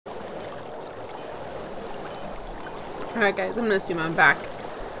Alright guys, I'm gonna assume I'm back.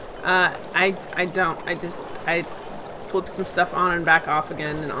 I don't. I flip some stuff on and back off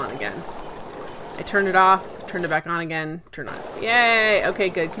again and on again. I turned it off, turned it back on again, turn on. Yay! Okay,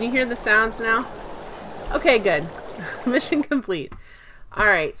 good. Can you hear the sounds now? Okay, good. Mission complete.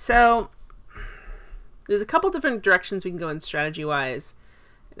 Alright, so there's a couple different directions we can go in strategy-wise.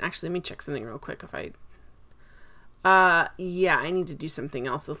 And actually, let me check something real quick if I... yeah, I need to do something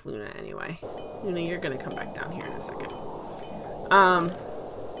else with Luna anyway. Luna, you're gonna come back down here in a second. I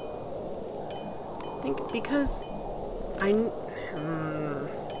think because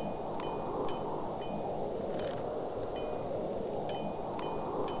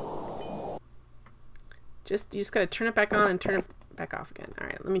you just gotta turn it back on and turn it back off again. All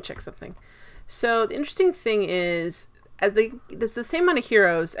right, let me check something. So the interesting thing is, there's the same amount of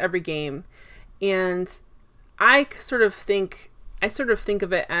heroes every game, and I sort of think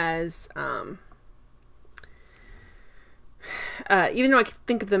of it as even though I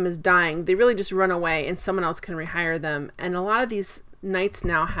think of them as dying, they really just run away and someone else can rehire them. And a lot of these knights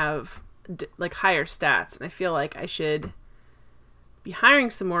now have like higher stats, and I feel like I should be hiring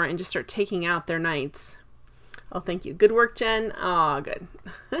some more and just start taking out their knights. Oh, thank you. Good work, Jen. Oh, good.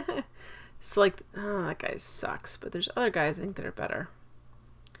 So like, oh, that guy sucks, but there's other guys I think that are better.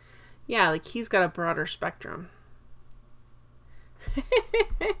 Yeah, like he's got a broader spectrum.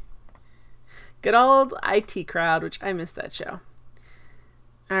 Good old IT crowd, which I missed that show.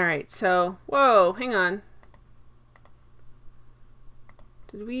 Alright, so, whoa, hang on.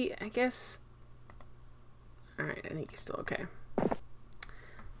 Did we, I guess... Alright, I think he's still okay.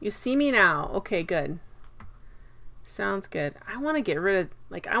 You see me now. Okay, good. Sounds good. I want to get rid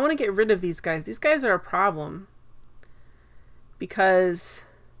of these guys. These guys are a problem. Because...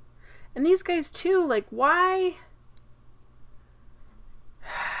 And these guys too, like, why...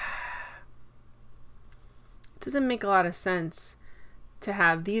 It doesn't make a lot of sense to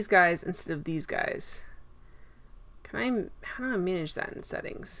have these guys instead of these guys. How do I manage that in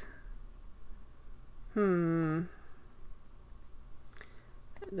settings? Those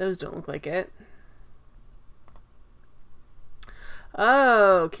don't look like it.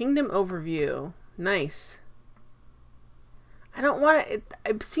 Oh, Kingdom Overview. Nice. I don't want to...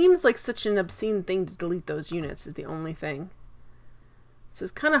 It seems like such an obscene thing to delete those units is the only thing. So I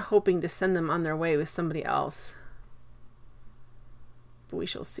was kind of hoping to send them on their way with somebody else. But we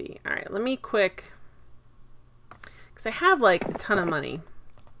shall see. Alright, let me quick... Because I have like a ton of money.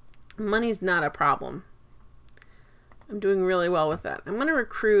 Money's not a problem. I'm doing really well with that. I'm going to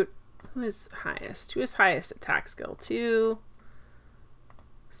recruit... Who is highest? Who is highest attack skill? 2.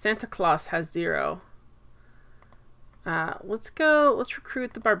 Santa Claus has 0. Let's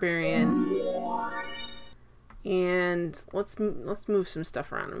recruit the barbarian. And let's move some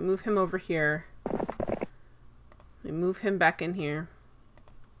stuff around. Move him over here. Move him back in here.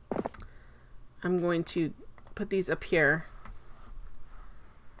 I'm going to put these up here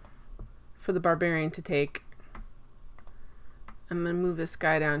for the barbarian to take. I'm going to move this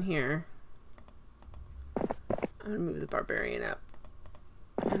guy down here. I'm going to move the barbarian up.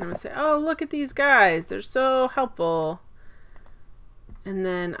 And I'm going to say, oh, look at these guys. They're so helpful. And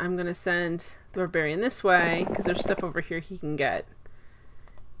then I'm going to send the barbarian this way, because there's stuff over here he can get.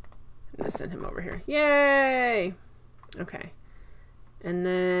 I'm going to send him over here. Yay! Okay. And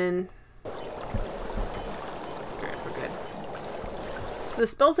then... Alright, we're good. So the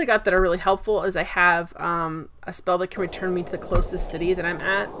spells I got that are really helpful is I have a spell that can return me to the closest city that I'm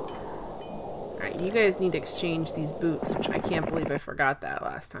at. Alright, you guys need to exchange these boots, which I can't believe I forgot that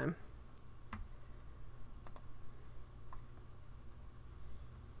last time.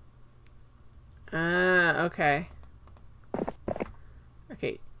 Okay.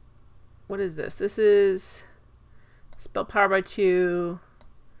 Okay. What is this? This is spell power by 2.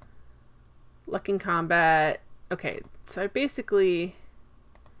 Luck in combat. Okay, so I basically...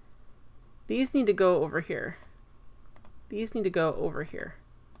 These need to go over here. These need to go over here.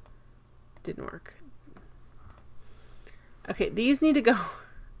 Didn't work. Okay, these need to go...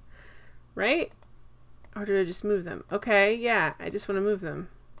 Right? Or did I just move them? Okay, yeah, I just want to move them.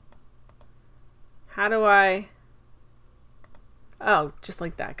 How do I... Oh, just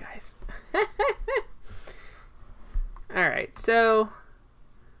like that, guys. Alright, so...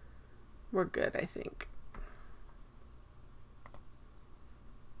 We're good, I think.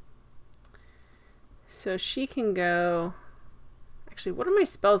 So she can go... Actually, what are my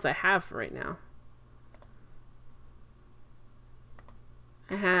spells I have for right now?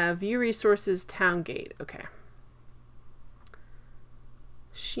 I have View Resources, Town Gate. Okay.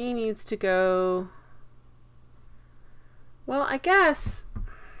 She needs to go... Well, I guess...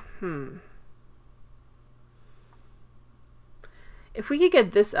 If we could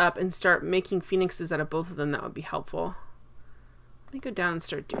get this up and start making phoenixes out of both of them, that would be helpful. Let me go down and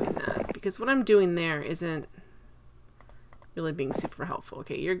start doing that, because what I'm doing there isn't really being super helpful.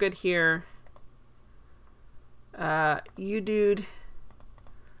 Okay, you're good here. You dude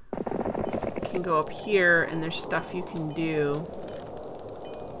can go up here, and there's stuff you can do.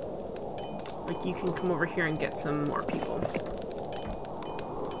 Like you can come over here and get some more people.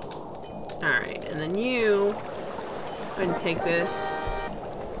 Alright, and then you go ahead and take this.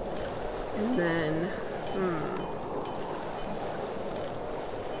 And then,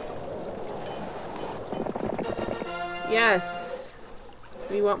 yes!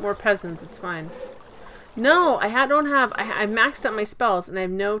 We want more peasants, it's fine. No, don't have, I've maxed out my spells and I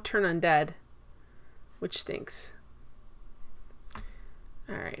have no turn undead. Which stinks.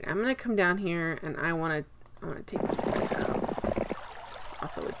 Alright, I'm gonna come down here and I wanna take these guys out.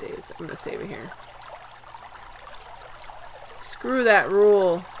 Also with days, I'm gonna save it here. Screw that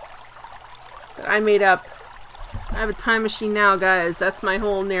rule that I made up. I have a time machine now, guys. That's my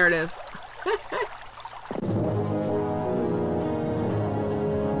whole narrative.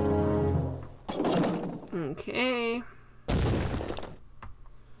 Okay.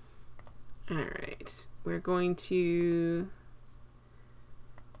 Alright. We're going to...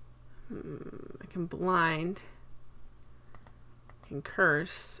 I can blind. I can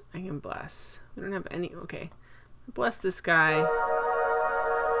curse. I can bless. We don't have any... Okay. Bless this guy.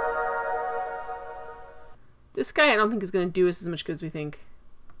 This guy I don't think is going to do us as much good as we think.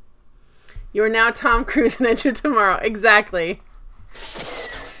 You are now Tom Cruise in Edge of Tomorrow. Exactly.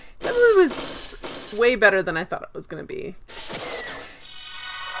 That movie was way better than I thought it was going to be.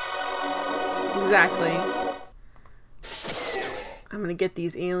 Exactly. I'm going to get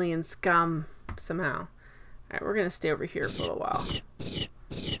these alien scum somehow. Alright, we're going to stay over here for a little while.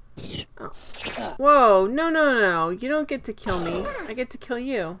 Oh. Whoa, no, no, no. You don't get to kill me. I get to kill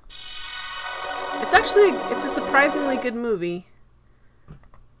you. It's actually, it's a surprisingly good movie.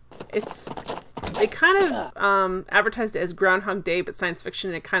 They kind of advertised it as Groundhog Day, but science fiction,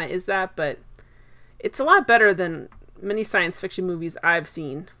 and it kind of is that, but it's a lot better than many science fiction movies I've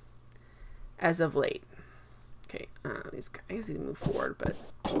seen as of late. Okay, these guys, I guess need to move forward, but...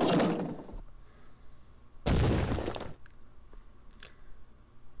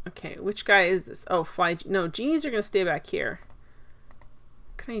 Okay, which guy is this? Oh, fly... No, genies are going to stay back here.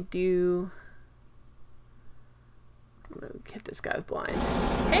 What can I do? I'm going to hit this guy with blind.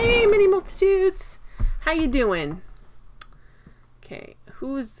 Hey, mini multitudes! How you doing? Okay,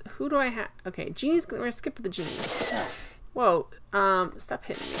 who do I have? Okay, genie's... We're going to skip the genie. Whoa, stop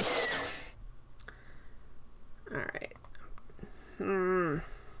hitting me. Alright.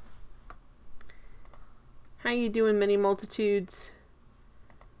 How you doing, many multitudes?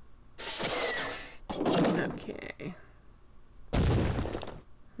 Okay.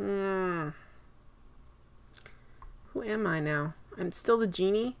 Who am I now? I'm still the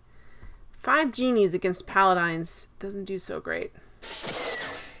genie? 5 genies against paladins doesn't do so great.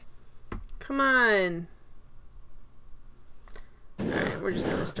 Come on. Alright, we're just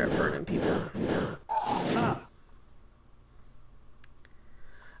gonna start burning people.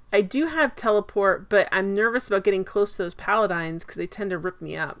 I do have teleport, but I'm nervous about getting close to those paladins because they tend to rip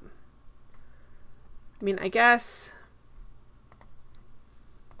me up. I mean, I guess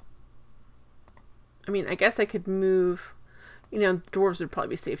I could move. You know, dwarves would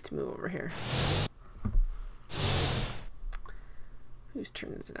probably be safe to move over here. Whose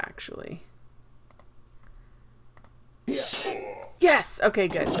turn is it actually? Yes! Okay,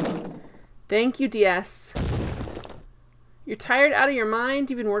 good. Thank you, DS. You're tired out of your mind?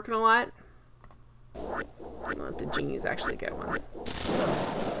 You've been working a lot? I'm gonna let the genies actually get one.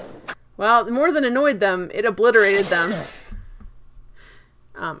 Well, more than annoyed them, it obliterated them.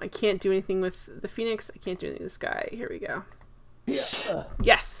 I can't do anything with the Phoenix. I can't do anything with this guy. Here we go.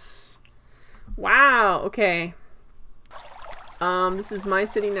 Yes! Wow, okay. This is my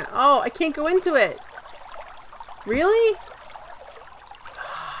city now. Oh, I can't go into it! Really?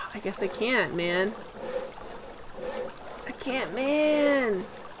 I guess I can't, man. I can't, man!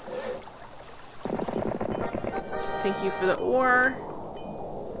 Thank you for the ore.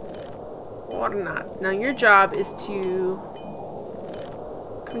 Or not. Now your job is to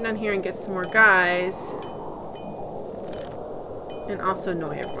come down here and get some more guys. And also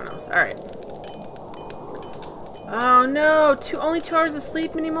annoy everyone else. Alright. Oh no! Only 2 hours of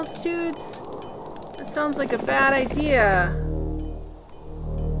sleep, mini multitudes? That sounds like a bad idea.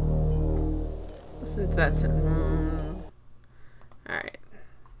 Listen to that sound. Alright.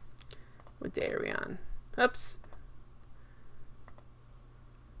 What day are we on? Oops.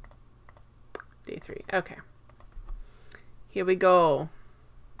 Day 3. Okay. Here we go.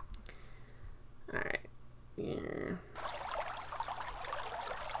 Alright. Yeah.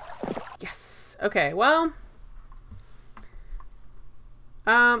 Yes. Okay, well.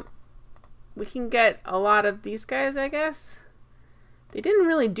 We can get a lot of these guys, I guess. They didn't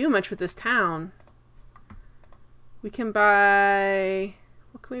really do much with this town. We can buy...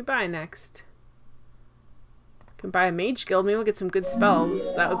 What can we buy next? We can buy a mage guild. Maybe we'll get some good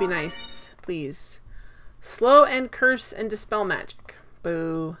spells. That would be nice. Please. Slow and curse and dispel magic.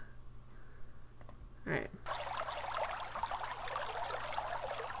 Boo. Alright.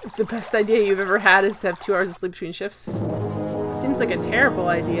 It's the best idea you've ever had is to have 2 hours of sleep between shifts. Seems like a terrible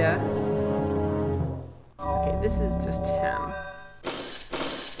idea. Okay, this is just him.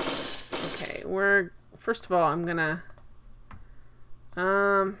 Okay, first of all, I'm gonna... do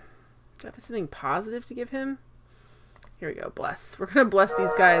I have something positive to give him? Here we go, bless. We're gonna bless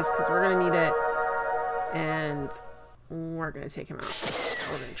these guys because we're gonna need it. And we're gonna take him out.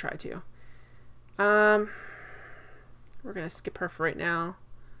 We're gonna try to. We're gonna skip her for right now.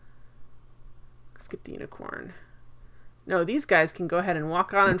 Skip the unicorn. No, these guys can go ahead and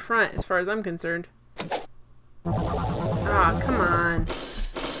walk on in front as far as I'm concerned. Ah, come on.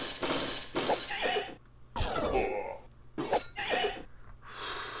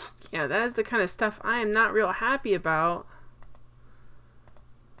 Yeah, that is the kind of stuff I am not real happy about.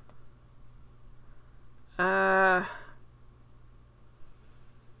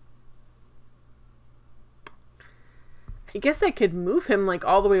 I guess I could move him like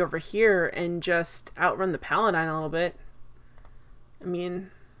all the way over here and just outrun the paladin a little bit. I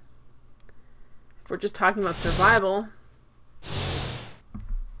mean, if we're just talking about survival.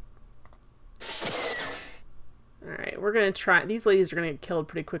 Alright, we're gonna try. These ladies are gonna get killed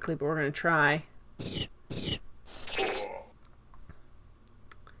pretty quickly, but we're gonna try.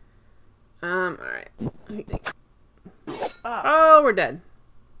 Alright. Oh, we're dead.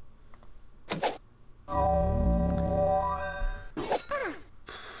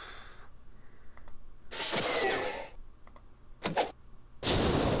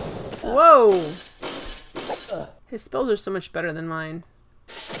 Whoa! His spells are so much better than mine.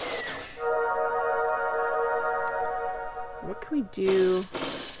 What can we do?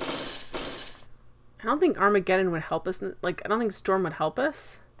 I don't think Armageddon would help us. Like, I don't think Storm would help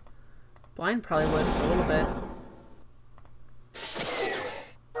us. Blind probably would for a little bit.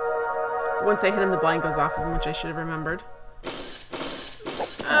 Once I hit him, the blind goes off of him, which I should have remembered.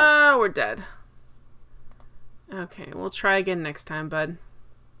 Oh, we're dead. Okay, we'll try again next time, bud.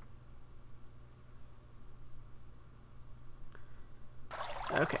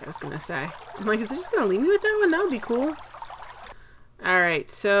 Okay, I was gonna say. I'm like, is it just gonna leave me with that one? That would be cool. Alright,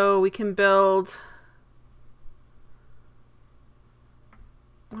 so we can build...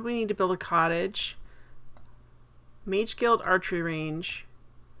 What do we need to build? A cottage. Mage Guild archery range.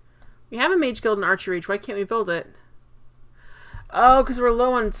 We have a Mage Guild and archery range. Why can't we build it? Oh, because we're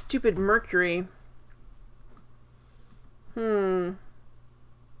low on stupid mercury.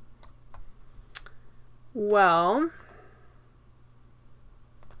 Well...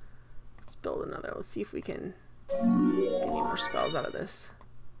 Let's build another. Let's see if we can get any more spells out of this.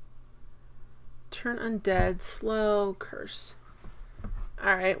 Turn undead, slow, curse.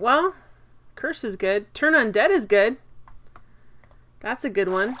 Alright, well, curse is good. Turn undead is good. That's a good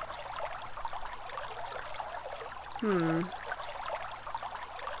one.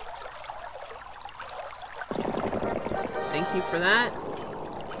 Thank you for that.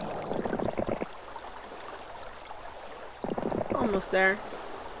 Almost there.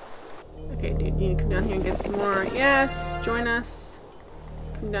 Okay, dude, you need to come down here and get some more. Yes, join us.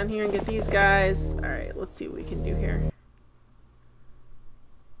 Come down here and get these guys. Alright, let's see what we can do here.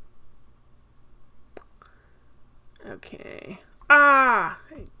 Okay. Ah!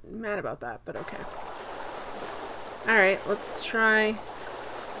 I'm mad about that, but okay. Alright, let's try...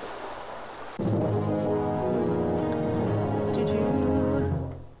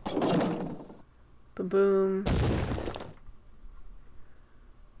 Ba-boom.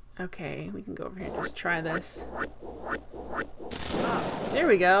 Okay, we can go over here and just try this. Oh, there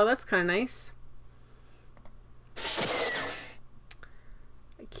we go. That's kind of nice.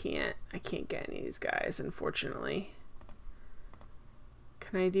 I can't get any of these guys, unfortunately.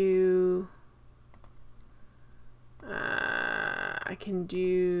 Can I do... I can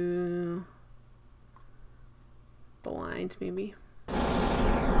do... blind, maybe.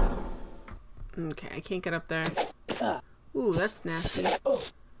 Okay, I can't get up there. Ooh, that's nasty.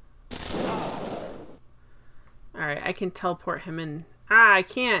 Alright, I can teleport him in. Ah, I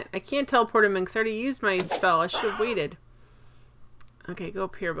can't. I can't teleport him in because I already used my spell. I should have waited. Okay, go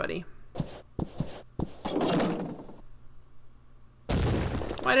up here, buddy.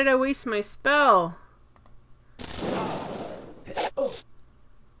 Why did I waste my spell?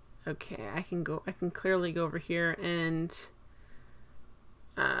 Okay, I can clearly go over here and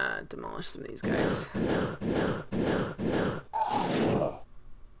demolish some of these guys.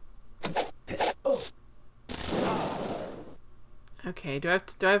 Okay, do I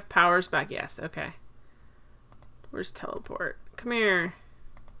have powers back? Yes, okay. Where's teleport? Come here.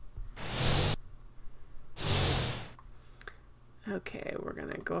 Okay, we're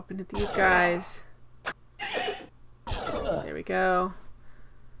gonna go up and hit these guys. There we go.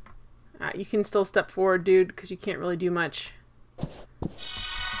 You can still step forward, dude, because you can't really do much.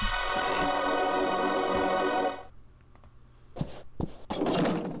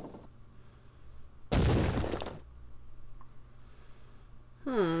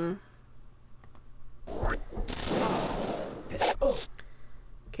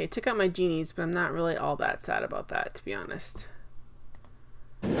 Okay, took out my genies, but I'm not really all that sad about that, to be honest.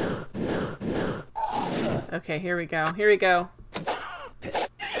 Okay, here we go. Here we go.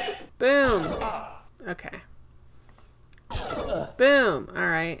 Boom. Okay. Boom.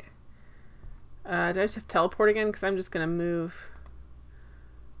 Alright. Do I just have to teleport again? Because I'm just going to move.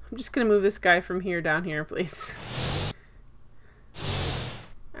 I'm just going to move this guy from here down here, please.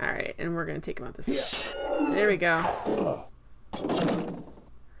 Alright, and we're going to take him out this way. There we go.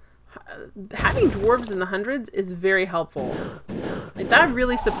 Having dwarves in the hundreds is very helpful. Like, that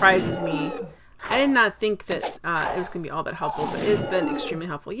really surprises me. I did not think that it was going to be all that helpful, but it has been extremely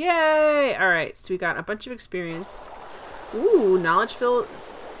helpful. Yay! Alright, so we got a bunch of experience. Ooh, knowledge fill,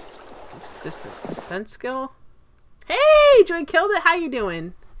 defense skill. Hey! Joy killed it! How you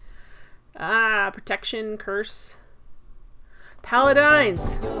doing? Protection, curse.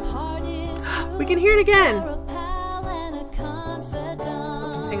 Paladines! We can hear it again! Oops,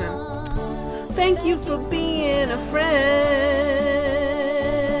 hang on. Thank you for being a friend!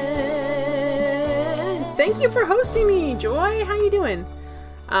 Thank you for hosting me, Joy! How you doing?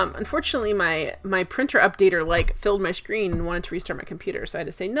 Unfortunately, my printer updater, like, filled my screen and wanted to restart my computer, so I had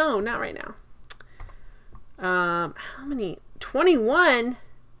to say, no, not right now. How many? 21?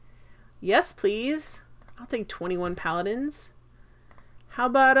 Yes, please. I'll take 21 paladins. How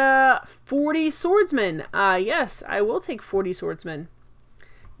about 40 swordsmen? Yes, I will take 40 swordsmen.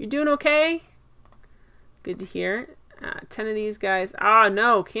 You doing okay? Good to hear. 10 of these guys. Ah,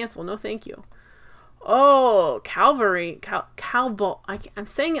 no, cancel. No, thank you. Oh, cavalry. I'm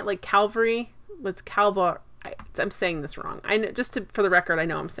saying it like cavalry. It's cavalry. I'm saying this wrong. I know, for the record, I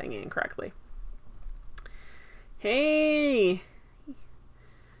know I'm saying it incorrectly. Hey,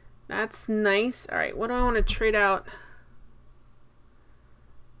 that's nice. All right, what do I want to trade out?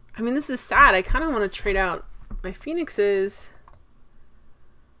 I mean, this is sad. I kind of want to trade out my phoenixes.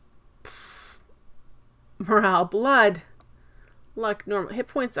 Morale, blood, luck, normal, hit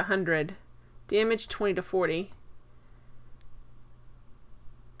points 100, damage 20 to 40.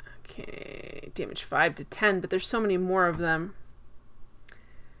 Okay, damage 5 to 10, but there's so many more of them.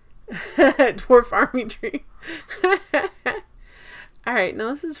 Dwarf army tree. Alright, now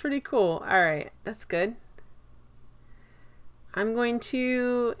this is pretty cool. Alright, that's good. I'm going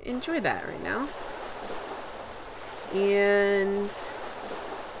to enjoy that right now. And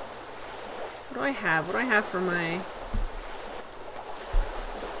what do I have? What do I have for my...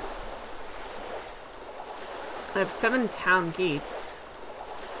 I have 7 town gates.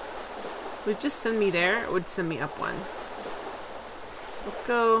 Would it just send me there, or would it send me up one? Let's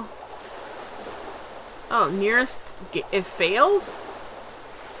go... Oh, nearest... It failed?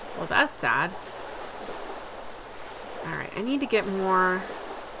 Well, that's sad. Alright, I need to get more...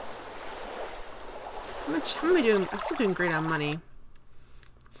 How am I doing? I'm still doing great on money.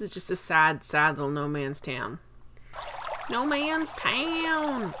 This is just a sad, sad little no man's town. No man's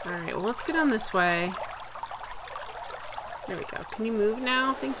town! Alright, well, let's go down this way. There we go. Can you move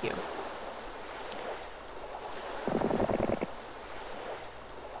now? Thank you.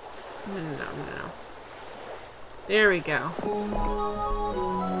 No. There we go.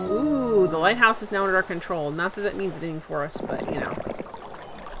 Ooh, the lighthouse is now under our control. Not that that means anything for us, but, you know.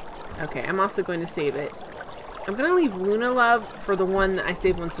 Okay, I'm also going to save it. I'm going to leave Luna Love for the one that I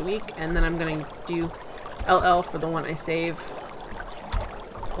save once a week, and then I'm going to do LL for the one I save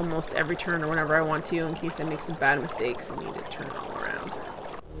almost every turn or whenever I want to, in case I make some bad mistakes and need to turn it all around.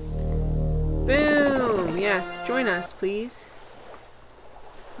 Boom! Yes, join us, please.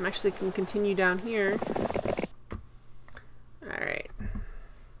 I'm actually can continue down here. Alright.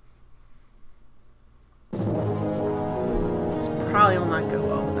 This probably will not go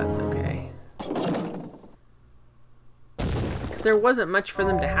well, but that's okay. Because there wasn't much for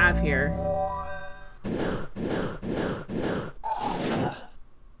them to have here.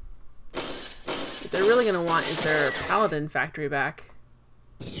 What they're really gonna want is their paladin factory back.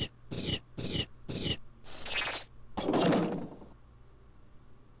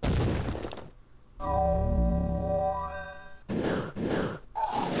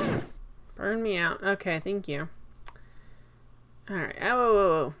 Burn me out. Okay, thank you. Alright. Oh, whoa, whoa,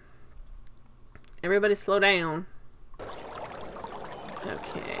 whoa. Everybody slow down.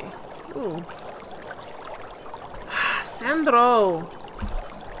 Okay. Ooh. Sandro!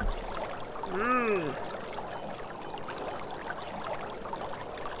 Mmm.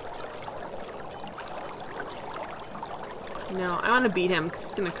 No, I want to beat him because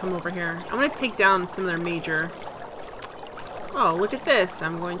he's going to come over here. I want to take down some of their major. Oh, look at this.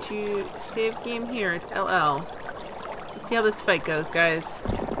 I'm going to save game here at LL. Let's see how this fight goes, guys.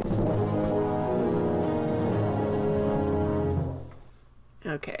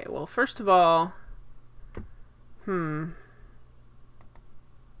 Okay, well, first of all...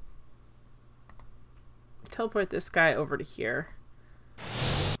 Teleport this guy over to here.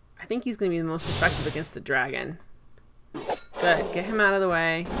 I think he's going to be the most effective against the dragon. Good. Get him out of the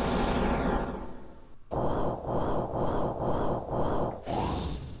way.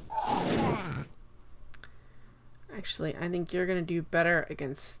 Actually, I think you're going to do better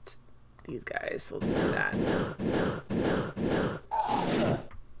against these guys, so let's do that.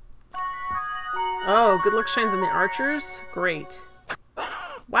 Oh, good luck shines on the archers? Great.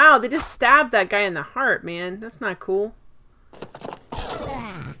 Wow, they just stabbed that guy in the heart, man. That's not cool.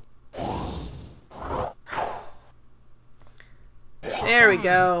 There we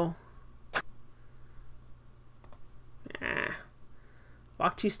go. Ah.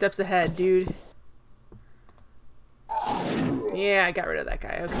 Walk 2 steps ahead, dude. Yeah, I got rid of that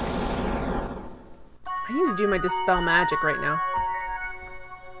guy. Okay. I need to do my Dispel Magic right now.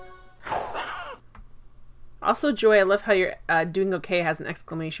 Also, Joy, I love how you're doing okay has an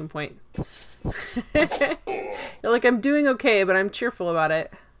exclamation point. You're like, I'm doing okay, but I'm cheerful about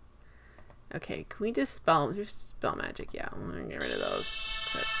it. Okay, can we dispel magic? Yeah, I'm gonna get rid of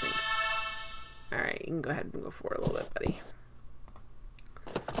those. That stinks. Alright, you can go ahead and go forward a little bit, buddy.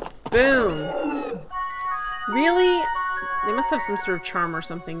 Boom! Really? They must have some sort of charm or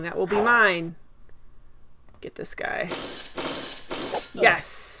something. That will be mine. Get this guy.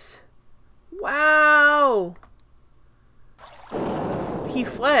 Yes! Wow! He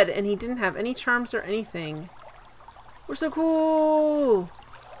fled and he didn't have any charms or anything. We're so cool!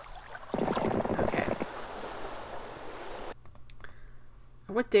 Okay.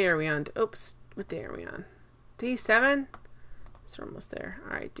 What day are we on? Oops. What day are we on? Day 7? So we're almost there.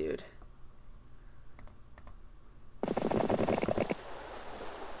 Alright, dude.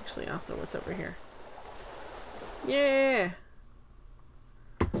 Actually, also, what's over here? Yeah!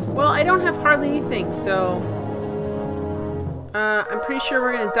 Well, I don't have hardly anything, so... I'm pretty sure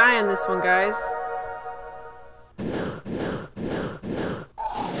we're gonna die on this one, guys.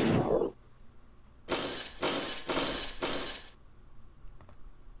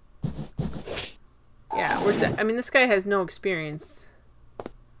 Yeah, I mean, this guy has no experience.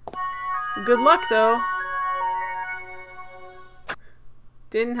 Good luck, though.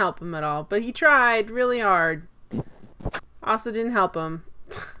 Didn't help him at all, but he tried really hard. Also didn't help him.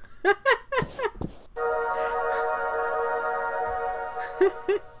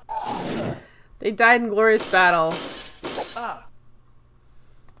 They died in glorious battle.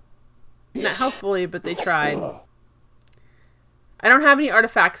 Not helpfully, but they tried. I don't have any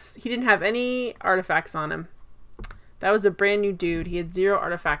artifacts. He didn't have any artifacts on him. That was a brand new dude. He had 0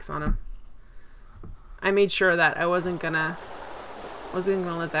 artifacts on him. I made sure that I wasn't gonna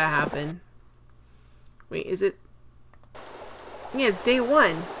let that happen. Wait, is it? Yeah, it's day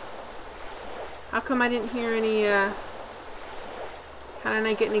 1. How come I didn't hear any, how didn't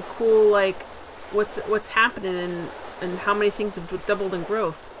I get any cool, like, what's happening and how many things have doubled in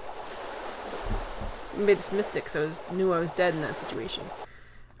growth? Maybe it's mystic, so I knew I was dead in that situation.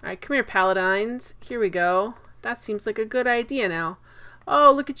 Alright, come here, paladines. Here we go. That seems like a good idea now.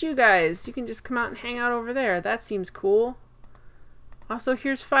 Oh, look at you guys. You can just come out and hang out over there. That seems cool. Also,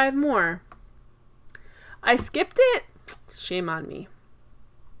 here's 5 more. I skipped it? Shame on me.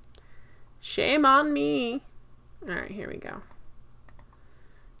 Shame on me. Alright, here we go.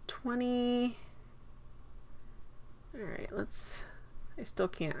 20. Alright, let's... I still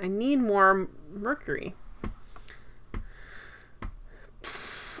can't. I need more mercury.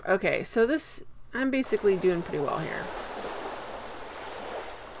 Okay, so this... I'm basically doing pretty well here.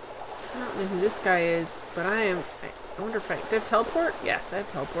 I don't know who this guy is, but I wonder if I... Do I have teleport? Yes, I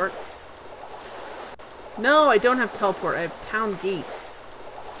have teleport. No, I don't have teleport. I have town gate.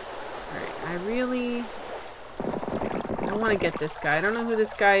 Alright, I I want to get this guy. I don't know who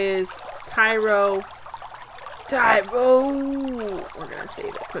this guy is. It's Tyro. Tyro! We're going to save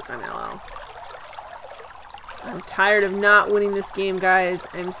it quick on LL. I'm tired of not winning this game, guys.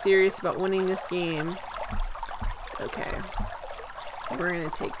 I'm serious about winning this game. Okay. We're going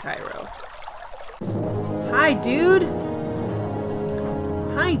to take Tyro. Hi, dude!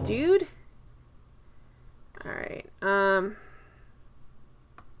 Hi, dude! Alright,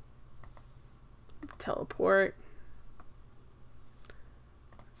 teleport.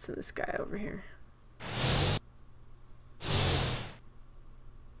 Let's send this guy over here.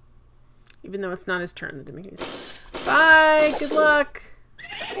 Even though it's not his turn, that didn't make any sense. Bye! Good luck!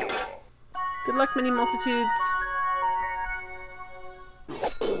 Good luck, many multitudes.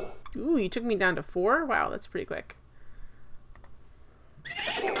 Ooh, you took me down to 4? Wow, that's pretty quick.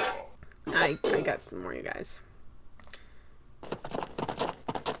 I got some more, you guys.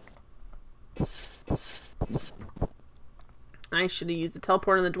 I should have used the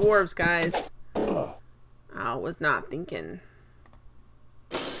teleport on the dwarves, guys. I was not thinking.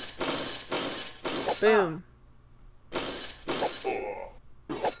 Boom.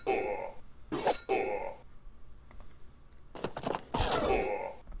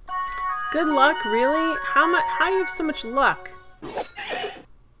 Good luck, really? How do you have so much luck?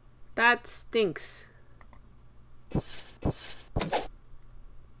 That stinks.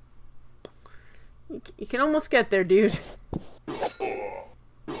 You can almost get there, dude.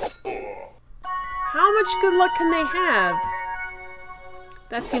 How much good luck can they have?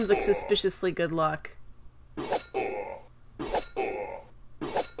 That seems like suspiciously good luck.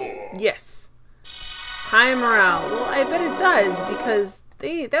 Yes. High morale. Well, I bet it does, because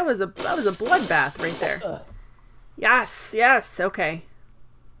that was a bloodbath right there. Yes, yes, okay.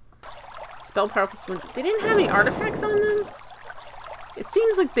 Spell power +1. They didn't have any artifacts on them? It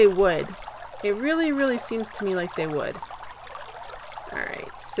seems like they would. It really, really seems to me like they would.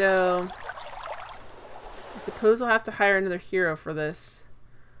 Alright, so I suppose I'll have to hire another hero for this.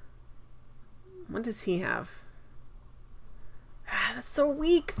 What does he have? Ah, that's so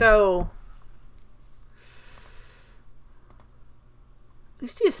weak, though. At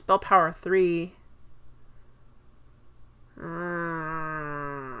least he has spell power 3. Alright.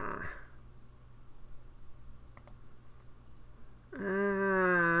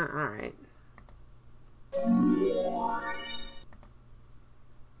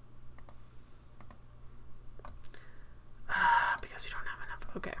 Because we don't have enough.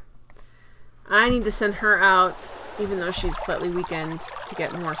 Okay. I need to send her out, even though she's slightly weakened, to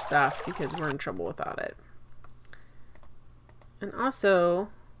get more stuff, because we're in trouble without it. And also,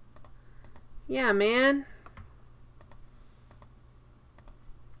 yeah, man.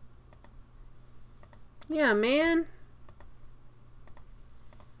 Yeah, man.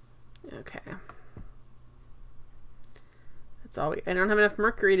 Okay. That's all I don't have enough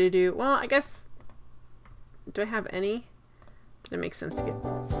mercury to do. Well, I guess. Do I have any? But it makes sense to get.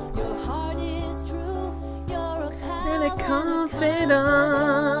 Your heart is true. You're a and a confidant.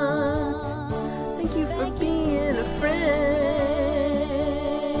 Thank you for being a friend.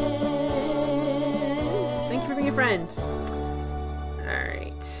 Thank you for being a friend.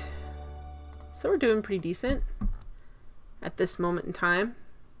 Alright. So we're doing pretty decent at this moment in time.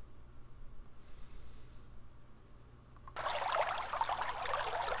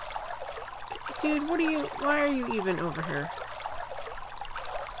 Dude, why are you even over here?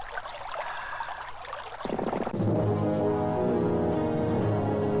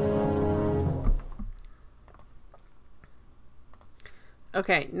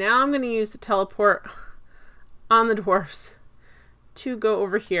 Okay, now I'm going to use the teleport on the dwarfs to go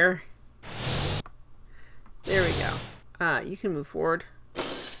over here. There we go. You can move forward.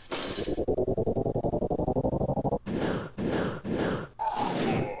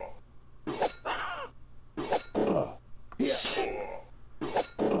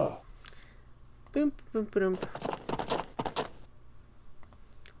 Boom, boom, boom.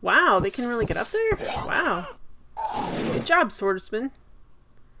 Wow, they can really get up there? Wow. Good job, swordsman.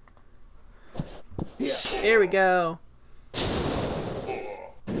 There we go.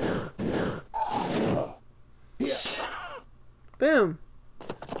 Boom.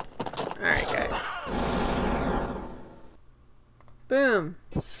 Alright, guys. Boom.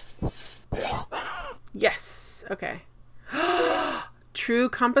 Yes. Okay. True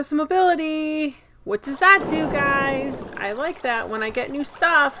compass mobility. What does that do, guys? I like that when I get new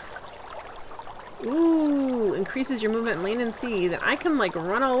stuff. Ooh, increases your movement in land and sea. Then I can, like,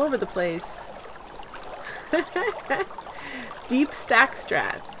 run all over the place. Deep stack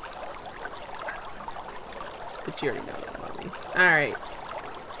strats. But you already know that about me. Alright.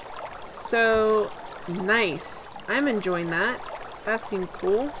 So, nice. I'm enjoying that. That seemed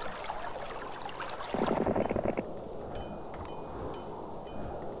cool.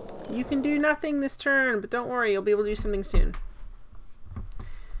 You can do nothing this turn, but don't worry, you'll be able to do something soon.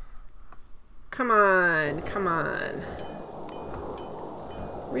 Come on, come on.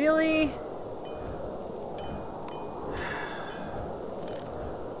 Really?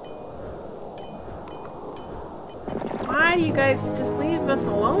 Why do you guys just leave us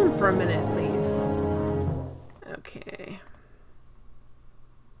alone for a minute, please? Okay.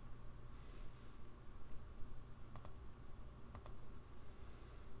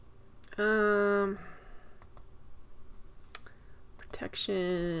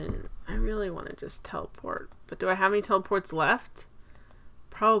 Protection. I really want to just teleport, but do I have any teleports left?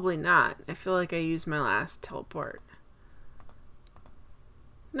 Probably not. I feel like I used my last teleport.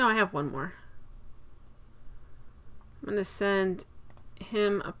 No, I have one more. I'm gonna send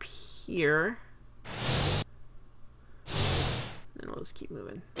him up here. Then we'll just keep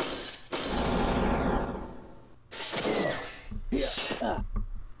moving.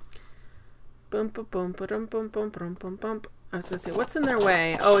 Bump, bump, bum, bum, bum, bum, bum, bum. I was gonna say, what's in their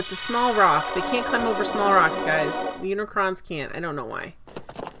way? Oh, it's a small rock. They can't climb over small rocks, guys. The Unicrons can't. I don't know why.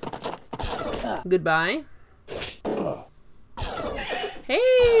 Goodbye.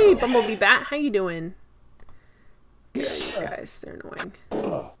 Hey, Bumblebee Bat, how you doing? Get rid of these guys. They're annoying.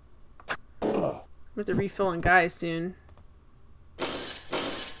 I'm going to refill on guys soon.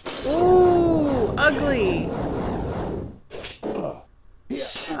 Ooh, ugly.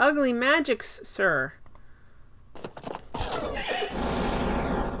 Ugly magics, sir.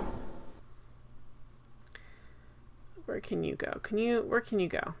 Where can you go? Where can you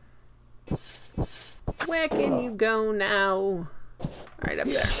go? Where can you go now? Alright, up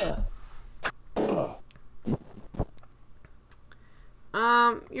there.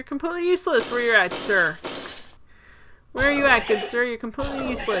 You're completely useless where you're at, sir. Where are you at, good sir? You're completely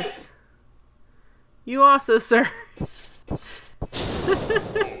useless. You also, sir.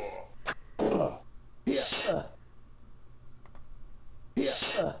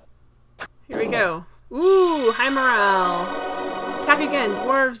 Here we go. Ooh, high morale. Attack again,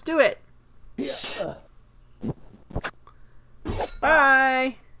 dwarves, do it.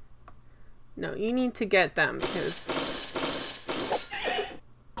 Bye. No, you need to get them because...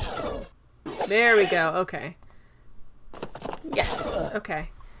 There we go, okay. Yes, okay.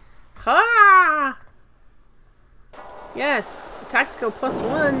 Ha! Yes, attacks go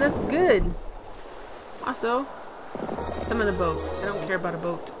 +1, that's good. Also, summon a boat. I don't care about a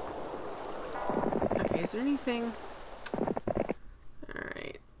boat. Okay, is there anything?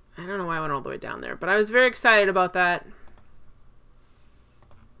 Alright. I don't know why I went all the way down there, but I was very excited about that.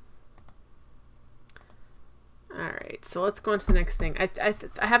 Alright, so let's go on to the next thing. I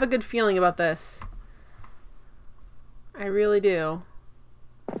have a good feeling about this. I really do.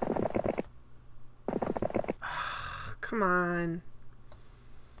 Come on.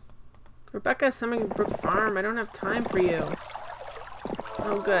 Rebecca, summoning Brook Farm. I don't have time for you.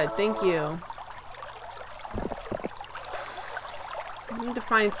 Oh, good. Thank you. I need to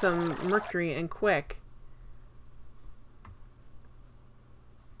find some mercury and quick.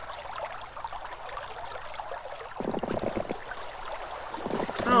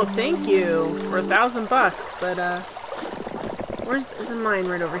 Oh, thank you for $1,000 bucks, but there's a mine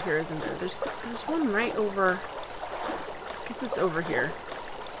right over here, isn't there? There's one right over. I guess it's over here.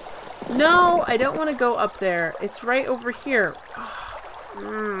 No, I don't want to go up there. It's right over here.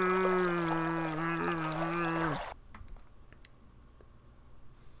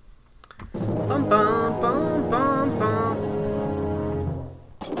 Bum bum bum bum bum.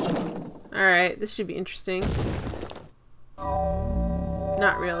 All right, this should be interesting.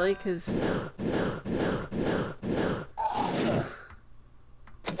 Not really, because...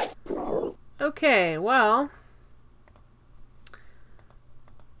 Okay, well...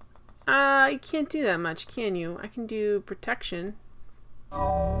 you can't do that much, can you? I can do protection.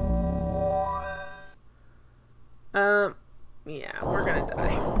 Yeah, we're gonna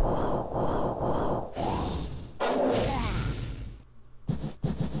die.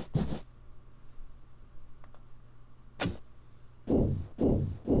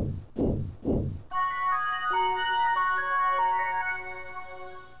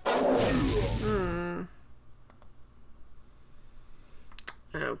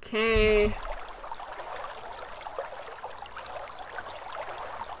 Okay.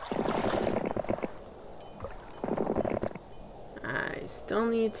 I still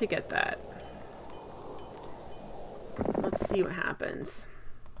need to get that. Let's see what happens.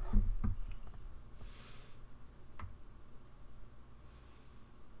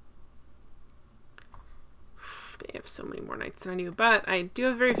 The have so many more knights than I do, but I do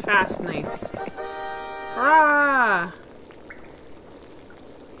have very fast knights. Hurrah!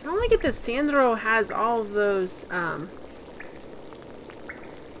 I don't like it that Sandro has all of those,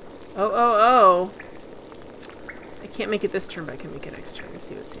 Oh. I can't make it this turn, but I can make it next turn. Let's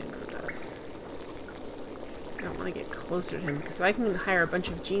see what Sandro does. I don't want to get closer to him, because if I can hire a bunch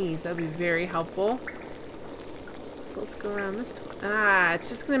of genies, that would be very helpful. So let's go around this one. Ah, it's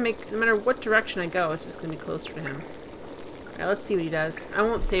just going to make, no matter what direction I go, it's just going to be closer to him. Alright, let's see what he does. I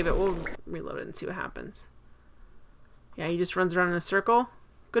won't save it. We'll reload it and see what happens. Yeah, he just runs around in a circle.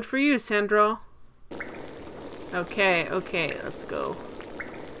 Good for you, Sandro. Okay, let's go.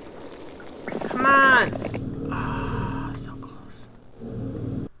 Come on! Ah, so close.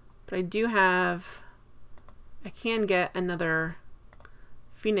 But I do have... I can get another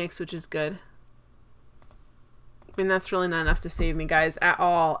Phoenix, which is good. I mean, that's really not enough to save me, guys, at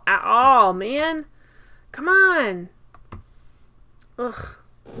all. At all, man! Come on! Ugh.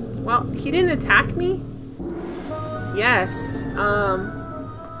 Well, he didn't attack me? Yes.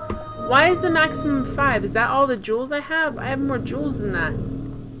 Why is the maximum 5? Is that all the jewels I have? I have more jewels than that.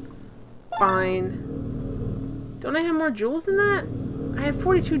 Fine. Don't I have more jewels than that? I have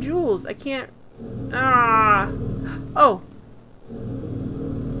 42 jewels. I can't... Ah! Oh!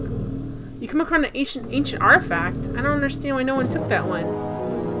 You come across an ancient artifact? I don't understand why no one took that one.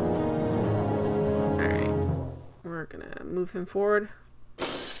 Alright. We're gonna move him forward.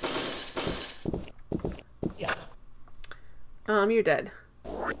 Yeah. You're dead.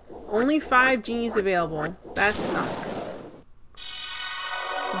 Only 5 genies available. That suck.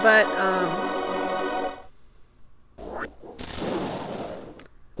 But,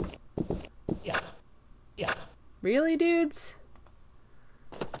 Yeah. Really, dudes?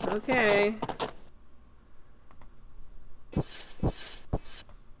 Okay.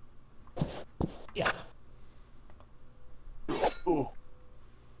 Yeah. Ooh.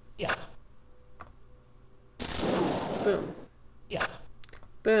 Yeah. Boom. Yeah.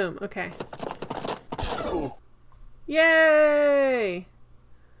 Boom. Okay. Ooh. Yay!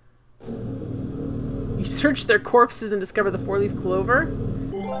 You search their corpses and discover the 4-leaf clover?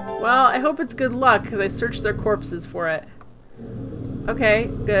 Well, I hope it's good luck, because I searched their corpses for it. Okay,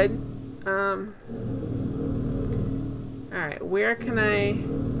 good. Alright, where can I...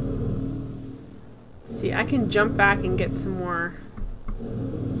 See, I can jump back and get some more...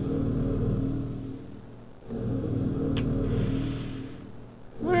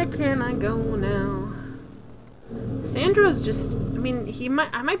 Where can I go now? Sandro's just... I mean,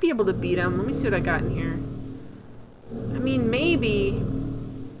 I might be able to beat him. Let me see what I got in here. I mean, maybe...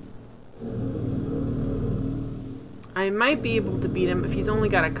 I might be able to beat him if he's only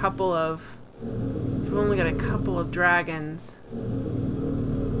got a couple of... If we've only got a couple of dragons.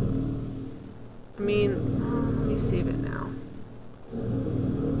 I mean... Oh, let me save it now.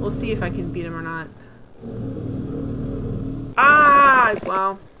 We'll see if I can beat him or not. Ah!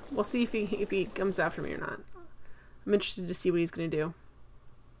 Well, we'll see if he comes after me or not. I'm interested to see what he's going to do.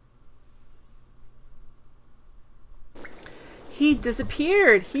 He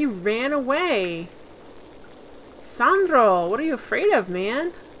disappeared! He ran away! Sandro, what are you afraid of,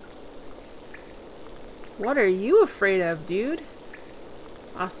 man? What are you afraid of, dude?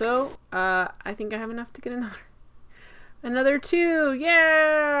 Also, I think I have enough to get another 2!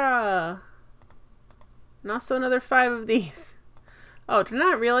 Yeah! And also another 5 of these. Oh, did I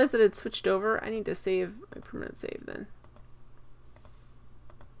not realize that it switched over? I need to save my permanent save then.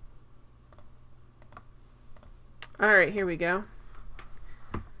 Alright, here we go.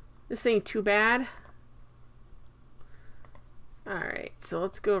 This ain't too bad. Alright, so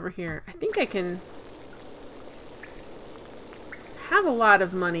let's go over here. I think I can have a lot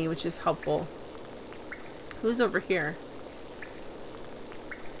of money, which is helpful. Who's over here?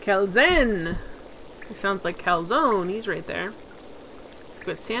 Calzen! He sounds like calzone. He's right there. Let's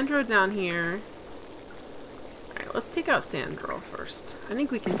put Sandro down here. Alright, let's take out Sandro first. I think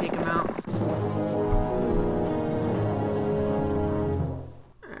we can take him out.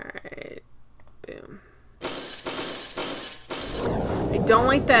 Alright. Boom. I don't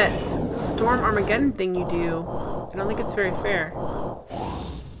like that Storm Armageddon thing you do. I don't think it's very fair.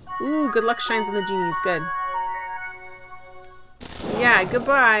 Ooh, good luck shines on the genies. Good. Yeah,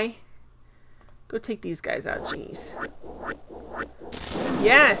 goodbye. Go take these guys out, genies.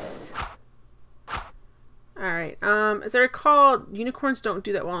 Yes! Alright, as I recall, unicorns don't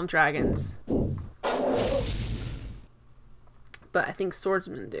do that well in dragons. But I think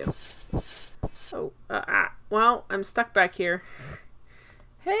swordsmen do. Oh, well, I'm stuck back here.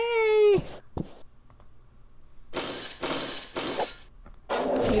 Hey!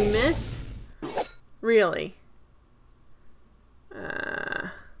 You missed? Really?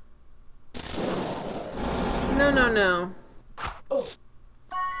 No, no, no.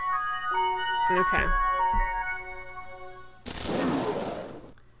 Okay.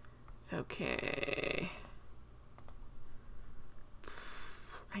 Okay.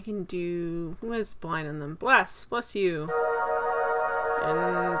 I can do... Who has blind on them? Bless! Bless you!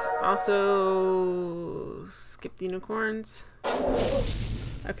 And also... Skip the unicorns.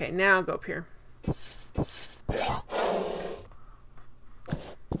 Okay, now go up here.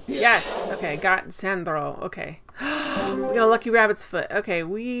 Yes! Okay, got Sandro. Okay. We got a lucky rabbit's foot. Okay,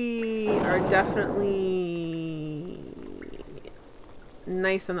 we are definitely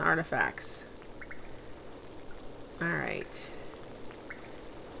nice on the artifacts. Alright.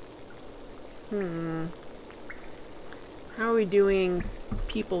 How are we doing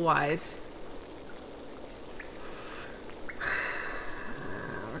people-wise?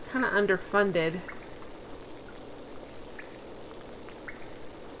 We're kind of underfunded.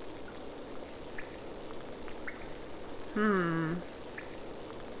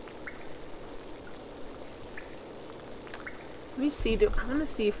 Let me see. I want to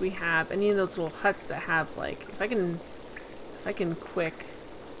see if we have any of those little huts that have, like, if I can quick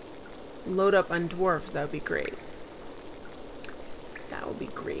load up on dwarves, that would be great. That would be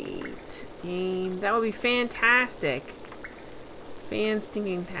great. Game. That would be fantastic.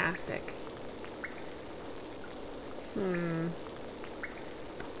 Fan-stinking-tastic. What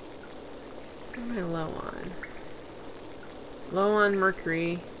am I low on? Low on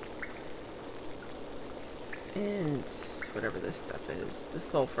mercury. And whatever this stuff is. The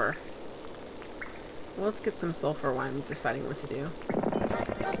sulfur. Well, let's get some sulfur while I'm deciding what to do.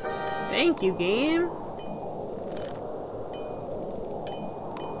 Thank you, game!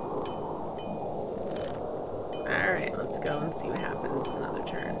 Alright, let's go and see what happens another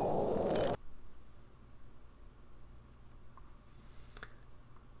turn.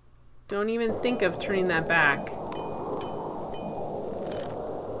 Don't even think of turning that back.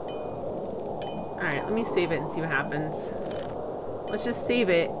 Alright, let me save it and see what happens. Let's just save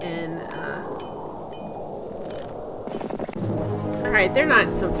it and, Alright, they're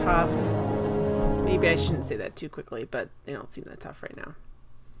not so tough. Maybe I shouldn't say that too quickly, but they don't seem that tough right now.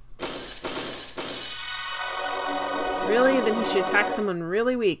 Really? Then he should attack someone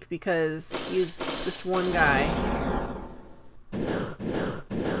really weak because he's just one guy.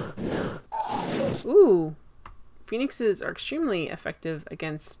 Ooh! Phoenixes are extremely effective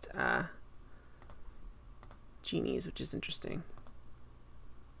against, genies, which is interesting.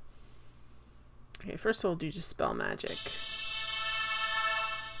 Okay, first we'll do just spell magic.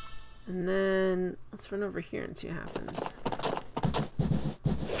 And then let's run over here and see what happens.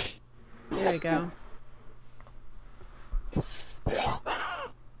 There we go.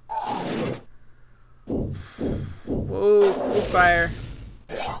 Whoa, cool fire.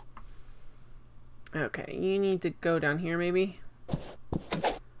 Okay, you need to go down here maybe.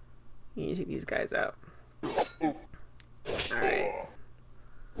 You need to take these guys out. Alright.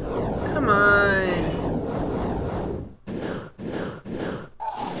 Come on.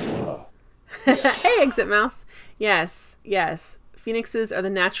 Hey, Exit Mouse. Yes, yes. Phoenixes are the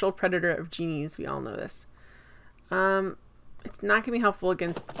natural predator of genies. We all know this. It's not going to be helpful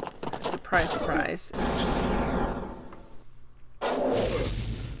against surprise, surprise.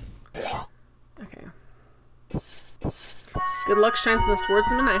 Okay. Good luck shines on the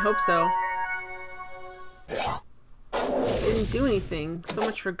swordsman? I hope so. Didn't do anything. So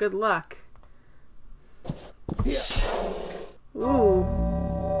much for good luck. Ooh.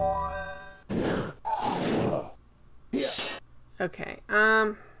 Okay,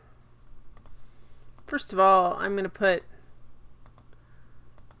 first of all, I'm gonna put...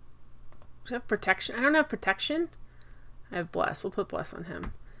 Do I have protection? I don't have protection. I have bless. We'll put bless on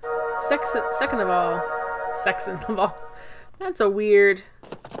him. Second of all... That's a weird...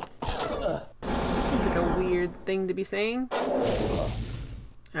 Seems like a weird thing to be saying.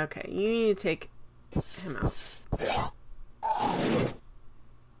 Okay, you need to take him out.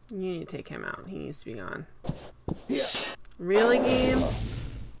 You need to take him out. He needs to be gone. Really, game?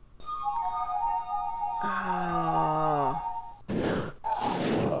 Oh.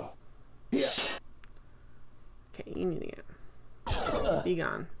 Okay, you need to get... Be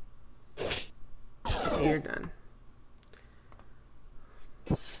gone. Okay, you're done.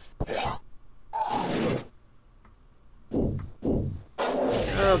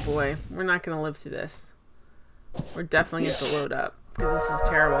 Oh boy, we're not gonna live through this. We're definitely gonna have to load up, because this is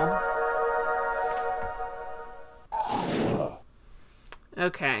terrible.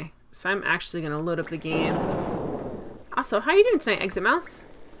 Okay, so I'm actually gonna load up the game. Also, how you doing tonight, Exit Mouse?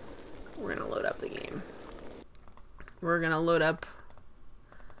 We're gonna load up the game. We're gonna load up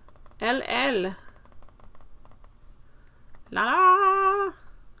LL. La.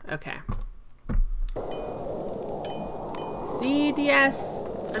 Okay. CDS.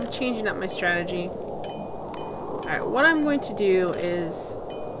 I'm changing up my strategy. Alright, what I'm going to do is,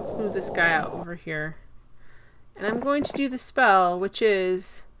 let's move this guy out over here. And I'm going to do the spell, which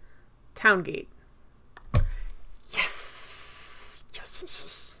is Town Gate. Yes!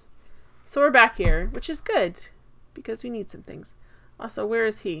 Yes! So we're back here, which is good, because we need some things. Also, where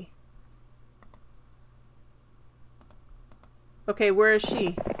is he? Okay, where is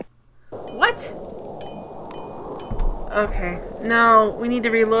she? What? Okay. No, we need to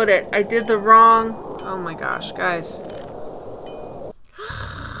reload it. I did the wrong... Oh my gosh, guys.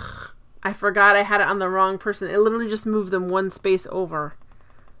 I forgot I had it on the wrong person. It literally just moved them one space over.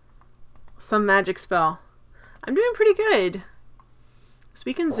 Some magic spell. I'm doing pretty good. This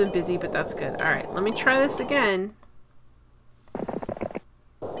weekend's been busy, but that's good. Alright, let me try this again.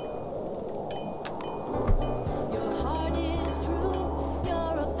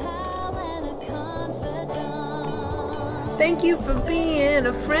 Thank you for being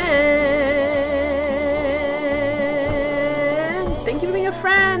a friend. Thank you for being a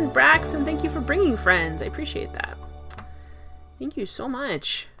friend, Brax, and thank you for bringing friends. I appreciate that. Thank you so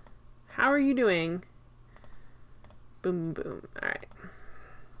much. How are you doing? Boom, boom. All right.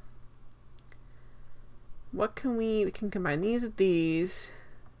 What can we can combine these with these.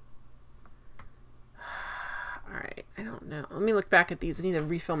 All right. I don't know. Let me look back at these. I need to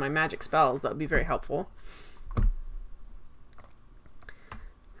refill my magic spells. That would be very helpful.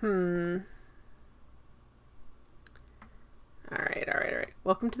 Alright.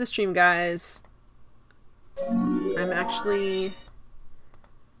 Welcome to the stream, guys. I'm actually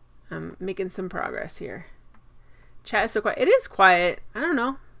making some progress here. Chat is so quiet. It is quiet. I don't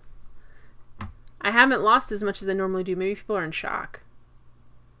know. I haven't lost as much as I normally do. Maybe people are in shock.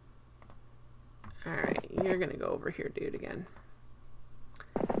 Alright, you're gonna go over here, dude, again.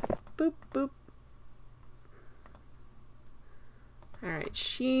 Boop, boop. Alright,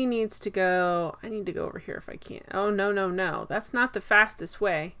 she needs to go... I need to go over here if I can. Oh, no, no, no. That's not the fastest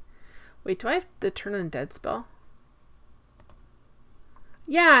way. Wait, do I have the turn undead spell?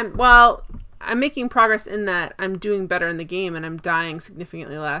 Yeah, well, I'm making progress in that I'm doing better in the game and I'm dying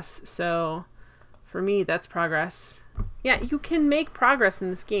significantly less. So, for me, that's progress. Yeah, you can make progress in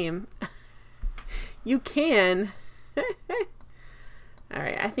this game. You can.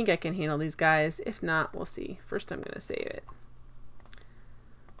 Alright, I think I can handle these guys. If not, we'll see. First, I'm going to save it.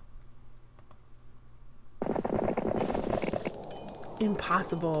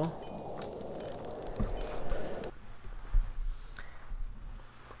 Impossible.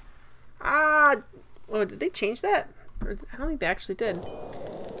 Ah! Oh, did they change that? Or, I don't think they actually did.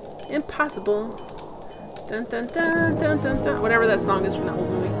 Impossible. Dun dun dun dun dun dun. Whatever that song is from the old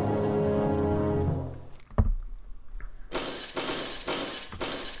movie.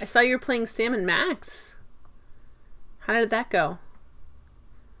 I saw you were playing Sam and Max. How did that go?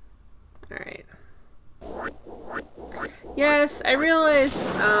 Alright. Yes, I realized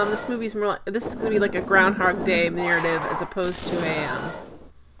this movie's more like, this is gonna be like a Groundhog Day narrative as opposed to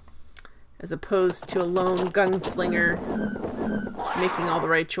a lone gunslinger making all the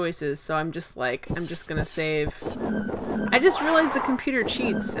right choices. So I'm just gonna save. I just realized the computer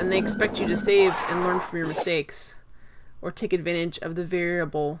cheats and they expect you to save and learn from your mistakes or take advantage of the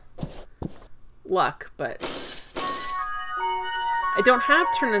variable luck, but I don't have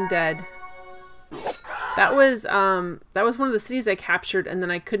Turn Undead. That was one of the cities I captured, and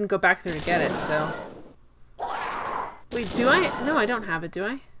then I couldn't go back there to get it, so... Wait, do I? No, I don't have it, do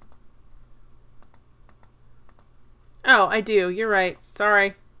I? Oh, I do. You're right.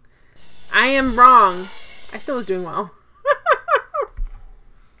 Sorry. I am wrong. I still was doing well.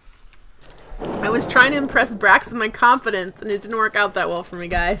 I was trying to impress Brax with my confidence, and it didn't work out that well for me,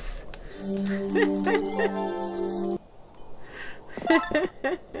 guys.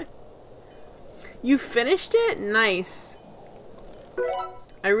 You finished it? Nice.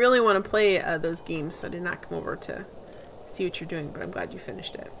 I really want to play those games, so I did not come over to see what you're doing, but I'm glad you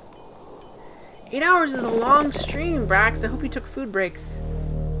finished it. 8 hours is a long stream, Brax. I hope you took food breaks.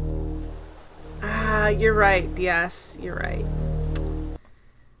 Ah, you're right, DS. You're right.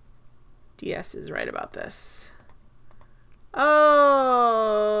 DS is right about this. Oh,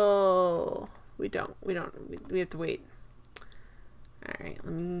 we have to wait. Alright,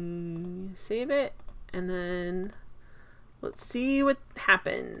 let me save it, and then let's see what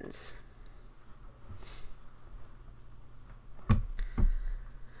happens.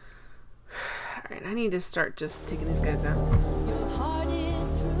 Alright, I need to start just taking these guys out. Your heart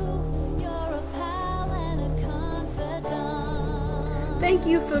is true. You're a pal and a confidant. Thank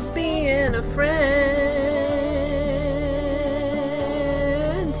you for being a friend.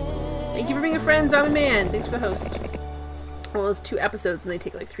 friends, I'm a man. Thanks for the host. Well, it's 2 episodes and they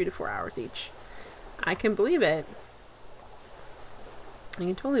take like 3 to 4 hours each. I can believe it. I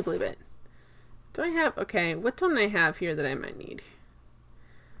can totally believe it. Do I have... Okay, what don't I have here that I might need?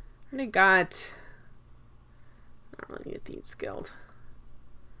 I already got... I don't really need a Thieves Guild.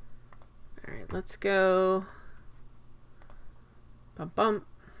 Alright, let's go... Bump bump.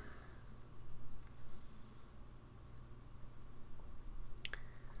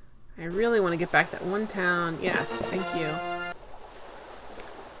 I really want to get back that one town. Yes, thank you.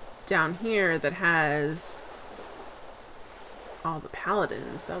 Down here that has all the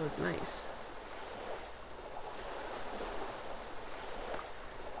paladins. That was nice.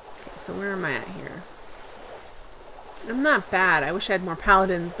 Okay, so where am I at here? I'm not bad. I wish I had more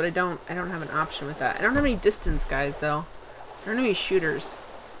paladins, but I don't have an option with that. I don't have any distance guys though. I don't have any shooters,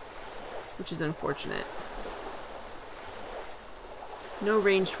 which is unfortunate. No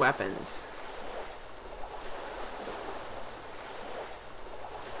ranged weapons.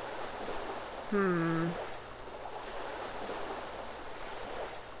 Alright,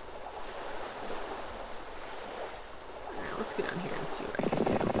 let's get down here and see what I can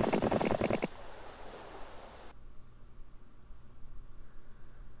do.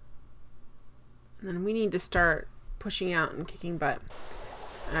 And then we need to start pushing out and kicking butt.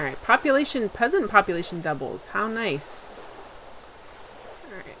 Alright, peasant population doubles. How nice.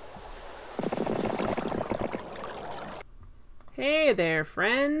 Hey there,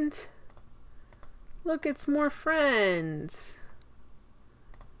 friend. Look, it's more friends.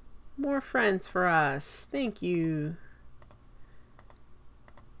 More friends for us. Thank you.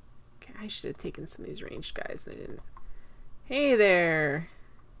 Okay, I should have taken some of these ranged guys and I didn't. Hey there.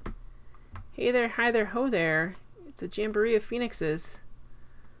 Hey there, hi there, ho there. It's a jamboree of phoenixes.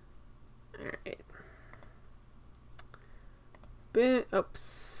 Alright.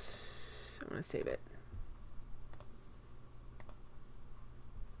 Oops. I'm gonna save it.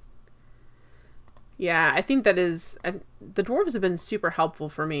 Yeah, I think that is... the dwarves have been super helpful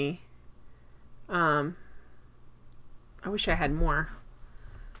for me. I wish I had more.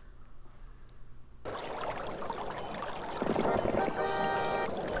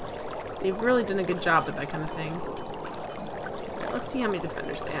 They've really done a good job with that kind of thing. Right, let's see how many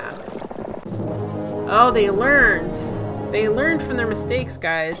defenders they have. Oh, they learned! They learned from their mistakes,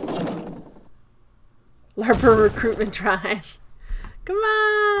 guys. LARPer recruitment drive. Come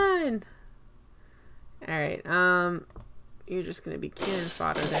on! Alright, you're just gonna be cannon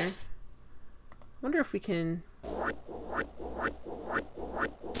fodder there. Wonder if we can...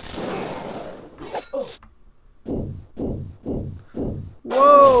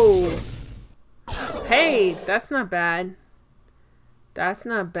 Whoa! Hey, that's not bad. That's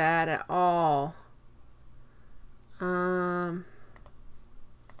not bad at all.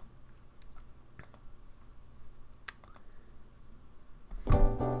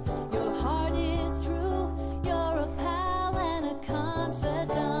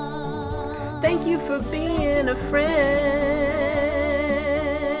 Thank you for being a friend.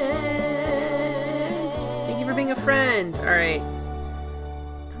 Thank you for being a friend. Alright.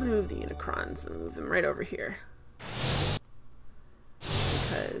 I'm gonna move the Unicrons and move them right over here.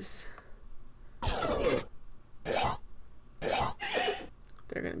 Because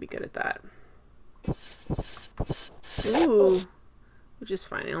they're gonna be good at that. Ooh. Which is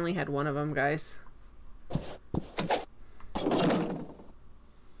fine. I only had one of them, guys.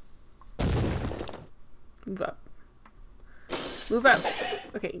 Move up. Move up.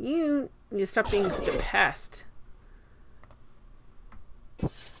 Okay, you need to stop being such a pest.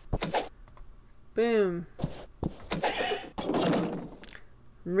 Boom.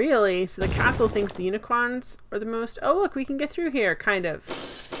 Really? So the castle thinks the unicorns are the most... Oh, look, we can get through here, kind of.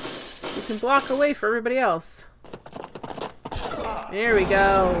 We can block away for everybody else. There we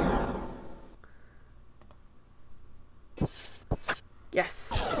go.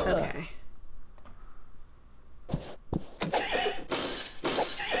 Yes. Okay.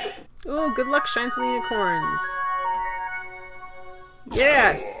 Oh, good luck, shines on the unicorns.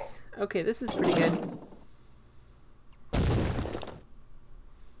 Yes! Okay, this is pretty good.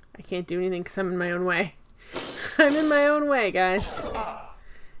 I can't do anything because I'm in my own way. I'm in my own way, guys.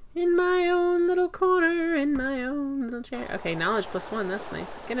 In my own little corner, in my own little chair. Okay, knowledge +1, that's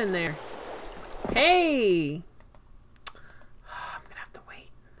nice. Get in there. Hey! I'm gonna have to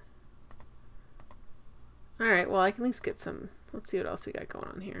wait. Alright, well, I can at least get some... Let's see what else we got going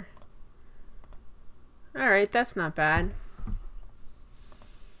on here. Alright, that's not bad.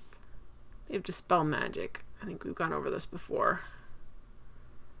 They have Dispel Magic. I think we've gone over this before.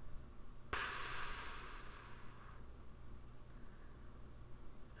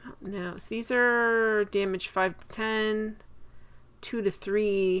 I don't no. So these are damage 5 to 10, 2 to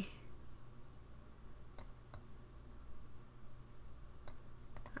 3.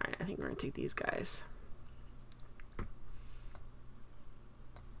 Alright, I think we're going to take these guys.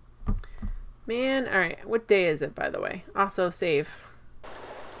 Man, alright. What day is it, by the way? Also, save.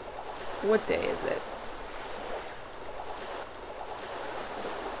 What day is it?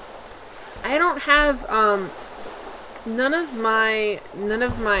 I don't have, none of my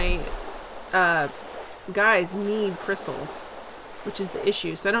guys need crystals, which is the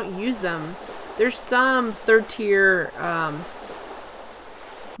issue, so I don't use them. There's some third tier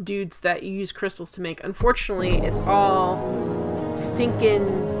dudes that use crystals to make. Unfortunately, it's all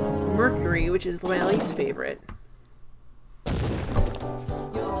stinking mercury, which is my least favorite.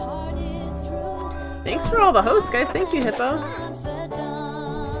 Thanks for all the hosts, guys. Thank you, Hippo.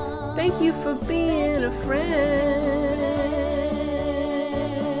 Thank you for being a friend.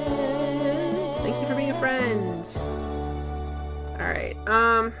 Thank you for being a friend. Alright,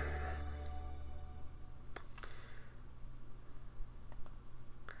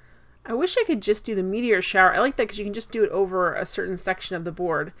 I wish I could just do the meteor shower. I like that because you can just do it over a certain section of the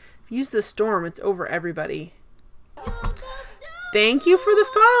board. If you use the storm, it's over everybody. Thank you for the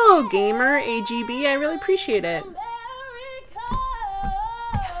follow, Gamer AGB. I really appreciate it.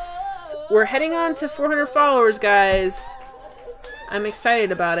 Yes. We're heading on to 400 followers, guys. I'm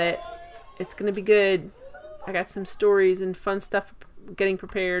excited about it. It's going to be good. I got some stories and fun stuff getting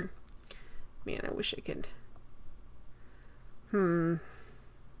prepared. Man, I wish I could.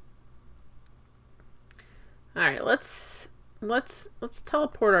 Alright, let's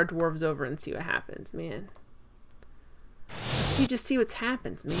teleport our dwarves over and see what happens, man. Let's see what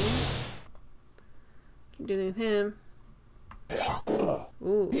happens, man. Can't do anything with him.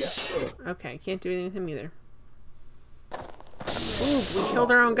 Ooh. Okay, can't do anything with him either. Ooh, we killed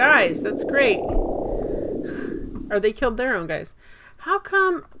our own guys. That's great. Or they killed their own guys. How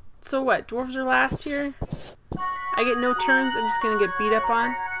come... So what? Dwarves are last here? I get no turns. I'm just gonna get beat up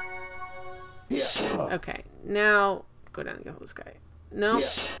on. Okay, now go down and kill this guy. No.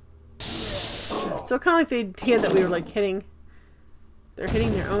 Still kind of like the idea that we were like hitting. They're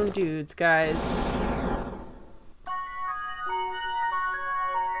hitting their own dudes, guys.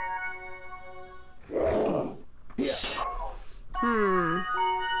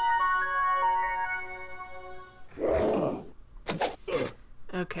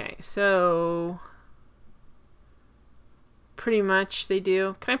 Okay, so pretty much they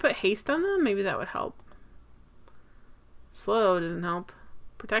do. Can I put haste on them? Maybe that would help. Slow doesn't help.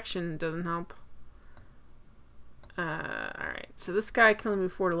 Protection doesn't help. Alright, so this guy can only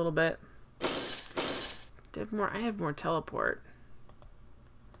move forward a little bit. I have more teleport.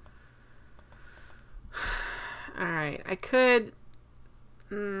 Alright, I could...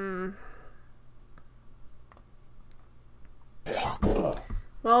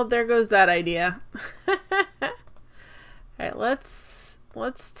 Well, there goes that idea. Alright, let's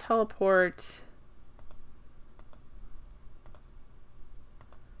teleport.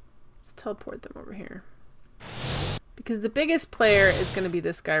 Let's teleport them over here. Because the biggest player is going to be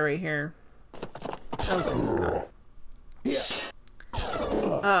this guy right here. Oh, he's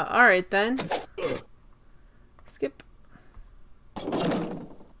gone. Alright then. Skip.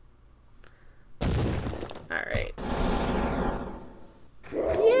 Alright.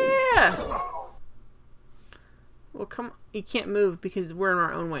 Yeah! Well, come... You can't move because we're in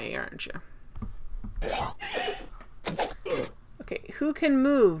our own way, aren't you? Okay, who can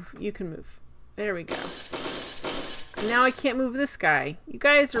move? You can move. There we go. And now I can't move this guy. You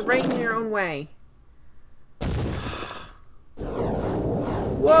guys are right in your own way.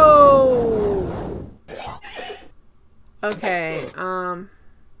 Whoa! Okay,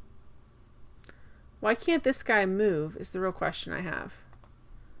 why can't this guy move is the real question I have.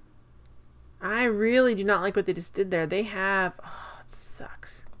 I really do not like what they just did there. They have... Oh, it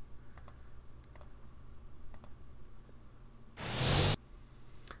sucks.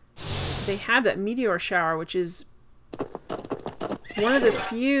 They have that meteor shower, which is one of the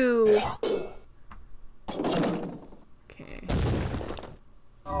few... Okay.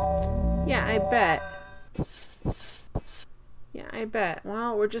 Yeah, I bet. Yeah, I bet.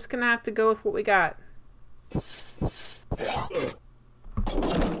 Well, we're just gonna have to go with what we got.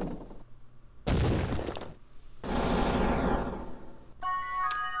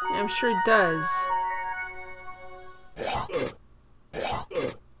 I'm sure it does.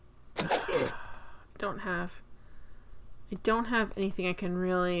 I don't have anything I can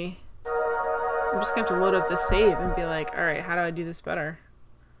really... I'm just gonna have to load up the save and be like, alright, how do I do this better?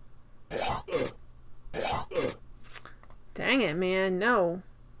 Dang it, man, no.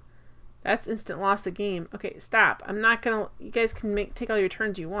 That's instant loss of game. Okay, stop. I'm not gonna... You guys can take all your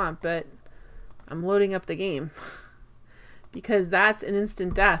turns you want, but I'm loading up the game. Because that's an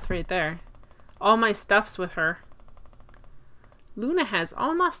instant death right there. All my stuff's with her. Luna has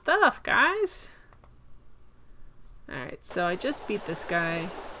all my stuff, guys. Alright, so I just beat this guy.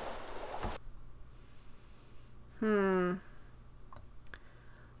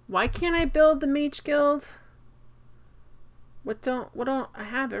 Why can't I build the Mage Guild? What don't I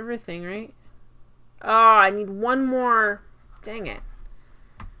have everything, right? Oh, I need one more. Dang it.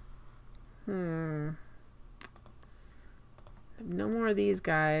 No more of these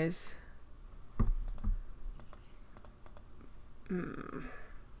guys.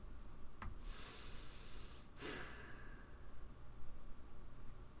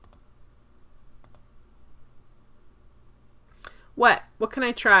 What? What can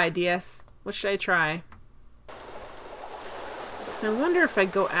I try, DS? What should I try? Because I wonder if I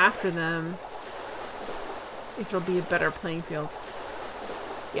go after them, if it'll be a better playing field.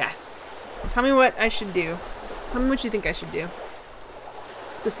 Yes. Tell me what I should do. Tell me what you think I should do.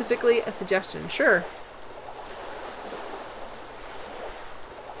 Specifically, a suggestion. Sure.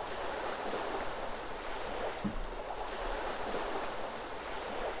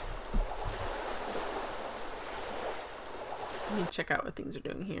 Let me check out what things are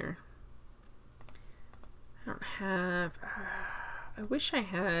doing here. I don't have... I wish I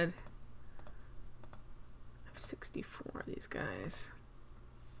had... I have 64 of these guys.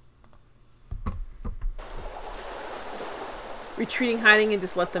 Retreating, hiding, and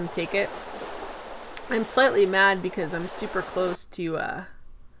just let them take it. I'm slightly mad because I'm super close to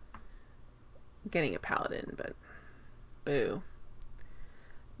getting a paladin, but boo.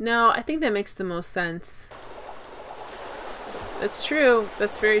 No, I think that makes the most sense. That's true.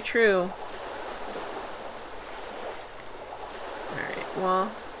 That's very true. Alright,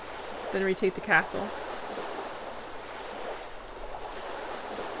 well, then retake the castle.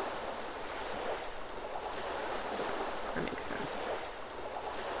 That makes sense.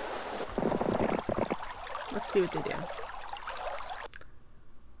 Let's see what they do.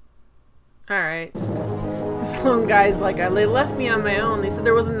 Alright. This lone guy's like, they left me on my own. They said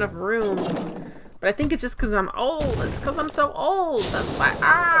there wasn't enough room. But I think it's just because I'm old. It's because I'm so old. That's why.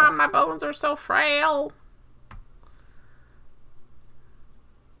 My bones are so frail.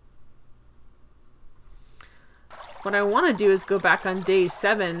 What I want to do is go back on day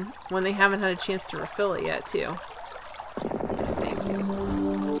 7 when they haven't had a chance to refill it yet, too. Yes, thank you.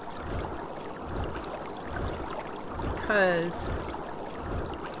 Because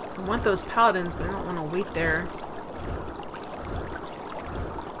I want those paladins, but I don't want to wait there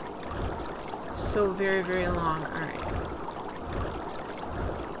so very, very long. Alright.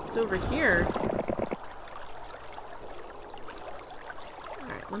 It's over here.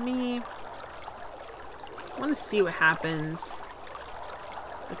 Alright, I want to see what happens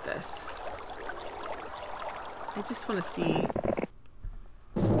with this. I just want to see.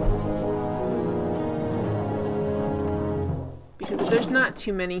 Because if there's not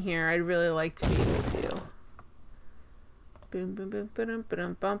too many here, I'd really like to be able to. Boom, boom, boom, boom,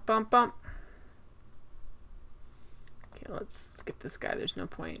 boom, bump, bump, bump. Okay, let's skip this guy. There's no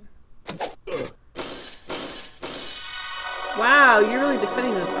point. Wow, you're really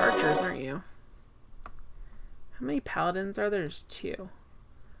defending those archers, aren't you? How many paladins are there? There's 2.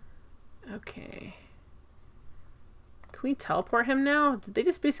 Okay. Can we teleport him now? Did they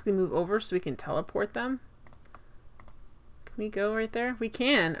just basically move over so we can teleport them? Can we go right there? We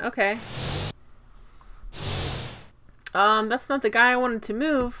can. Okay. That's not the guy I wanted to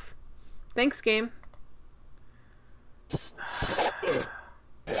move. Thanks, game.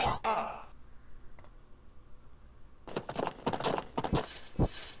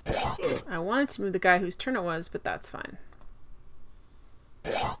 I wanted to move the guy whose turn it was, but that's fine.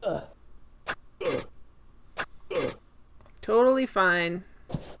 Totally fine.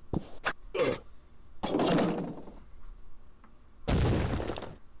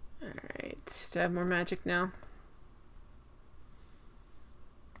 Alright, do I have more magic now?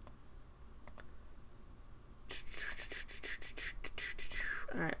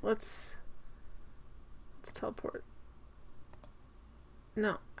 Alright, let's teleport.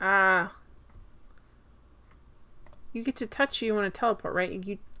 No. You get to touch you want to teleport, right?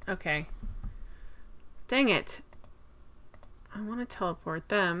 You okay. Dang it. I want to teleport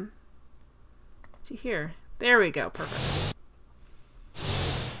them to here. There we go. Perfect.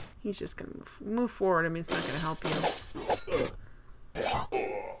 He's just going to move forward. I mean, it's not going to help you.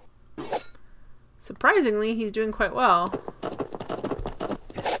 Surprisingly, he's doing quite well.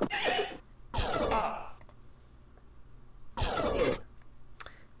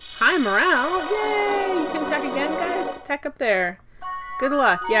 Hi, Miranda. back up there. Good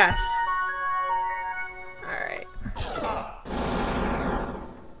luck. Yes. Alright.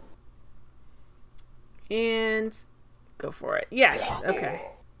 And go for it. Yes. Okay.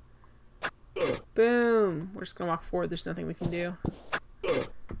 Boom. We're just gonna walk forward. There's nothing we can do.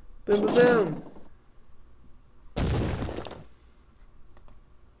 Boom, boom, boom.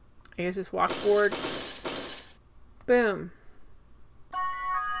 I guess just walk forward. Boom.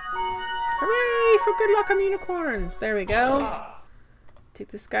 Hooray for good luck on the unicorns. There we go. Take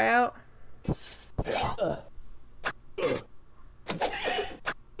this guy out.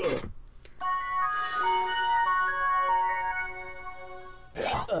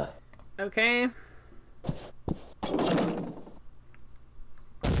 Okay.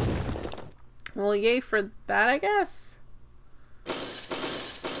 Well, yay for that, I guess.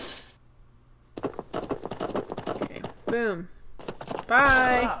 Okay, boom.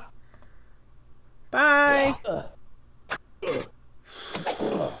 Bye. Bye.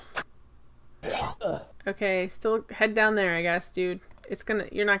 Okay, still head down there, I guess, dude.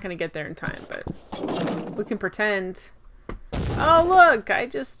 You're not gonna get there in time, but we can pretend. Oh, look, I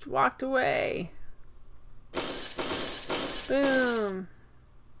just walked away. Boom.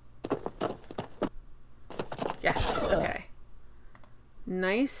 Yes, okay.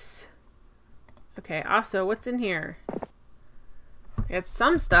 Nice. Okay, also, what's in here? It's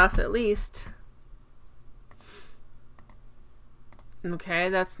some stuff, at least. Okay,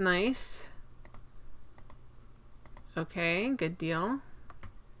 that's nice. Okay, good deal.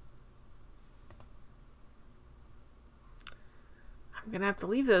 I'm gonna have to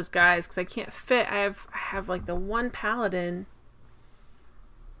leave those guys because I can't fit. I have like the one paladin.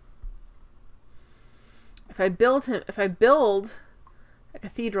 If I build a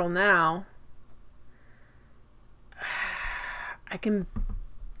cathedral now, I can.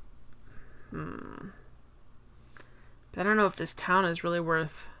 But I don't know if this town is really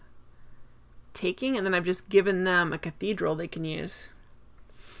worth taking, and then I've just given them a cathedral they can use.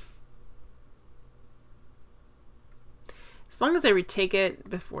 As long as I retake it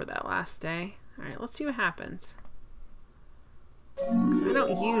before that last day. Alright, let's see what happens. Because I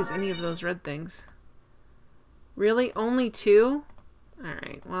don't use any of those red things. Really? Only 2?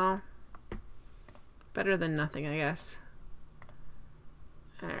 Alright, well. Better than nothing, I guess.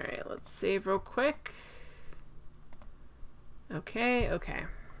 Alright, let's save real quick. Okay, okay.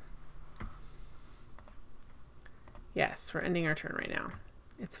 Yes, we're ending our turn right now.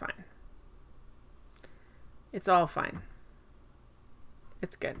 It's fine. It's all fine.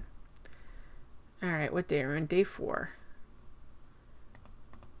 It's good. Alright, what day are we on? Day 4.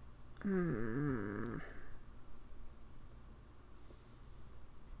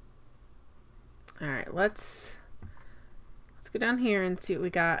 Alright, let's go down here and see what we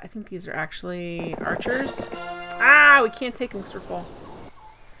got. I think these are actually archers. Ah, we can't take them because we're full.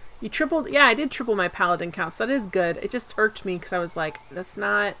 You tripled? Yeah, I did triple my paladin count, so that is good. It just irked me because I was like, that's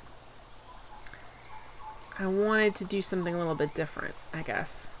not... I wanted to do something a little bit different, I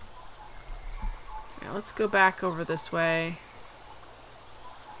guess. Yeah, let's go back over this way.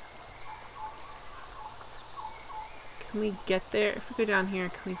 Can we get there? If we go down here,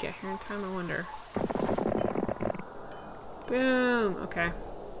 can we get here in time? I wonder. Boom! Okay.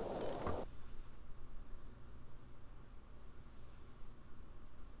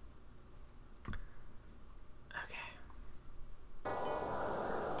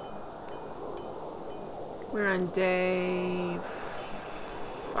 We're on day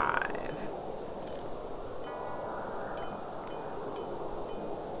 5.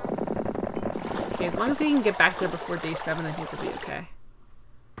 Okay, as long as we can get back there before day 7, I think we'll be okay.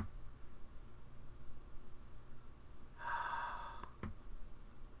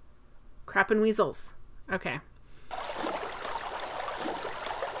 Crap and weasels. Okay.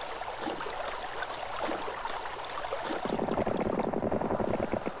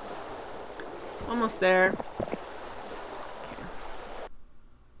 Almost there. Okay.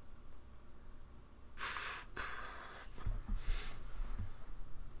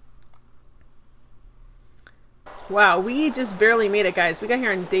 Wow, we just barely made it, guys. We got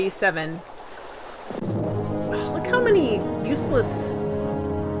here on day 7. Oh, look how many useless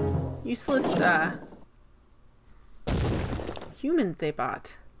humans they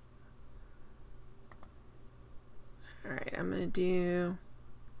bought. Alright, I'm gonna do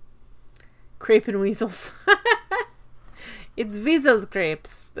crepe and weasels. It's weasels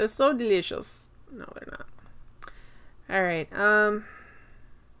crepes. They're so delicious. No, they're not. Alright,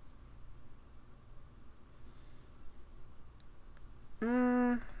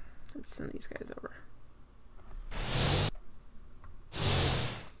 let's send these guys over.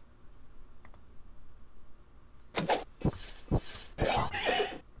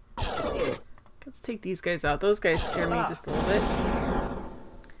 take these guys out. Those guys scare me just a little bit.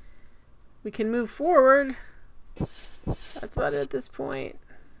 We can move forward. That's about it at this point.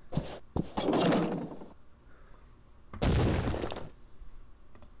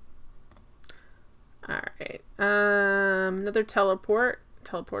 Alright. Another teleport.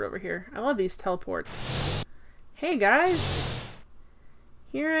 Teleport over here. I love these teleports. Hey guys!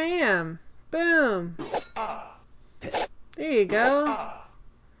 Here I am. Boom! There you go.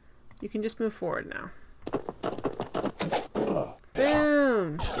 You can just move forward now.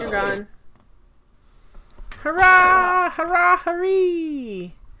 Boom! You're gone. Hurrah! Hurrah!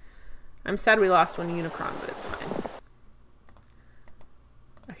 Hurry! I'm sad we lost one Unicron, but it's fine.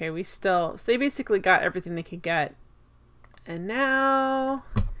 Okay, we still... So they basically got everything they could get. And now...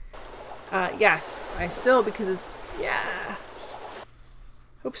 yes, I still, because it's... Yeah.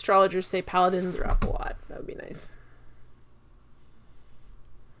 Hope astrologers say paladins are up a lot. That would be nice.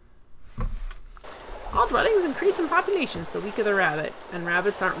 All dwellings increase in populations the weaker the rabbit. And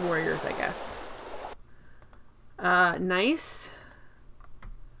rabbits aren't warriors, I guess. Nice.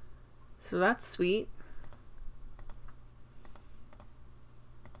 So that's sweet.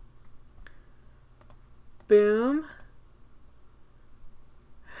 Boom.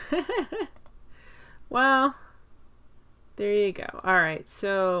 Well, there you go. Alright,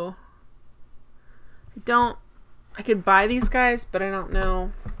 so I could buy these guys, but I don't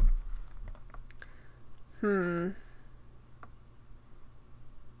know. I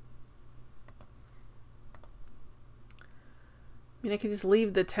mean, I could just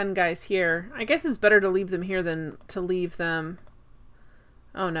leave the 10 guys here. I guess it's better to leave them here than to leave them...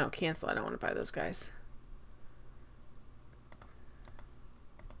 Oh no, cancel. I don't want to buy those guys.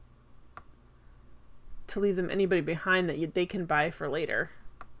 To leave them anybody behind that they can buy for later.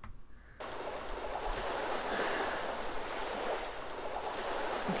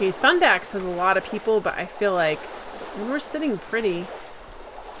 Okay, Thundax has a lot of people, but I feel like we're sitting pretty.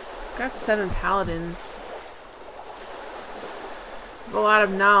 Got 7 paladins. A lot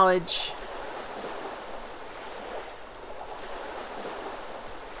of knowledge.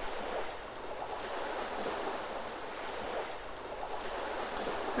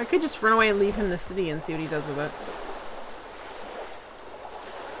 I could just run away and leave him the city and see what he does with it.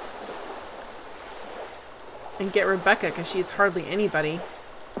 And get Rebecca, because she's hardly anybody.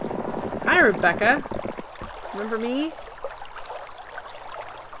 Hi, Rebecca. Remember me?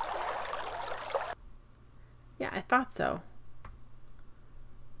 Yeah, I thought so.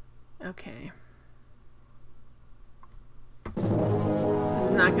 Okay. This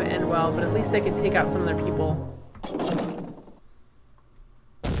is not going to end well, but at least I can take out some of their people.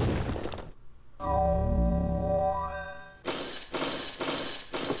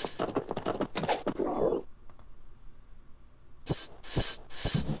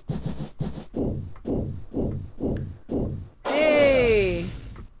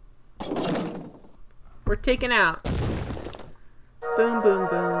 Taken out. Boom, boom,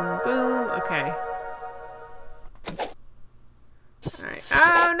 boom, boom. Okay. Alright.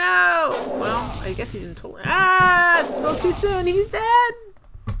 Oh no! Well, I guess he didn't totally. Ah! It spoke too soon. He's dead!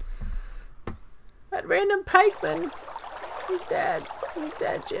 That random pikeman. He's dead. He's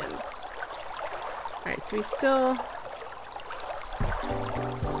dead, Jim. Alright, so we still.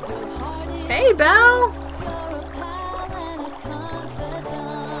 Hey, Belle!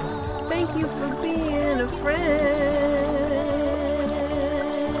 Thank you for being a friend.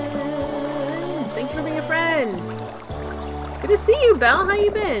 Thank you for being a friend. Good to see you, Belle. How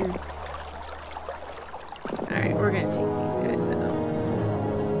you been? Alright, we're gonna take these guys now.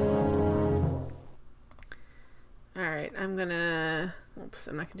 Alright, I'm gonna... Oops,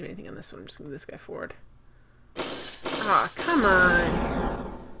 I'm not gonna do anything on this one. I'm just gonna move this guy forward. Ah, come on.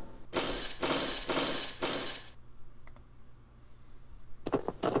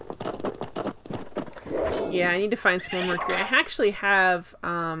 Yeah, I need to find some more mercury. I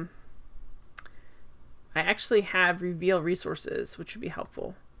actually have reveal resources, which would be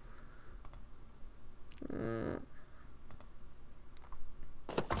helpful.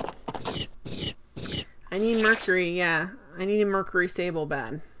 I need mercury, yeah. I need a mercury sable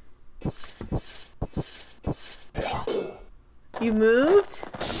bad. You moved?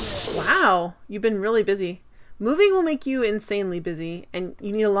 Wow, you've been really busy. Moving will make you insanely busy, and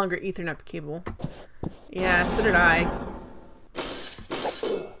you need a longer Ethernet cable. Yeah, so did I.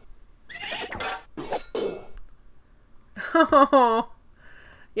 Oh,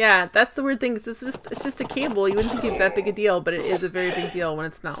 yeah, that's the weird thing. It's just a cable. You wouldn't think it's that big a deal, but it is a very big deal when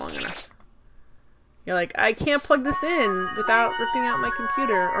it's not long enough. You're like, I can't plug this in without ripping out my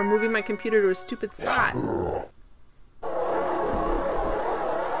computer or moving my computer to a stupid spot.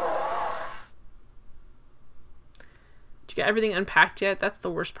 you get everything unpacked yet? That's the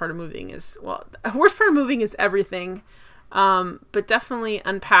worst part of moving is, well, the worst part of moving is everything. But definitely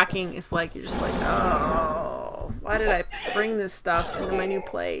unpacking is like, you're just like, oh, why did I bring this stuff into my new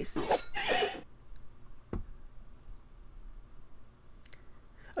place?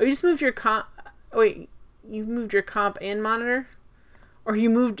 Oh, you just moved your comp. Oh, wait, you moved your comp and monitor? Or you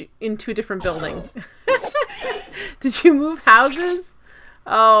moved into a different building? Did you move houses?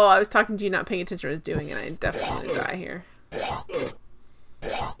 Oh, I was talking to you, not paying attention to what I was doing, and I definitely gonna die here.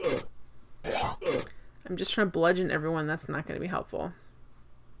 I'm just trying to bludgeon everyone. That's not going to be helpful.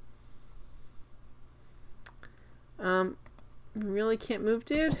 You really can't move,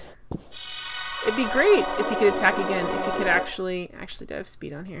 dude? It'd be great if you could attack again. If you could actually do I have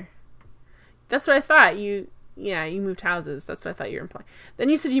speed on here? That's what I thought. Yeah, you moved houses. That's what I thought you were implying. Then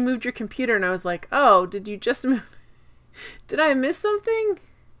you said you moved your computer, and I was like, oh, did you just move? Did I miss something?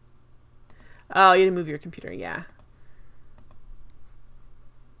 Oh, you didn't move your computer. Yeah.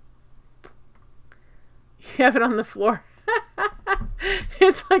 You have it on the floor.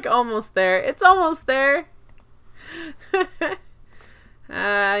 It's like almost there. It's almost there.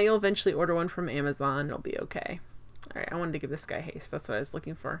 You'll eventually order one from Amazon. It'll be okay. Alright, I wanted to give this guy haste. That's what I was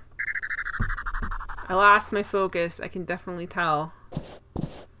looking for. I lost my focus. I can definitely tell.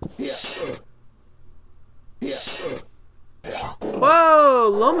 Whoa!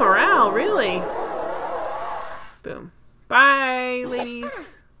 Low morale, really? Boom. Bye,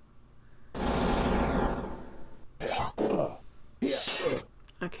 ladies.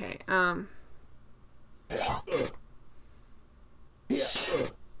 Okay,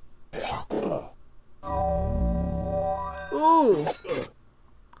 Ooh!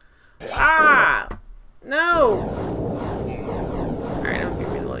 Ah! No! Alright, I'm gonna be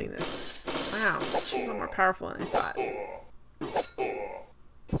reloading this. Wow, she's a little more powerful than I thought.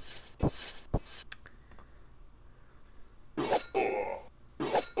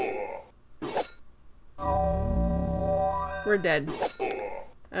 We're dead.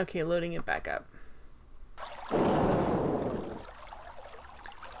 Okay, loading it back up.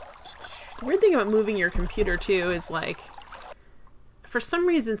 The weird thing about moving your computer too is like, for some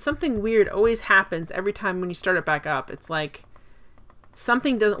reason, something weird always happens every time when you start it back up. It's like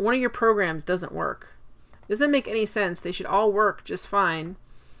something doesn't, one of your programs doesn't work. It doesn't make any sense. They should all work just fine.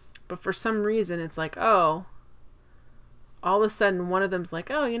 But for some reason, it's like, oh, all of a sudden one of them's like,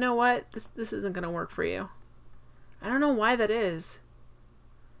 oh, you know what? This isn't going to work for you. I don't know why that is.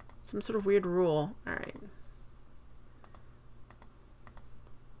 Some sort of weird rule. Alright.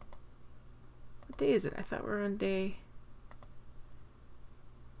 What day is it? I thought we were on day...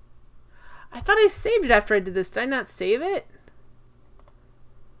 I thought I saved it after I did this. Did I not save it?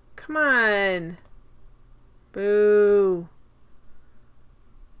 Come on. Boo.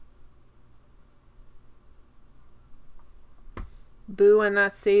 Boo, I'm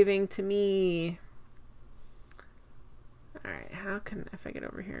not saving to me. Alright, how can, if I get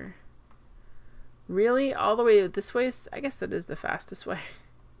over here? Really? All the way this way? I guess that is the fastest way.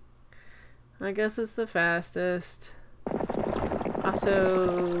 I guess it's the fastest.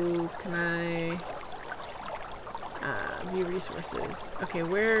 Also, can I view resources? Okay,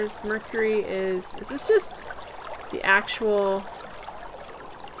 where's Mercury is this just the actual,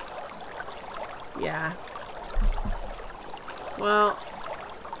 yeah. Well,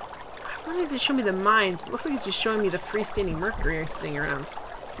 I wanted to show me the mines, but it looks like it's just showing me the freestanding Mercury sitting around,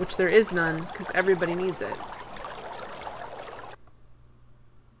 which there is none because everybody needs it.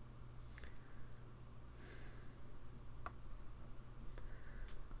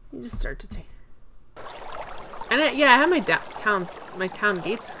 You just start to take. And yeah, I have my town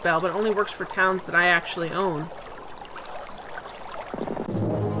gates spell, but it only works for towns that I actually own.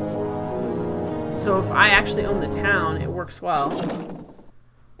 So if I actually own the town, it works well.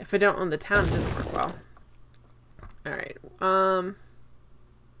 If I don't own the town, it doesn't work well. Alright,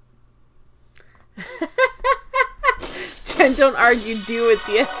 Jen, don't argue, do what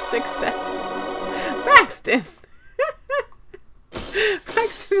DS6 says. Braxton!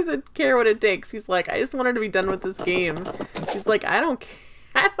 Braxton doesn't care what it takes. He's like, I just want her to be done with this game. He's like, I don't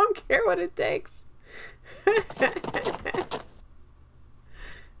care what it takes.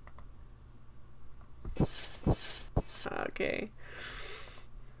 Okay.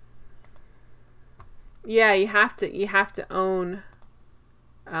 Yeah, you have to own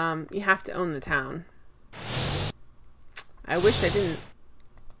the town. I wish I didn't.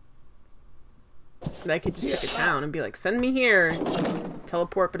 That I could just pick a town and be like, send me here.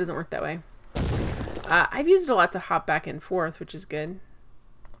 Teleport, but it doesn't work that way. I've used it a lot to hop back and forth, which is good.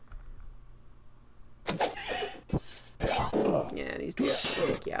 Yeah, these dwarves will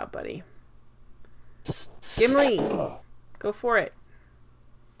take you out, buddy. Gimli! Go for it.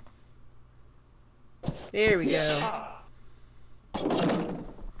 There we go.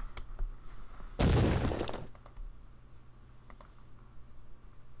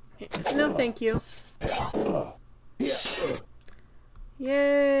 No, thank you.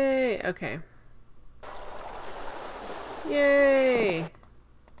 Yay! Okay. Yay!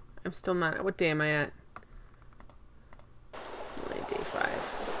 I'm still not... What day am I at? Only day 5.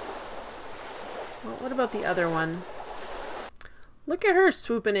 Well, what about the other one? Look at her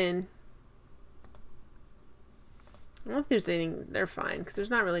swooping in. I don't know if there's anything... They're fine, because there's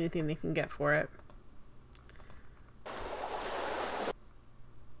not really anything they can get for it.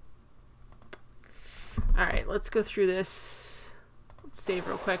 Alright, let's go through this. Let's save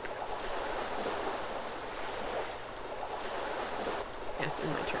real quick. Yes, in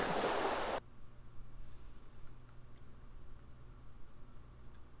my turn.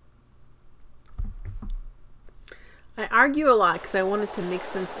 I argue a lot because I want it to make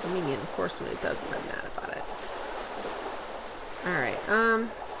sense to me, and of course when it doesn't, I'm mad about it. Alright,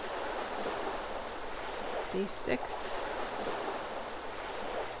 day 6.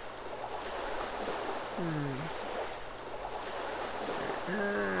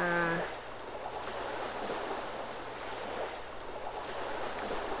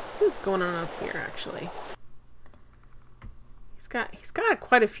 See what's going on up here, actually. He's got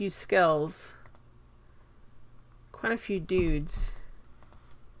quite a few skills. Quite a few dudes.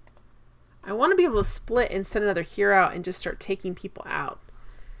 I want to be able to split and send another hero out and just start taking people out.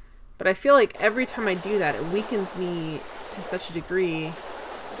 But I feel like every time I do that, it weakens me to such a degree.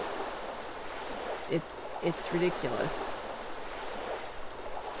 It's ridiculous.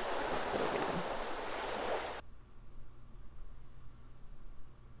 Let's go again.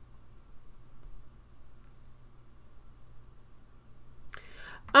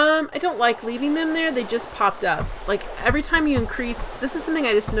 I don't like leaving them there. They just popped up. Like, every time you increase... This is something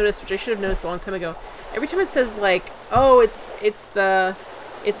I just noticed, which I should have noticed a long time ago. Every time it says, like, oh, it's the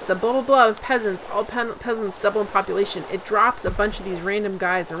blah blah blah of peasants, all peasants double in population, it drops a bunch of these random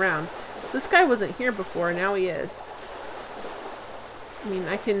guys around. So this guy wasn't here before, now he is. I mean,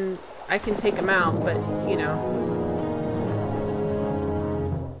 I can take him out, but, you know.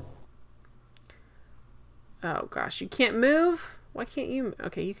 Oh gosh, you can't move? Why can't you?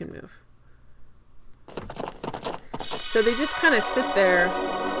 Okay, you can move. So they just kind of sit there.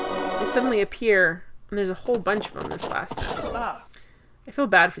 They suddenly appear, and there's a whole bunch of them this last time. I feel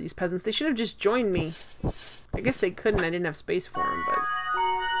bad for these peasants. They should have just joined me. I guess they couldn't. I didn't have space for them, but...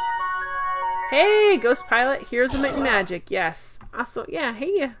 Hey, Ghost Pilot. Heroes of Might and Magic. Yes. Also, yeah,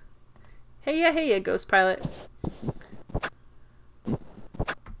 hey ya. Hey ya, Ghost Pilot.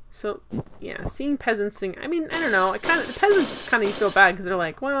 So, yeah, seeing peasants sing... I mean, I don't know. The peasants, it's kind of, you feel bad, because they're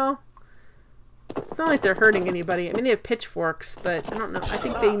like, well... It's not like they're hurting anybody. I mean, they have pitchforks, but I don't know. I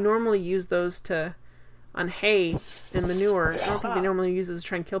think they normally use those to... on hay and manure. I don't think they normally use those to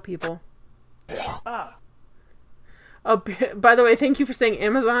try and kill people. Oh, by the way, thank you for saying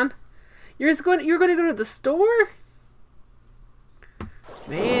Amazon. You're going to go to the store?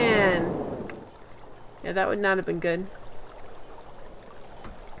 Man. Yeah, that would not have been good.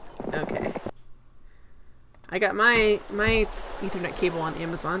 Okay. I got my Ethernet cable on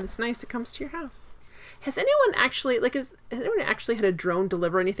Amazon. It's nice. It comes to your house. Has anyone actually, like, has anyone actually had a drone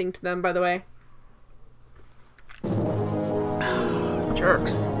deliver anything to them, by the way?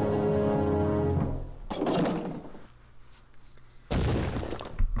 Jerks.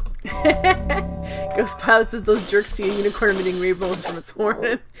 Ghost Pilot says those jerks see a unicorn emitting rainbows from its horn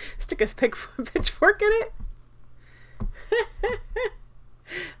and stick a pitchfork in it.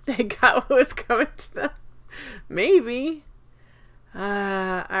 They got what was coming to them. Maybe.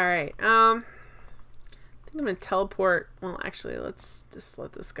 Alright. I think I'm gonna teleport. Well, actually, let's just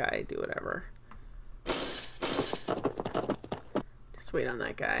let this guy do whatever. Just wait on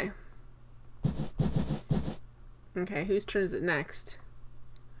that guy. Okay, whose turn is it next?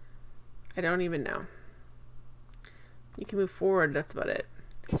 I don't even know. You can move forward, that's about it.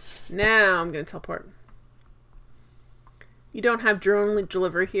 Now I'm gonna teleport. You don't have drone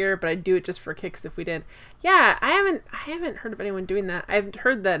deliver here, but I'd do it just for kicks if we did. Yeah, I haven't heard of anyone doing that. I've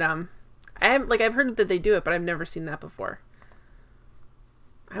heard that I've heard that they do it, but I've never seen that before.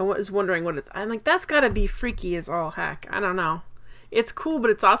 I was wondering what I'm like, that's gotta be freaky as all heck. I don't know. It's cool, but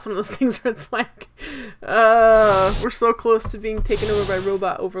it's also one of those things where it's like, we're so close to being taken over by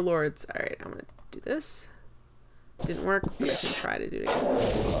robot overlords. Alright, I'm gonna do this. Didn't work, but I can try to do it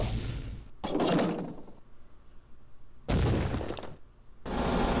again.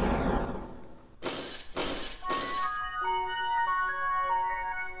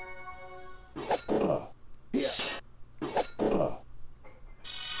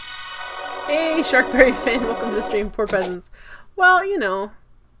 Hey, Sharkberry fan, welcome to the stream, poor peasants. Well, you know,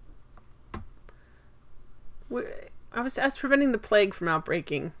 I was preventing the plague from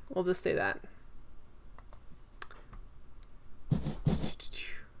outbreaking. We'll just say that.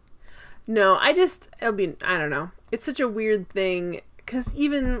 No, I don't know. It's such a weird thing, because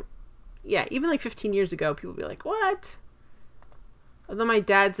even like 15 years ago, people would be like, what? Although my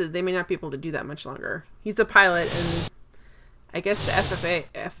dad says they may not be able to do that much longer. He's a pilot, and I guess the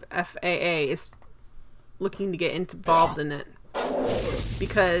FAA is looking to get involved in it,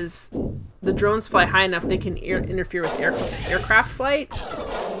 because the drones fly high enough they can interfere with aircraft flight,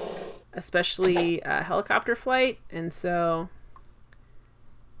 especially helicopter flight, and so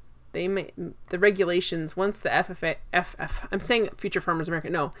the regulations, once the I'm saying Future Farmers America,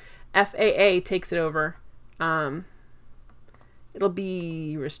 no, FAA takes it over, it'll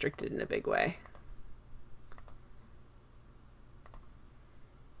be restricted in a big way.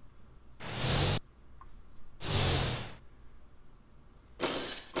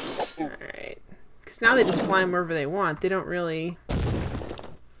 Alright. Because now they just fly them wherever they want. They don't really...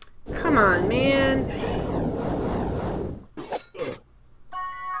 Come on, man!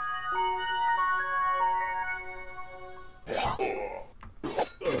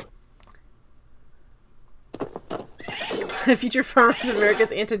 Future Farmers of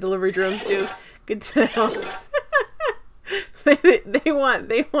America's anti-delivery drones do. Good to know. they want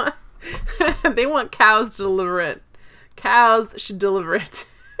they want cows to deliver it. Cows should deliver it.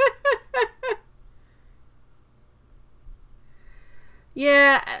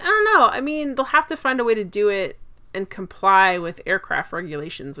 Yeah, I don't know. I mean, they'll have to find a way to do it and comply with aircraft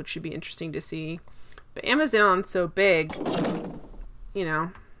regulations, which should be interesting to see. But Amazon's so big, you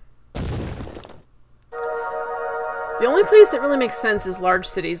know. The only place that really makes sense is large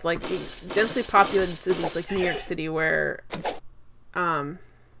cities, like densely populated cities like New York City, where a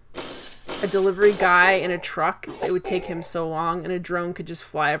delivery guy in a truck, it would take him so long, and a drone could just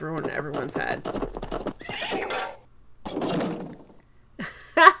fly everyone's head.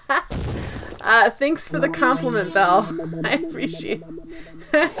 Thanks for the compliment, Belle. I appreciate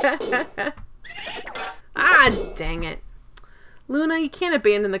it. Ah, dang it. Luna, you can't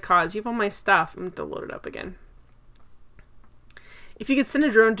abandon the cause. You have all my stuff. I'm going to load it up again. If you could send a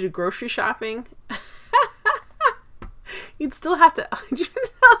drone to do grocery shopping, you'd still have to...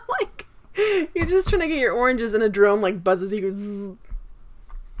 like, you're just trying to get your oranges and a drone like buzzes you. Zzz.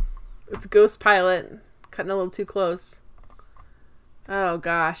 It's Ghost Pilot. Cutting a little too close. Oh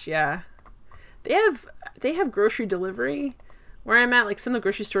gosh, yeah. They have grocery delivery. Where I'm at, like some of the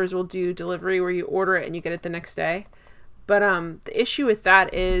grocery stores will do delivery where you order it and you get it the next day. But the issue with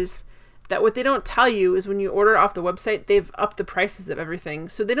that is that what they don't tell you is when you order off the website, they've upped the prices of everything.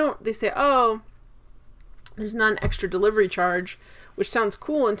 So they say, oh, there's not an extra delivery charge, which sounds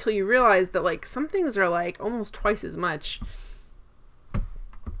cool until you realize that like some things are like almost twice as much.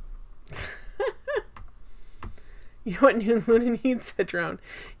 You know what New Luna needs? A drone.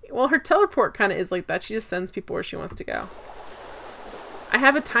 Well, her teleport kind of is like that. She just sends people where she wants to go. I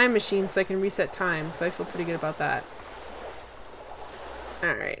have a time machine so I can reset time, so I feel pretty good about that.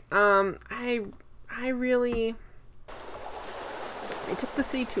 Alright, I took the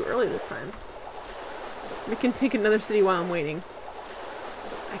city too early this time. We can take another city while I'm waiting.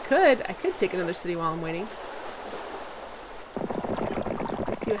 I could take another city while I'm waiting.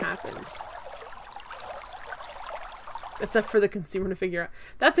 Let's see what happens. That's up for the consumer to figure out.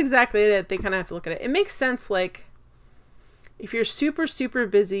 That's exactly it. They kind of have to look at it. It makes sense, like, if you're super, super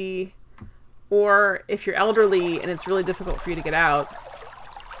busy, or if you're elderly and it's really difficult for you to get out.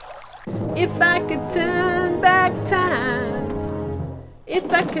 If I could turn back time,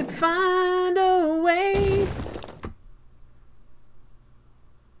 if I could find a way.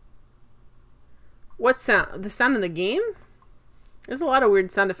 What sound? The sound in the game? There's a lot of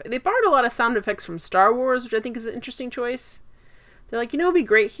weird sound effects. They borrowed a lot of sound effects from Star Wars, which I think is an interesting choice. They're like, you know, it'd be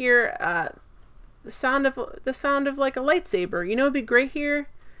great here. The sound of like a lightsaber. You know, it'd be great here.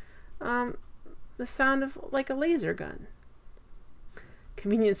 The sound of like a laser gun.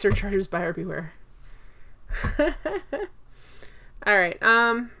 Convenient surcharges buyer beware. All right.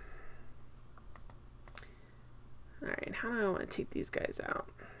 All right. How do I want to take these guys out?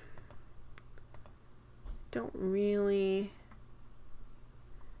 Don't really.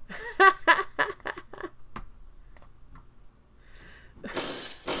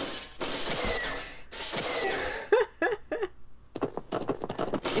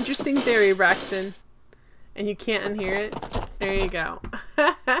 Interesting theory, Braxton. And you can't unhear it? There you go.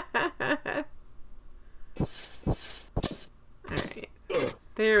 Alright.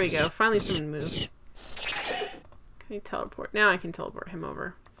 There we go. Finally someone moved. Can I teleport? Now I can teleport him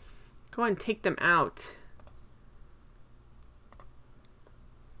over. Go and take them out.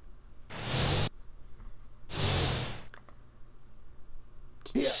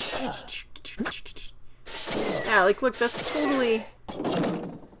 Yeah, like, look, that's totally...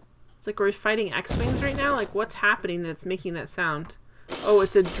 It's like we're fighting X-Wings right now. Like, what's happening that's making that sound? Oh,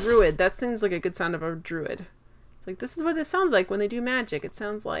 it's a druid. That seems like a good sound of a druid. It's like, this is what it sounds like when they do magic. It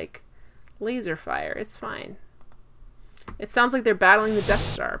sounds like laser fire. It's fine. It sounds like they're battling the Death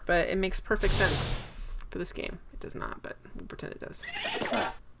Star, but it makes perfect sense for this game. It does not, but we'll pretend it does.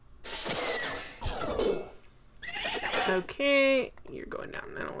 Okay, you're going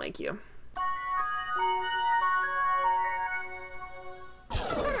down. I don't like you.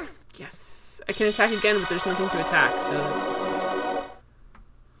 Yes. I can attack again, but there's nothing to attack, so that's pointless.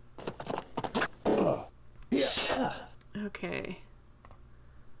 Okay.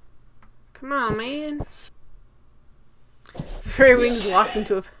 Come on, man. Fairy Wings locked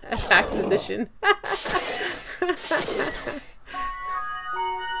into an attack position.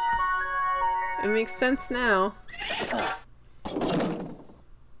 It makes sense now.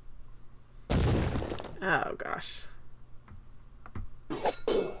 Oh, gosh.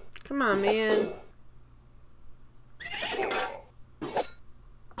 Come on, man.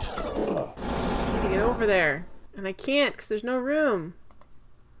 I need to get over there. And I can't because there's no room.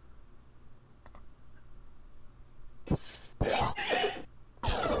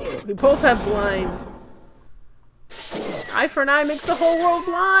 We both have blind. Eye for an eye makes the whole world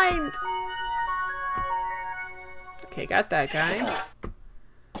blind. Okay, got that guy.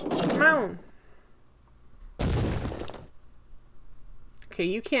 Come on. Okay,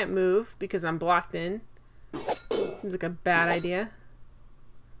 you can't move because I'm blocked in. Seems like a bad idea.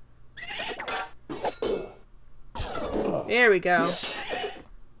 There we go.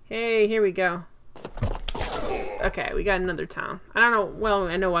 Hey, here we go. Yes. Okay, we got another town. I don't know. Well,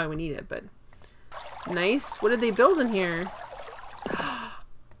 I know why we need it, but nice. What did they build in here?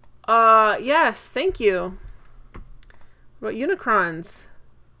 Yes, thank you. What about Unicrons?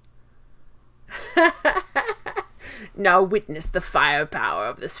 Now witness the firepower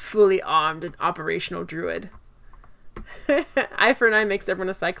of this fully armed and operational druid. Eye for an eye makes everyone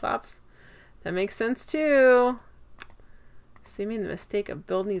a Cyclops. That makes sense too. So they made the mistake of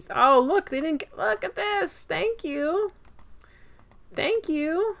building these. Oh, look, they didn't get, look at this. Thank you. Thank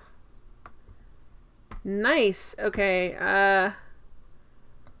you. Nice. Okay.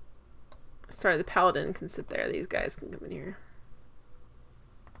 Sorry, the paladin can sit there. These guys can come in here.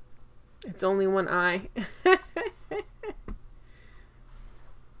 It's only one eye.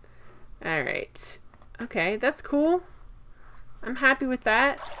 Alright. Okay, that's cool. I'm happy with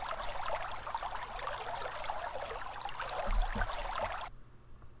that.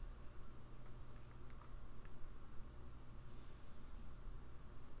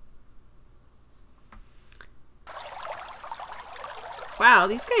 Wow,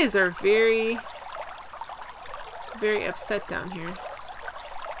 these guys are very, very upset down here.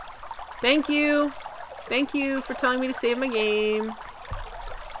 Thank you. Thank you for telling me to save my game.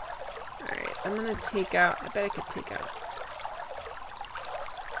 Alright, I'm gonna take out... I bet I could take out...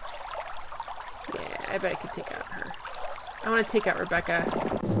 Yeah, I bet I could take out her. I want to take out Rebecca.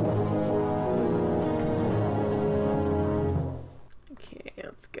 Okay,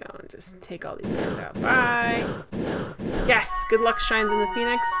 let's go and just take all these guys out. Bye! Yes! Good luck shines in the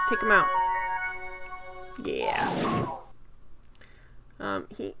Phoenix. Take him out. Yeah.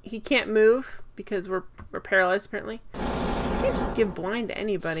 He can't move because we're paralyzed apparently. You can't just give blind to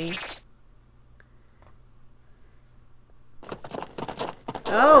anybody.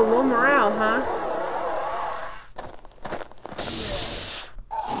 Oh, low morale, huh?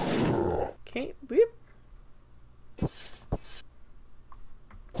 Okay, whoop.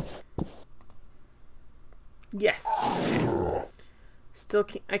 Yes. Still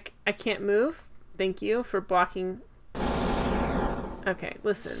can't, I can't move. Thank you for blocking. Okay,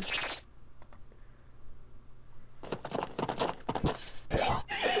 listen.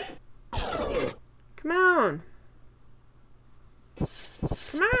 Come on.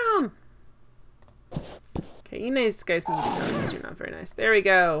 Come on. Okay, you nice guys need to be gone because you're not very nice. There we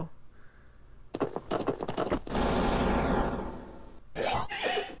go.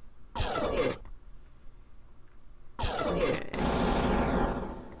 Okay.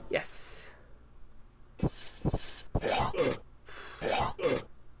 Yes.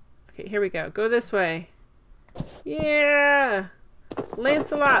 Okay, here we go. Go this way. Yeah!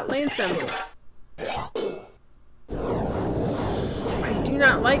 Lancelot, lance him. I do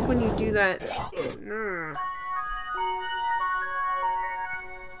not like when you do that.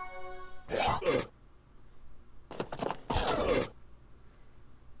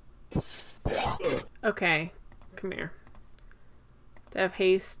 Okay, come here. Do I have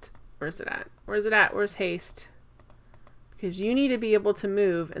haste? Where's it at? Where's it at? Where's haste? Because you need to be able to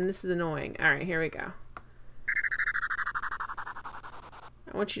move, and this is annoying. Alright, here we go.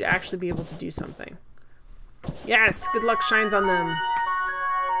 I want you to actually be able to do something. Yes! Good luck shines on them.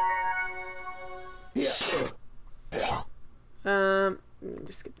 Let me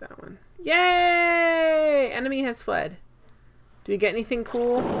just skip that one. Yay! Enemy has fled. Do we get anything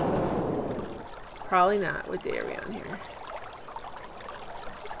cool? Probably not. What day are we on here?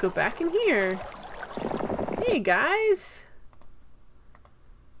 Let's go back in here. Hey, guys!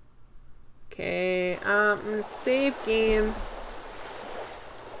 Okay, I'm gonna save game.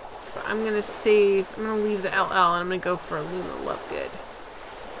 But I'm gonna save. I'm gonna leave the LL and I'm gonna go for Luna Lovegood.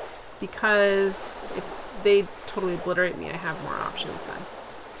 Because if they totally obliterate me, I have more options then.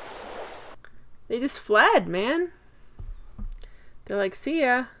 They just fled, man. They're like, see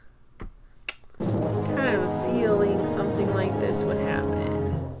ya. Kind of a feeling something like this would happen.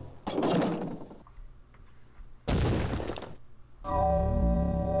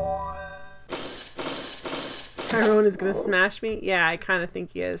 Tyrone is gonna smash me? Yeah, I kind of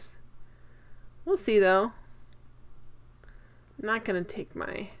think he is. We'll see though. I'm not gonna take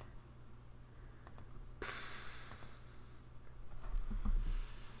my...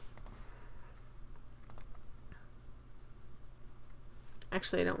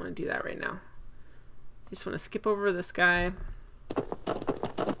 Actually, I don't want to do that right now. I just want to skip over this guy.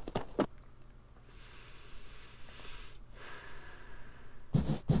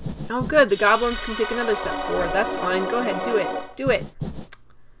 Oh good, the goblins can take another step forward. That's fine. Go ahead, do it. Do it.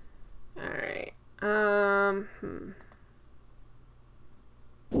 Alright. Here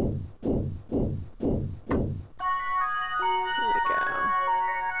we go.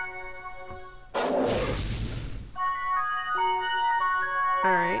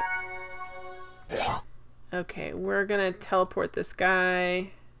 Alright. Okay, we're gonna teleport this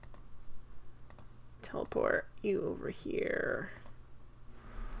guy. Teleport you over here.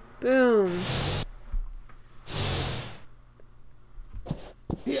 Boom.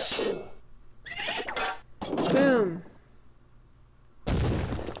 Boom.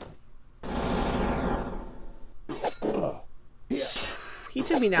 He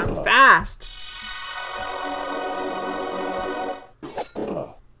took me down fast.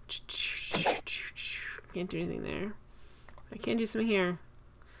 Can't do anything there. I can't do something here.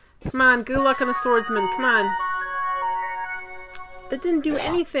 Come on, good luck on the swordsman. Come on. That didn't do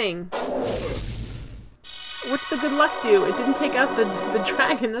anything. What did the good luck do? It didn't take out the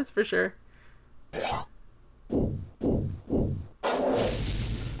dragon, that's for sure.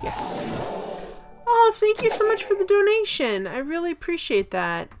 Yes. Oh, thank you so much for the donation. I really appreciate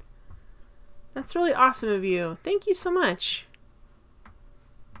that. That's really awesome of you. Thank you so much.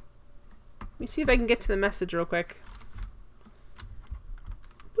 Let me see if I can get to the message real quick.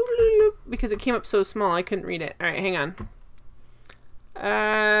 Because it came up so small, I couldn't read it. Alright, hang on.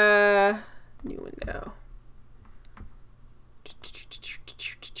 New window.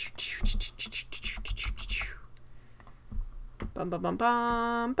 Bum bum bum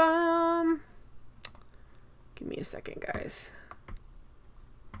bum bum. Give me a second, guys.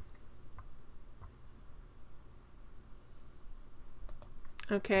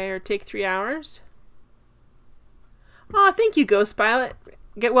 Okay, or take 3 hours. Oh, thank you, Ghost Pilot.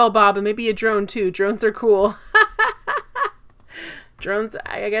 Get well, Bob, and maybe a drone too. Drones are cool. Drones,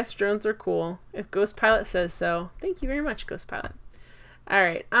 I guess drones are cool. If Ghost Pilot says so. Thank you very much, Ghost Pilot.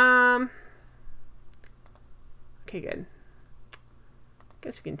 Alright, okay, good.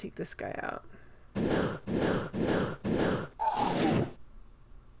 Guess we can take this guy out.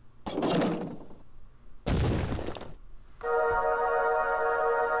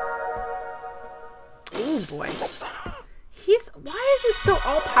 Oh boy. Why is this so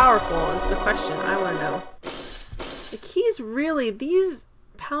all-powerful is the question I want to know. Like, he's really, these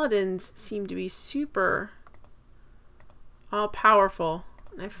paladins seem to be super all-powerful,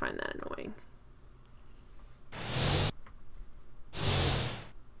 and I find that annoying.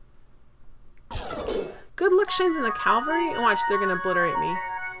 Good luck shines in the cavalry? And watch, they're gonna obliterate me.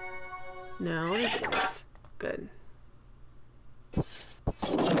 No, they didn't. Good.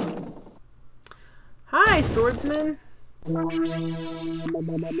 Hi, swordsman. This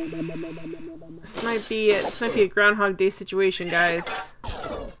might be a Groundhog Day situation, guys.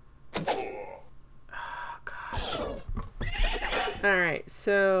 Oh gosh. Alright,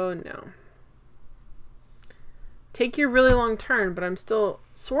 so no. Take your really long turn, but I'm still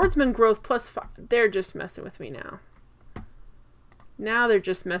swordsman growth +5. They're just messing with me now. Now they're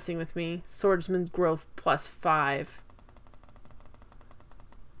just messing with me. Swordsman's growth +5.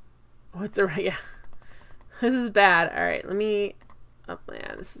 What's a yeah. This is bad. Alright, let me... Oh,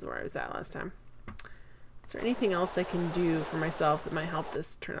 yeah, this is where I was at last time. Is there anything else I can do for myself that might help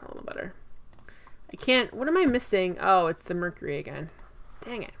this turn out a little better? I can't... What am I missing? Oh, it's the mercury again.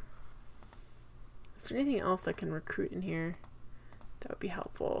 Dang it. Is there anything else I can recruit in here that would be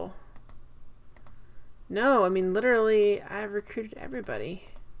helpful? No, I mean, literally, I've recruited everybody.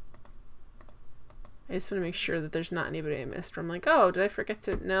 I just want to make sure that there's not anybody I missed where I'm like, oh, did I forget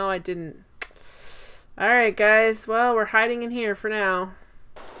to... No, I didn't. Alright, guys. Well, we're hiding in here for now.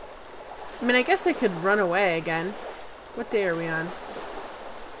 I mean, I guess I could run away again. What day are we on?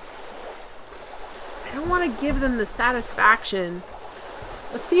 I don't want to give them the satisfaction.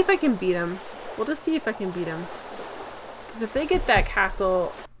 Let's see if I can beat them. We'll just see if I can beat them. Because if they get that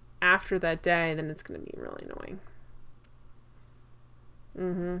castle after that day, then it's going to be really annoying.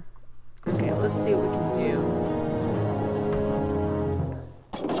 Okay, let's see what we can do.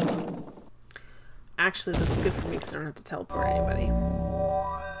 Actually, that's good for me because I don't have to teleport anybody.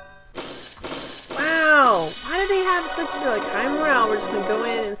 Wow! Why do they have such... They're like, high morale, we're just going to go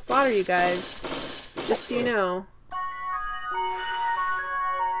in and slaughter you guys. Just so you know.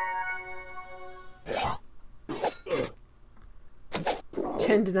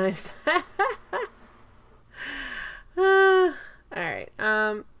 Chen denies. Alright,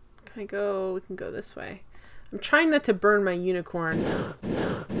 can I go... We can go this way. I'm trying not to burn my unicorn.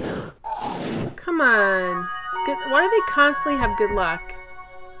 Come on. Good. Why do they constantly have good luck?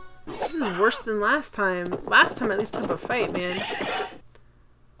 This is worse than last time. Last time I at least put up a fight, man.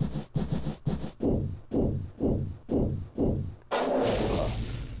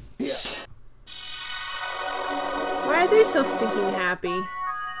 Why are they so stinking happy?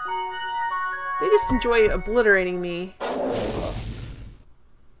 They just enjoy obliterating me.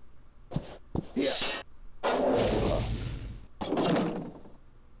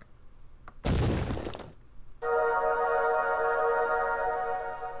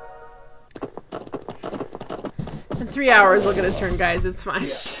 In 3 hours we'll get a turn, guys. It's fine.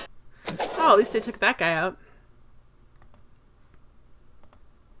 Oh, at least I took that guy out.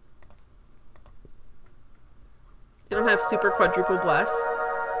 You don't have super quadruple bless.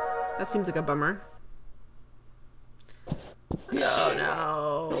 That seems like a bummer. Oh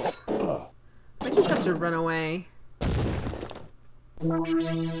no. I just have to run away.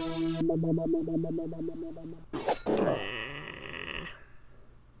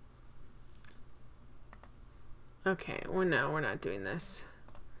 Okay, well no, we're not doing this.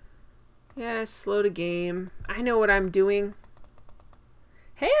 Yeah, slow the game. I know what I'm doing.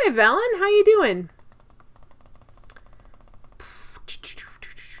 Hey, Valen, how you doing?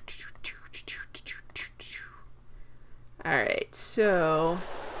 Alright, so...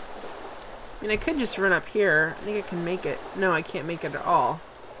 I mean, I could just run up here. I think I can make it. No, I can't make it at all.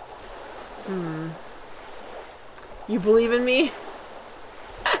 You believe in me?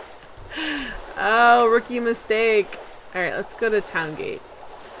 Oh, rookie mistake. Alright, let's go to town gate.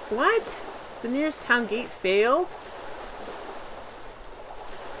 What? The nearest town gate failed?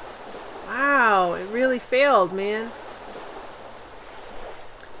 Wow, it really failed, man.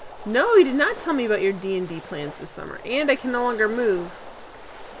 No, you did not tell me about your D&D plans this summer. And I can no longer move.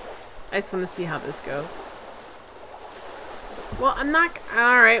 I just want to see how this goes. Well, I'm not...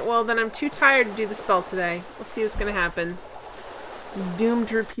 Alright, well then I'm too tired to do the spell today. We'll see what's going to happen. I'm doomed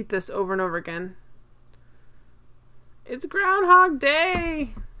to repeat this over and over again. It's Groundhog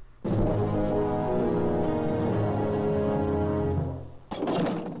Day!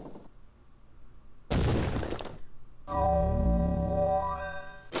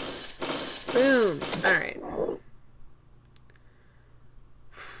 Boom! Alright.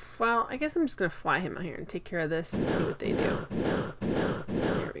 Well, I guess I'm just gonna fly him out here and take care of this and see what they do.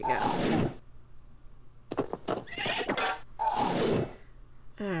 There we go.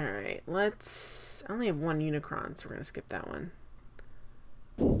 Alright, let's... I only have one Unicron, so we're gonna skip that one.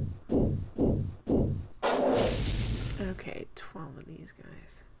 Okay, 12 of these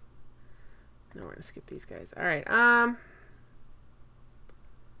guys. No, we're gonna skip these guys. Alright,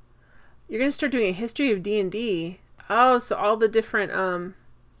 you're gonna start doing a history of D&D. Oh, so all the different,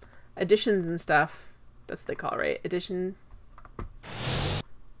 editions and stuff. That's what they call it, right? Edition.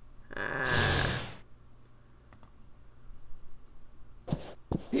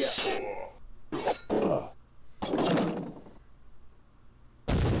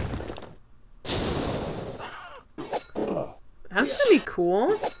 That's gonna be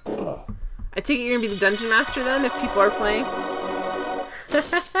cool. I take it you're gonna be the dungeon master then if people are playing.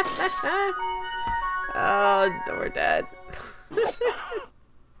 Oh, we're dead.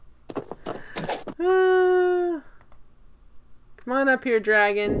 Come on up here,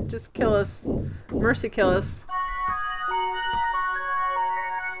 dragon. Just kill us. Mercy kill us.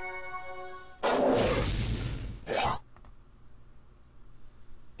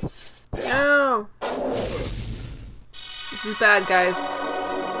 No! This is bad, guys.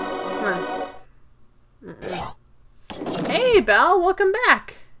 Come on. Hey, Belle! Welcome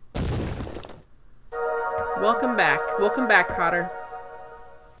back! Welcome back. Welcome back, Cotter.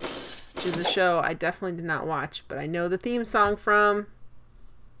 Which is a show I definitely did not watch, but I know the theme song from.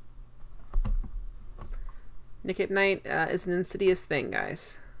 Nick at Night is an insidious thing,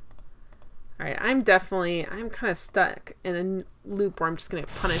 guys. Alright, I'm kind of stuck in a loop where I'm just going to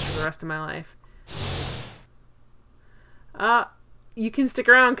get punished for the rest of my life. You can stick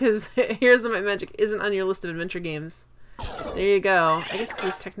around because Heroes of Might and Magic isn't on your list of adventure games. There you go. I guess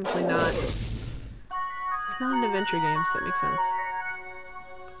because it's technically not. It's not an adventure game, so that makes sense.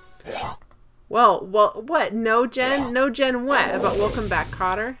 Well, what? No, Jen? No, Jen, what? About welcome back,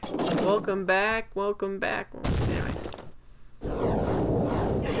 Cotter? Welcome back, welcome back. Anyway.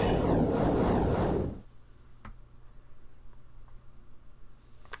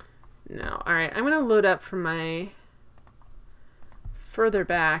 No. Alright, I'm going to load up from my further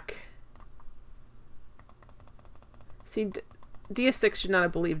back. See, DS6 should not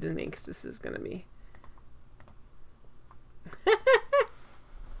have believed in me because this is going to be...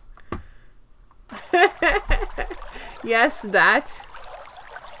 Yes, that.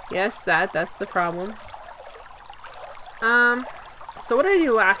 Yes, that's the problem. So what did I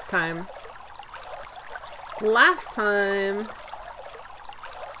do last time? Last time...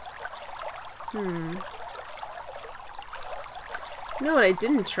 You know what I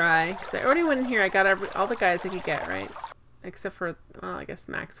didn't try? Because I already went in here, I got all the guys I could get, right? Except for, well, I guess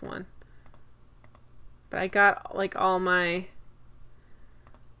max 1. But I got, like, all my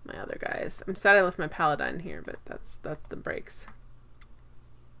other guys. I'm sad I left my paladin here, but that's the breaks.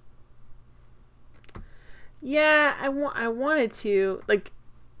 Yeah, I wanted to, like,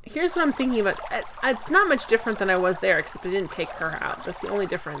 here's what I'm thinking about. It's not much different than I was there, except I didn't take her out. That's the only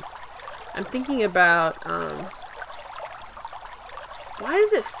difference. I'm thinking about, why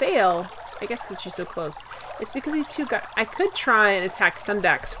does it fail? I guess because she's so close. It's because these two guys... I could try and attack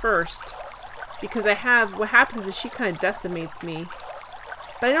Thundax first. Because I have... What happens is she kind of decimates me.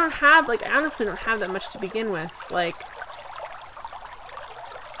 But I don't have... Like, I honestly don't have that much to begin with. Like...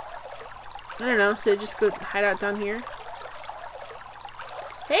 I don't know. So I just go hide out down here?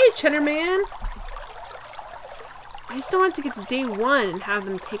 Hey, Cheddar Man! I just don't want to get to day 1 and have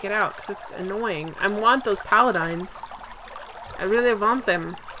them take it out. Because it's annoying. I want those paladins. I really want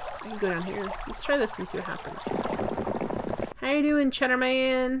them. I can go down here. Let's try this and see what happens. How you doing, Cheddar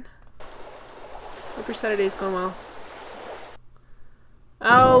Man? Hope your Saturday's going well.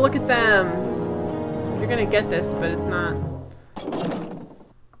 Oh, look at them. You're gonna get this, but it's not.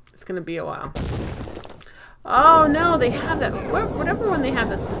 It's gonna be a while. Oh no, they have that. Whatever one they have,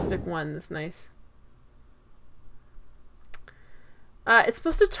 that specific one that's nice. It's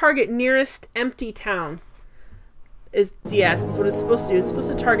supposed to target nearest empty town. Is DS. That's what it's supposed to do. It's supposed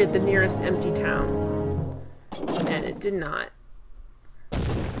to target the nearest empty town. And it did not.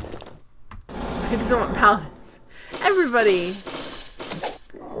 I just don't want paladins. Everybody!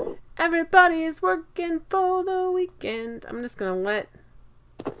 Everybody is working for the weekend. I'm just gonna let...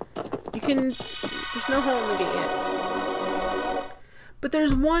 You can... There's no hole in the gate yet. But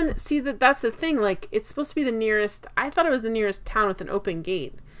there's one... See, that's the thing. Like, it's supposed to be the nearest... I thought it was the nearest town with an open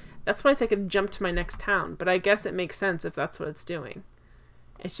gate. That's why I think I could jump to my next town, but I guess it makes sense if that's what it's doing.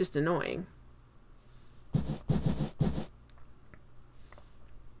 It's just annoying.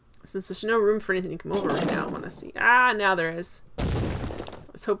 Since there's no room for anything to come over right now, I want to see. Ah, now there is. I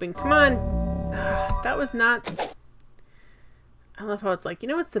was hoping. Come on! That was not... I love how it's like, you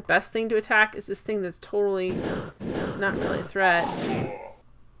know what's the best thing to attack? Is this thing that's totally not really a threat.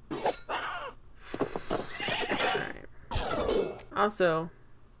 Alright. Also...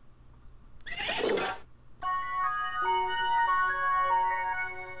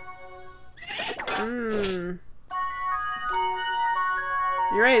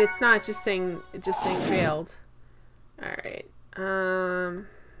 You're right, it's not just saying failed. Alright. I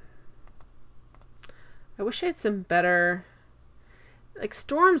wish I had some better... Like,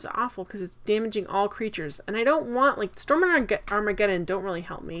 Storm's awful because it's damaging all creatures. And I don't want, like, Storm and Armageddon don't really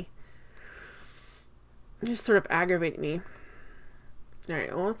help me. They just sort of aggravate me.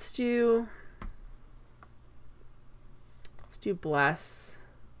 Alright, well, let's do Bless.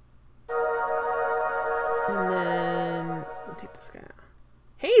 And then we'll take this guy out.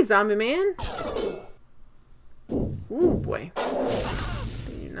 Hey, Zombie Man! Ooh, boy.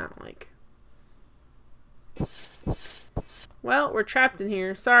 I do not like. Well, we're trapped in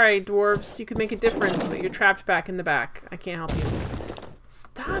here. Sorry, dwarves. You could make a difference, but you're trapped back in the back. I can't help you.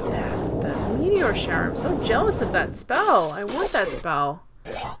 Stop that. The meteor shower. I'm so jealous of that spell. I want that spell.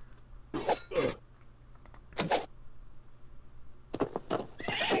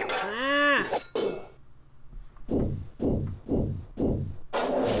 Ah.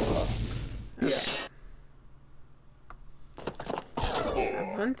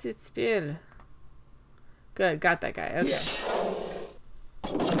 Okay. Wanted spill. Good, got that guy. Okay.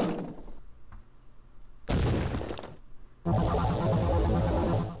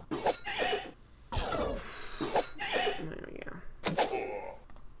 There we go.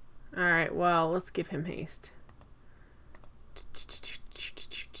 Alright, well, let's give him haste.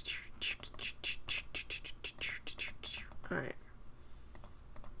 Alright.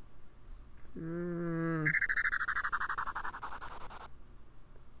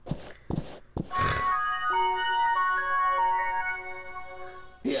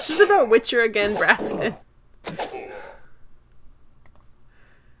 This is about Witcher again, Braxton.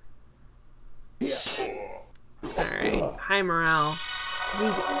 Alright, high morale.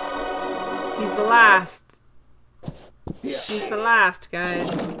 He's the last. He's the last,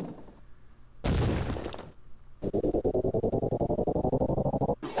 guys.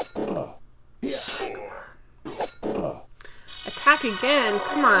 Attack again?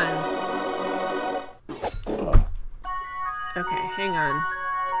 Come on. Okay, hang on.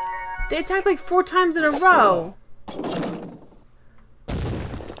 They attacked like 4 times in a row.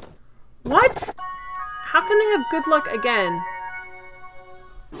 What? How can they have good luck again?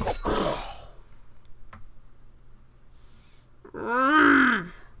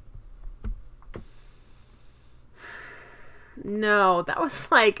 No, that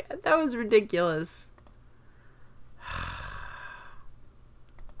was ridiculous.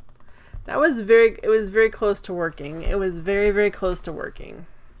 It was very close to working. It was very, very close to working.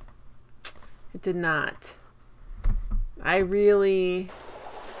 It did not. I really...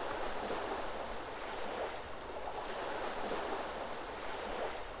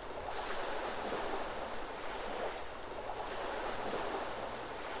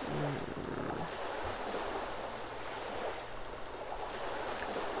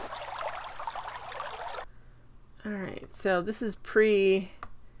 Alright, so this is pre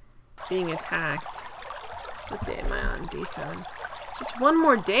being attacked. What day am I on? Day 7. Just one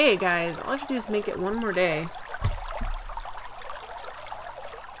more day, guys. All I have to do is make it one more day.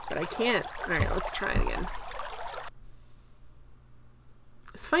 But I can't. Alright, let's try it again.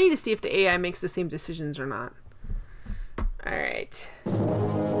 It's funny to see if the AI makes the same decisions or not. Alright. Boom.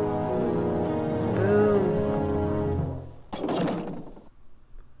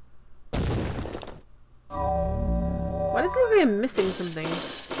 Why does it look like I'm missing something?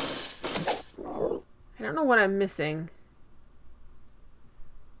 I don't know what I'm missing.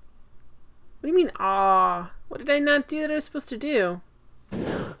 What do you mean, ah? What did I not do that I was supposed to do?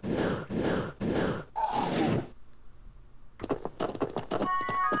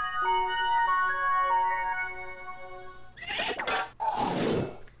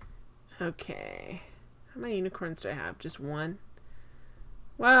 Okay. How many unicorns do I have? Just one?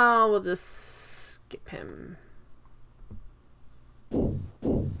 Well, we'll just skip him.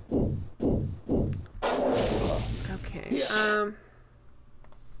 Okay.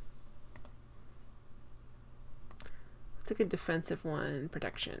 What's a good defensive one?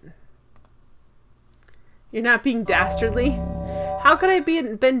 Protection. You're not being dastardly? How could I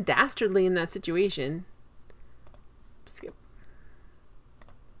been dastardly in that situation? Skip.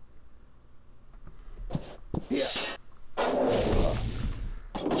 Yeah.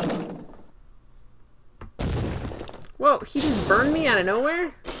 Whoa, he just burned me out of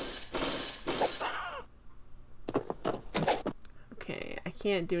nowhere? Okay, I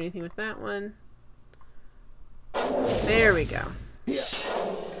can't do anything with that one. There we go. Yeah.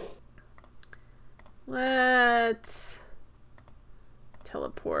 Let's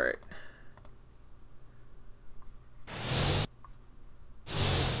teleport.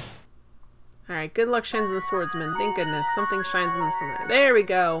 Alright, good luck shines on the swordsman. Thank goodness. Something shines on the swordsman. There we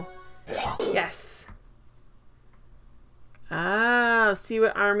go. Yes. Ah, see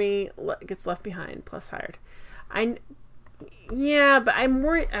what army gets left behind. Plus hired. Yeah, but I'm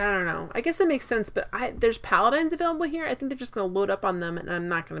worried. I don't know. I guess that makes sense, but there's paladins available here. I think they're just going to load up on them, and I'm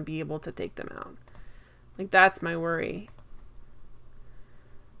not going to be able to take them out. Like, that's my worry.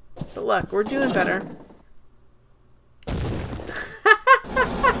 But look, we're doing better.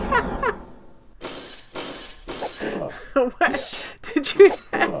 What did you?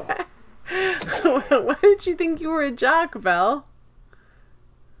 Why did you think you were a jock, Val?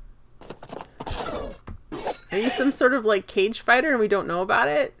 Are you some sort of like cage fighter and we don't know about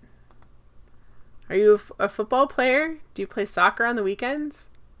it? Are you a football player? Do you play soccer on the weekends?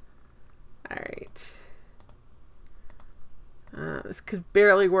 Alright. This could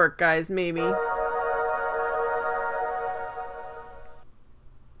barely work, guys. Maybe.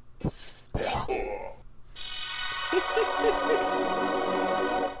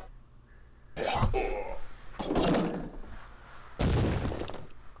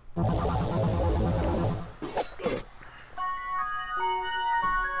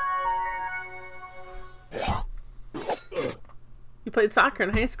 You played soccer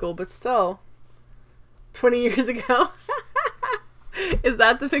in high school, but still. 20 years ago. Is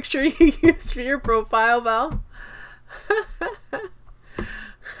that the picture you used for your profile, Val?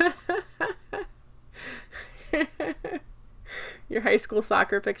 Your high school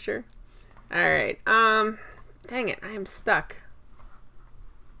soccer picture. Alright, dang it, I am stuck.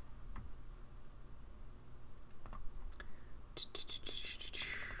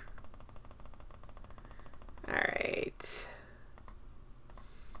 Alright.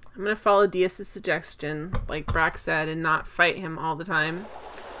 I'm gonna follow Diaz's suggestion, like Brack said, and not fight him all the time.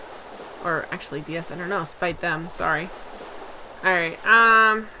 Or actually, Diaz, I don't know, fight them, sorry. Alright,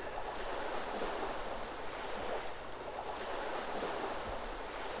 I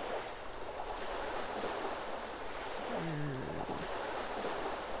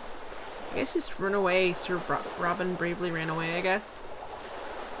guess just run away. Sir Robin bravely ran away, I guess.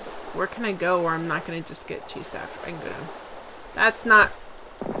 Where can I go where I'm not gonna just get chased after? I can go down. That's not...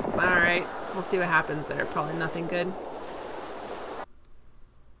 Alright, we'll see what happens there. Probably nothing good.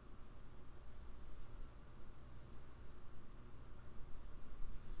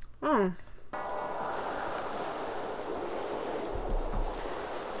 Oh.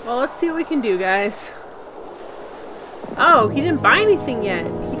 Well, let's see what we can do, guys. Oh, he didn't buy anything yet.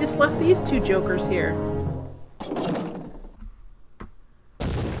 He just left these two jokers here.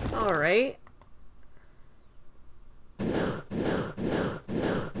 Alright.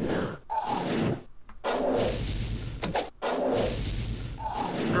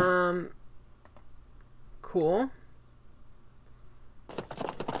 Cool.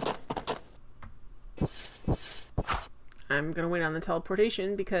 I'm gonna wait on the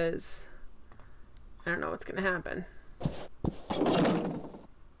teleportation because I don't know what's gonna happen.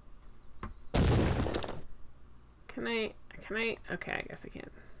 Can I? Okay, I guess I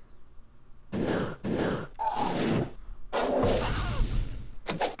can't.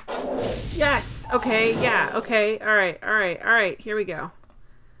 Yes! Okay, yeah, okay, alright, here we go.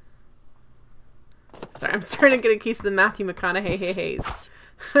 Sorry, I'm starting to get a case of the Matthew McConaughey hey-hey-hays.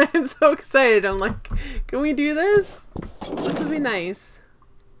 I'm so excited, I'm like, can we do this? This would be nice.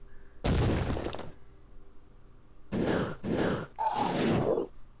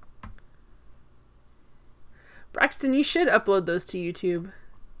 Braxton, you should upload those to YouTube.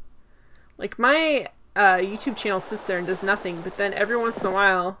 Like, my YouTube channel sits there and does nothing, but then every once in a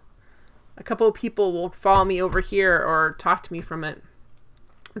while, a couple of people will follow me over here or talk to me from it.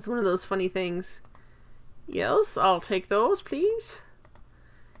 It's one of those funny things. Yes, I'll take those, please.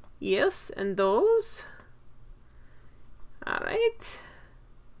 Yes, and those. Alright.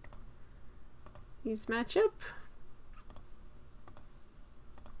 These match up.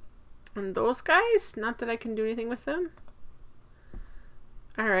 And those guys? Not that I can do anything with them.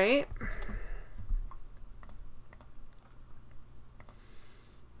 Alright.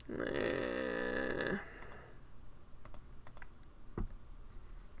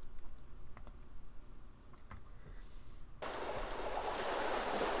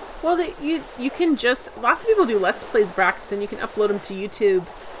 Well, you can just... Lots of people do Let's Plays, Braxton. You can upload them to YouTube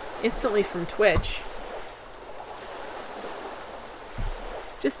instantly from Twitch.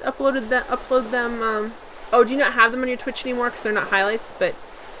 Just upload them... oh, do you not have them on your Twitch anymore because they're not highlights? But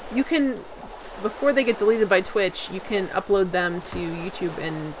you can... Before they get deleted by Twitch, you can upload them to YouTube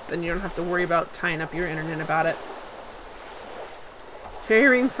and then you don't have to worry about tying up your internet about it. Fairy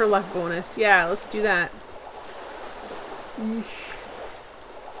Ring for luck bonus. Yeah, let's do that.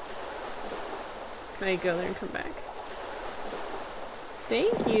 Can I go there and come back?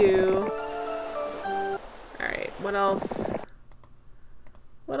 Thank you. Alright, what else?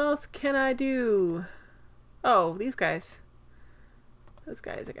 What else can I do? Oh, these guys. Those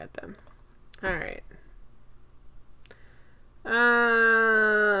guys, I got them. Alright.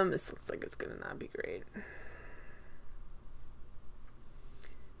 This looks like it's gonna not be great.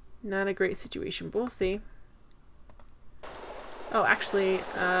 Not a great situation, but we'll see. Oh, actually,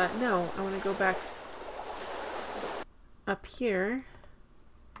 no, I want to go back up here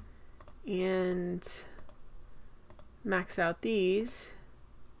and max out these.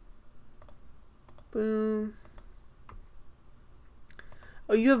 Boom.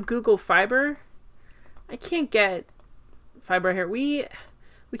 Oh, you have Google Fiber? I can't get fiber here. We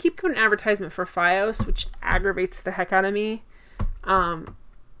keep getting an advertisement for Fios, which aggravates the heck out of me.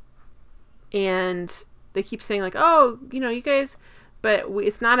 And they keep saying like, oh, you know, you guys, but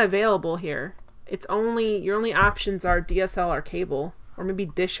it's not available here. It's only, your only options are DSL or cable, or maybe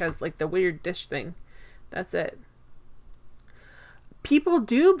Dish has like the weird Dish thing. That's it. People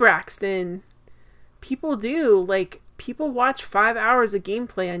do, Braxton. People do. Like, people watch 5 hours of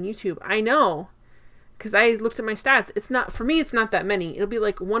gameplay on YouTube. I know. Because I looked at my stats. It's not, for me, it's not that many. It'll be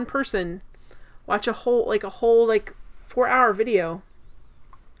like one person watch a whole 4-hour video.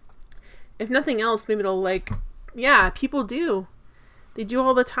 If nothing else, maybe it'll like, yeah, people do. They do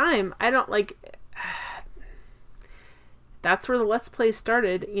all the time. I don't like, that's where the Let's Play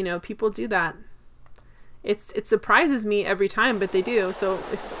started. You know, people do that. It surprises me every time, but they do. So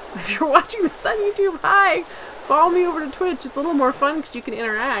if you're watching this on YouTube, hi, follow me over to Twitch. It's a little more fun because you can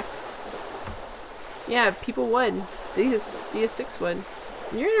interact. Yeah, people would. DS6 would.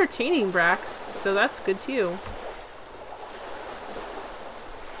 And you're entertaining, Brax, so that's good too.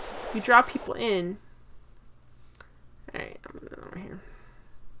 You draw people in. Alright, I'm going over here.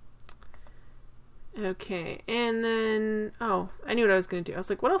 Okay, and then, oh, I knew what I was going to do. I was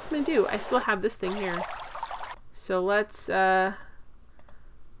like, what else am I going to do? I still have this thing here. So let's, boom.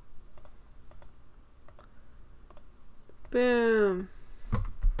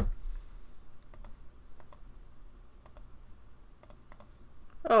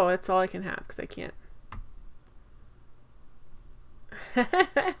 Oh, that's all I can have because I can't.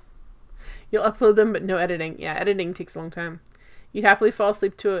 You'll upload them, but no editing. Yeah, editing takes a long time. You'd happily fall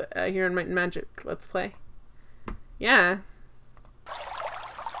asleep to a Hero and Might and Magic Let's Play. Yeah.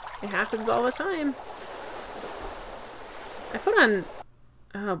 It happens all the time. I put on...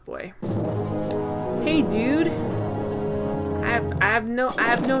 Oh boy. Hey dude. I have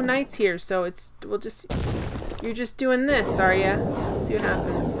no knights here, so it's... We'll just... You're just doing this, are ya? Let's see what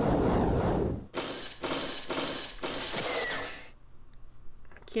happens.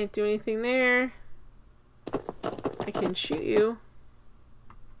 Can't do anything there. I can shoot you.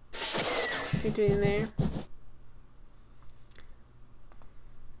 Can't do anything there.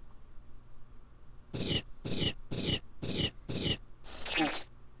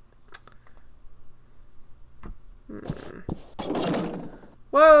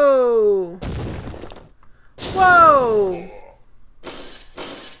 Whoa! Whoa!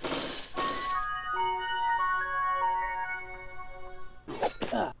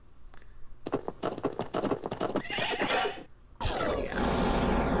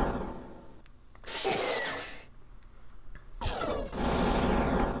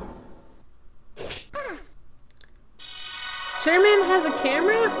 Cheddarman has a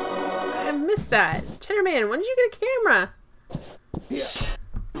camera? I missed that. Cheddarman, when did you get a camera? Yeah.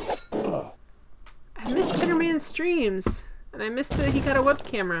 I missed Cheddarman's streams. And I missed that he got a web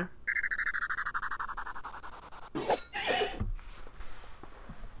camera.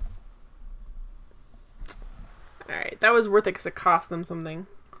 Alright, that was worth it because it cost them something.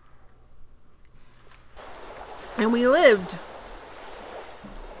 And we lived.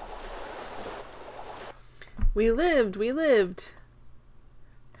 We lived.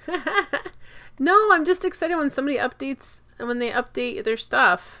 No, I'm just excited when somebody updates, and when they update their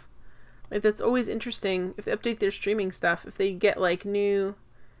stuff. Like, that's always interesting. If they update their streaming stuff, if they get, like, new...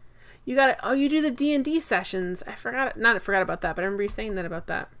 You gotta... Oh, you do the D&D sessions. I forgot about that, but I remember you saying that about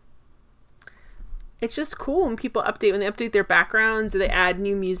that. It's just cool when people update, when they update their backgrounds, or they add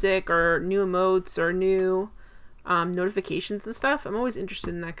new music, or new emotes, or new notifications and stuff. I'm always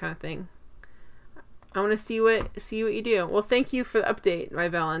interested in that kind of thing. I want to see what you do. Well, thank you for the update, my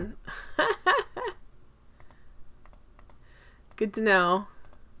Velen. Good to know.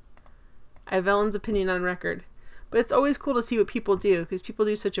 I have Velen's opinion on record. But it's always cool to see what people do, because people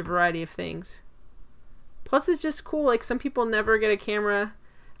do such a variety of things. Plus, it's just cool, like, some people never get a camera.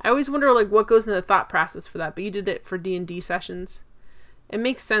 I always wonder, like, what goes into the thought process for that, but you did it for D&D sessions. It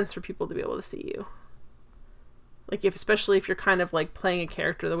makes sense for people to be able to see you. Like, especially if you're kind of, like, playing a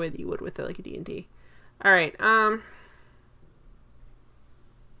character the way that you would with, like, a D&D. Alright,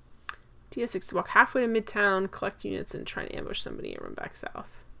 DS6, walk halfway to Midtown, collect units, and try and ambush somebody and run back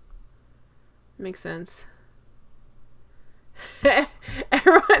south. Makes sense.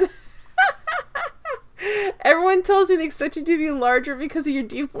 Everyone tells me they expect you to be larger because of your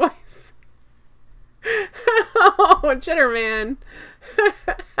deep voice. Oh, Cheddar Man.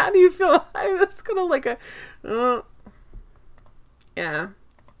 How do you feel? That's kind of like a... yeah.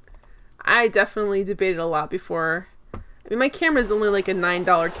 I definitely debated a lot before. I mean, my camera is only like a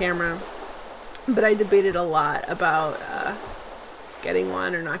 $9 camera, but I debated a lot about getting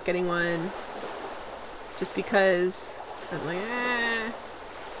one or not getting one. Just because I was like, eh.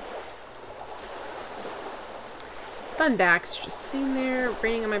 Thundax just sitting there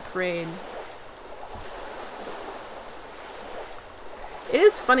raining on my parade. It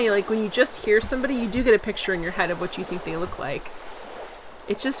is funny, like when you just hear somebody, you do get a picture in your head of what you think they look like.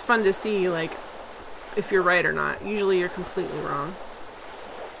 It's just fun to see, like, if you're right or not. Usually you're completely wrong.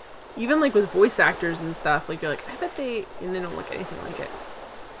 Even like with voice actors and stuff, like you're like, I bet they, and they don't look anything like it.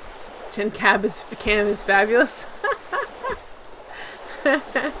 Gen Cam is fabulous.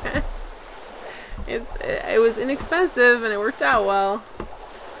 It was inexpensive and it worked out well.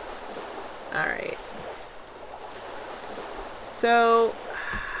 Alright. So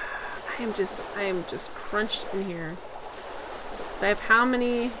I am just crunched in here. So I have how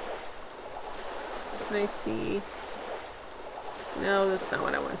many? Can I see? No, that's not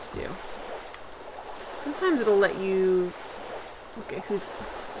what I want to do. Sometimes it'll let you. Okay, who's?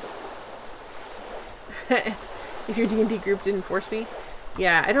 If your D&D group didn't force me.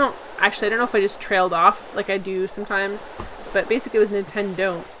 Yeah, I don't know if I just trailed off like I do sometimes, but basically it was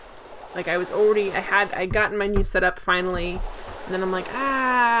Nintendo. Like I'd gotten my new setup finally, and then I'm like,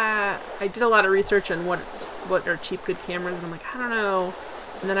 I did a lot of research on what are cheap good cameras, and I'm like, I don't know.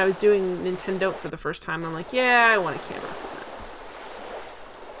 And then I was doing Nintendo for the first time, and I'm like, yeah, I want a camera for that.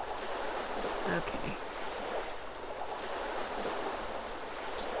 Okay.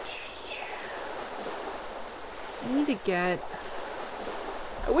 I need to get...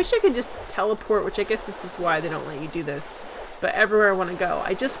 I wish I could just teleport, which I guess this is why they don't let you do this, but everywhere I want to go.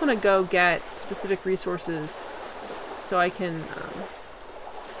 I just want to go get specific resources so I can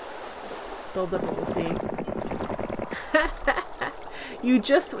build up what we'll see. You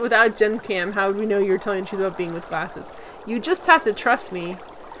just, without Gen Cam, how would we know you're telling the truth about being with glasses? You just have to trust me.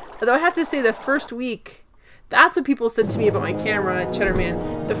 Although I have to say the first week, that's what people said to me about my camera,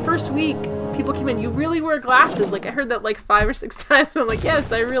 Cheddarman. The first week, people came in, you really wear glasses. Like, I heard that like 5 or 6 times. I'm like,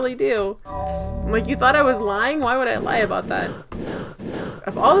 yes, I really do. I'm like, you thought I was lying? Why would I lie about that?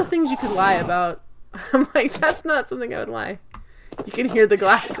 Of all the things you could lie about, I'm like, that's not something I would lie. You can hear the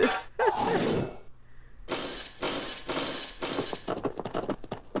glasses.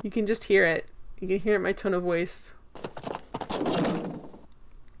 You can just hear it. You can hear it in my tone of voice.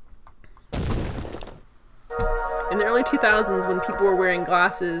 In the early 2000s, when people were wearing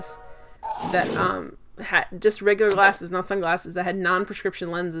glasses that had just regular glasses, not sunglasses, that had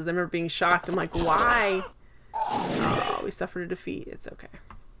non-prescription lenses, I remember being shocked. I'm like, why? Oh, we suffered a defeat. It's okay.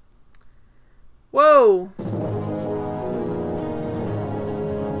 Whoa!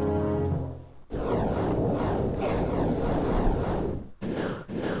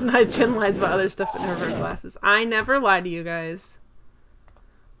 Nice. Jen lies about other stuff but never wear glasses. I never lie to you guys.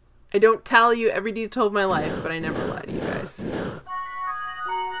 I don't tell you every detail of my life, but I never lie to you guys.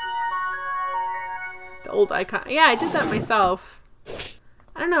 The old icon. Yeah, I did that myself.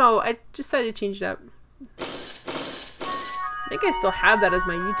 I don't know. I decided to change it up. I think I still have that as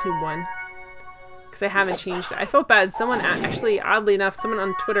my YouTube one. Because I haven't changed it. I felt bad. Someone, actually, oddly enough, someone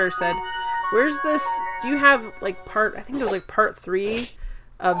on Twitter said, where's this? Do you have, like, I think it was, like, part 3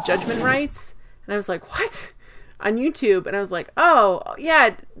 of Judgment Rights? And I was like, what? On YouTube. And I was like, oh,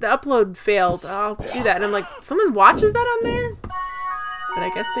 yeah, the upload failed. I'll do that. And I'm like, someone watches that on there? But I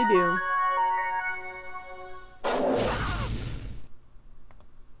guess they do.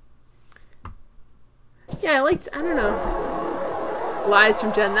 Yeah, I don't know. Lies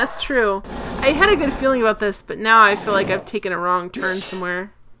from Jen. That's true. I had a good feeling about this, but now I feel like I've taken a wrong turn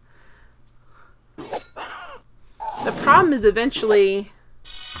somewhere. The problem is eventually...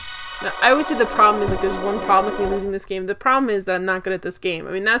 I always say the problem is, like, there's one problem with me losing this game. The problem is that I'm not good at this game.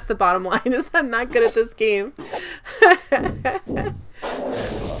 I mean, that's the bottom line, is I'm not good at this game.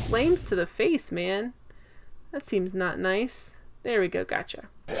 Flames to the face, man. That seems not nice. There we go, gotcha.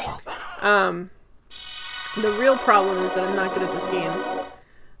 The real problem is that I'm not good at this game.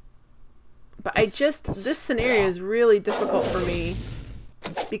 But this scenario is really difficult for me.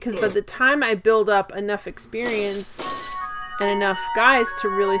 Because by the time I build up enough experience and enough guys to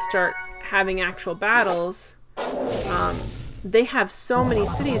really start having actual battles, they have so many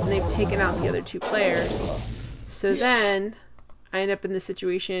cities and they've taken out the other 2 players. So then I end up in this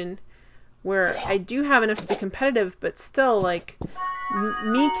situation where I do have enough to be competitive, but still, like,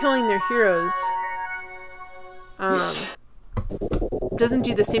 me killing their heroes doesn't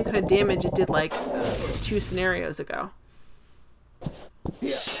do the same kind of damage it did, like, 2 scenarios ago.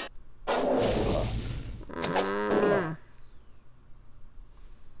 Yeah.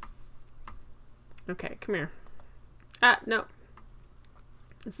 Okay, come here. Ah, no.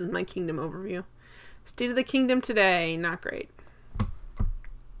 This is my kingdom overview. State of the kingdom today. Not great.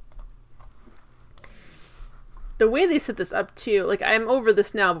 the way they set this up too, like I'm over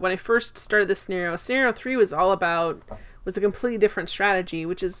this now, but when I first started this scenario 3 was a completely different strategy,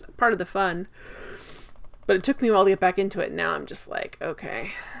 which is part of the fun. But it took me a while to get back into it. Now I'm just like,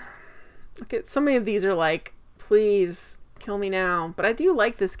 okay. Look at so many of these are like, please kill me now. But I do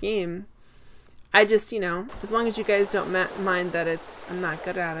like this game. I just, as long as you guys don't mind that I'm not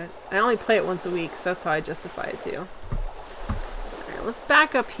good at it. I only play it once a week, so that's how I justify it too. Alright, let's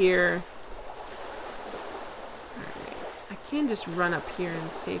back up here. Alright, I can't just run up here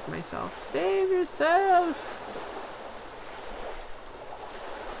and save myself. Save yourself!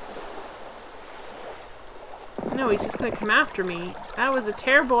 No, he's just gonna come after me. That was a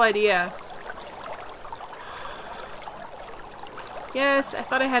terrible idea. Yes, I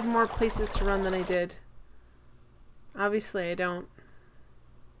thought I had more places to run than I did. Obviously, I don't.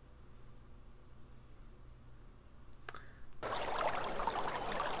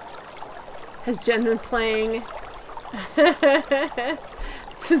 Has Jen been playing?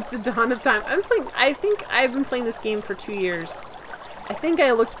 Since the dawn of time. I think I've been playing this game for 2 years. I think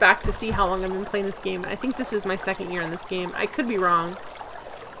I looked back to see how long I've been playing this game. I think this is my 2nd year in this game. I could be wrong.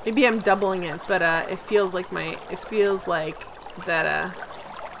 Maybe I'm doubling it, but it feels like that,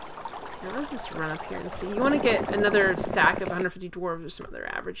 now let's just run up here and see. You want to get another stack of 150 dwarves or some other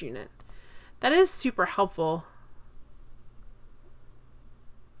average unit. That is super helpful.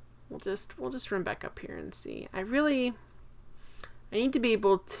 We'll just run back up here and see. I need to be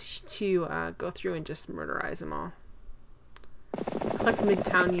able to go through and just murderize them all. Collect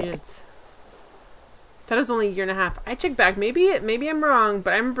midtown units. That was only a year and a half. I checked back. Maybe I'm wrong,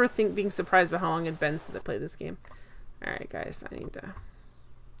 but I remember being surprised by how long it had been since I played this game. Alright, guys. I need to...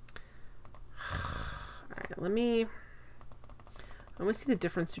 Alright, I want to see the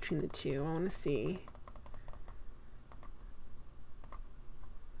difference between the two. I want to see...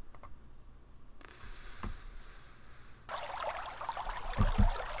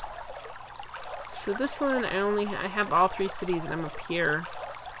 So this one, I have all 3 cities and I'm up here.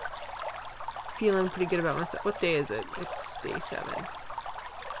 Feeling pretty good about myself. What day is it? It's day 7.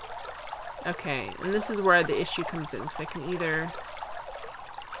 Okay, and this is where the issue comes in, because I can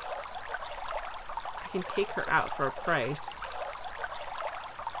take her out for a price.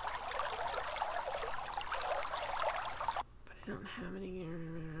 But I don't have any...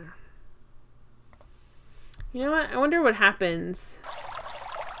 You know what? I wonder what happens.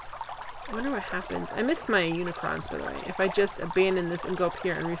 I miss my unicorns, by the way. If I just abandon this and go up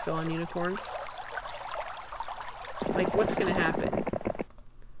here and refill on unicorns. Like, what's gonna happen?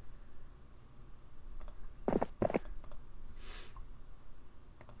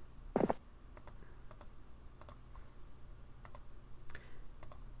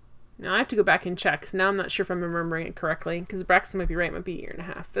 Now I have to go back and check, because now I'm not sure if I'm remembering it correctly, because Braxton might be right, it might be a year and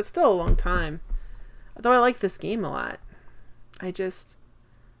a half. That's still a long time. Although I like this game a lot. This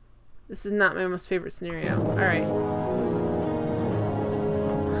is not my most favorite scenario. Alright.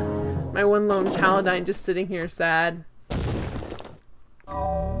 My one lone paladin just sitting here sad.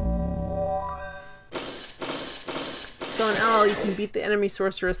 So in L, you can beat the enemy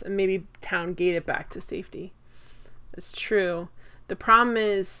sorceress and maybe town gate it back to safety. That's true. The problem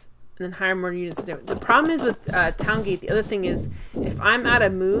is... And then hire more units. The problem is with town gate, the other thing is, if I'm out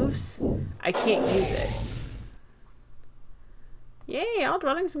of moves, I can't use it. Yay, all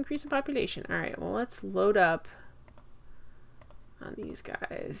dwellings increase in population. Alright, well let's load up on these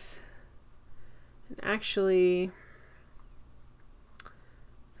guys. And actually...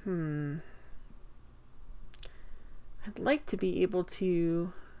 I'd like to be able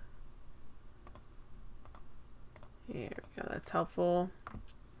to... There we go, that's helpful.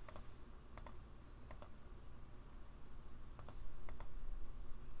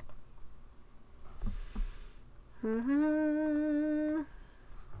 Alright,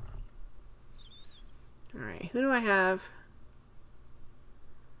 who do I have?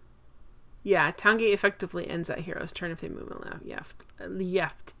 Yeah, town gate effectively ends that hero's turn if they move left.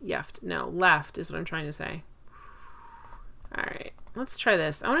 No, left is what I'm trying to say. Alright, let's try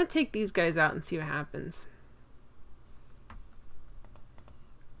this. I want to take these guys out and see what happens.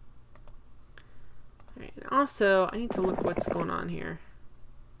 Alright, and also, I need to look what's going on here.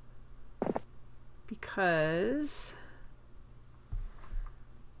 Because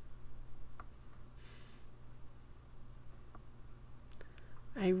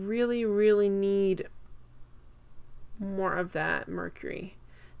I really, really need more of that mercury.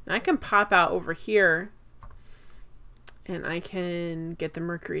 Now I can pop out over here and I can get the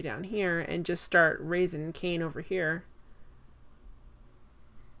mercury down here and just start raising cane over here.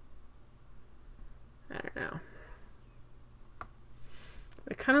 I don't know.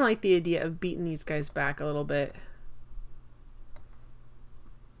 I kind of like the idea of beating these guys back a little bit.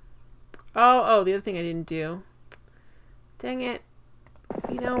 Oh, the other thing I didn't do. Dang it.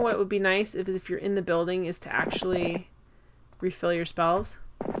 You know what would be nice if you're in the building is to actually refill your spells.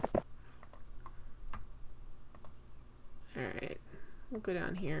 Alright. We'll go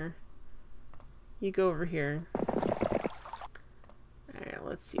down here. You go over here. Alright,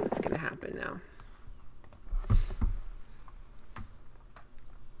 let's see what's going to happen now.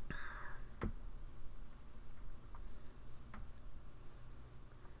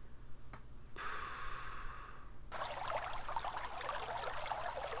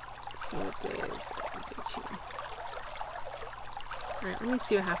 See what day is it? Day 2. Alright, let me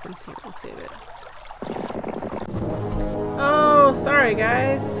see what happens here. We'll save it. Oh, sorry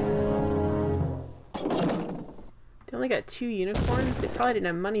guys. They only got 2 unicorns. They probably didn't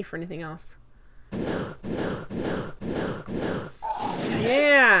have money for anything else.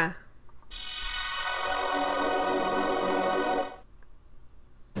 Yeah!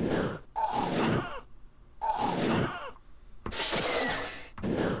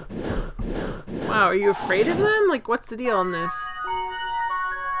 Wow, are you afraid of them? Like, what's the deal on this?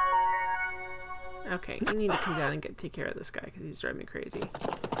 Okay, you need to come down and take care of this guy because he's driving me crazy.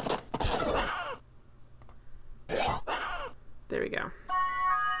 There we go.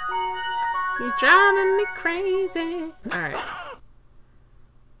 He's driving me crazy. Alright.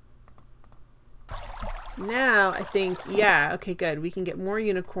 Now, I think, yeah, okay, good. We can get more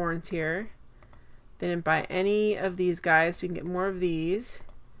unicorns here. They didn't buy any of these guys. We can get more of these.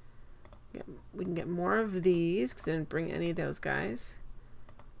 We can get more of these because they didn't bring any of those guys.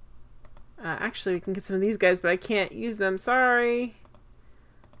 Actually, we can get some of these guys, but I can't use them. Sorry.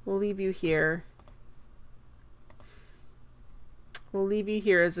 We'll leave you here. We'll leave you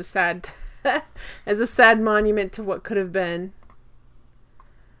here as a sad, as a sad monument to what could have been.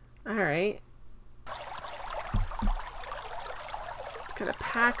 All right. It's gonna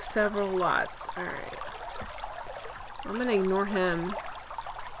pack several lots. All right. I'm gonna ignore him.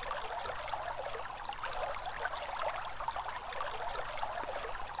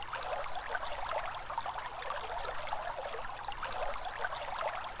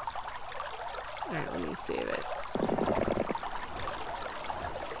 Alright, let me save it.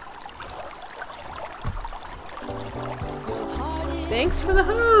 Thanks for the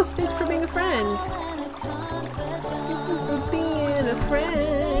host! Thanks for being a friend! Thanks for being a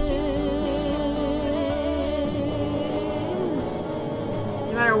friend!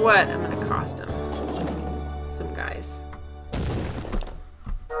 No matter what, I'm gonna cost him. Some guys.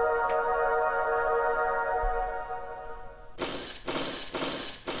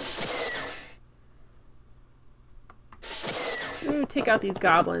 Ooh, take out these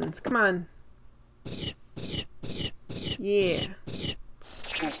goblins. Come on. Yeah.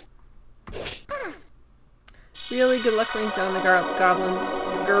 Really good luck rings on the goblins.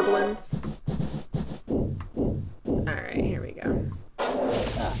 The gerblins. Alright, here we go.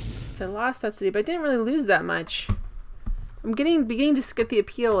 So I lost that city, but I didn't really lose that much. I'm beginning to get the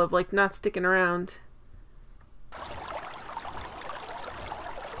appeal of like not sticking around.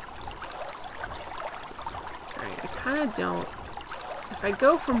 Alright, I kind of don't. If I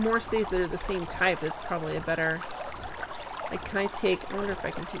go for more cities that are the same type, that's probably a better. Like, can I take? I wonder if I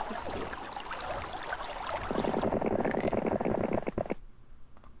can take the city. Alright.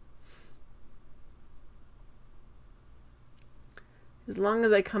 As long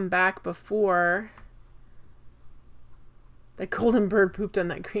as I come back before that golden bird pooped on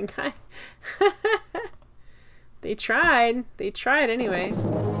that green guy. They tried. They tried anyway.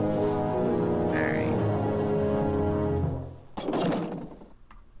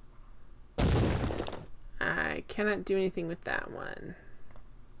 I cannot do anything with that one.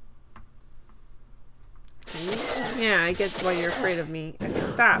 Yeah, I get why you're afraid of me. Okay,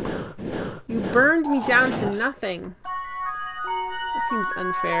 stop. You burned me down to nothing. That seems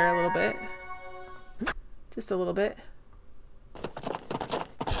unfair a little bit. Just a little bit.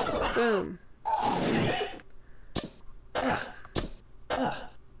 Boom.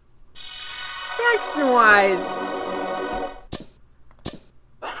 Braxton Wise!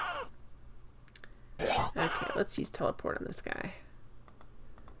 Okay, let's use teleport on this guy.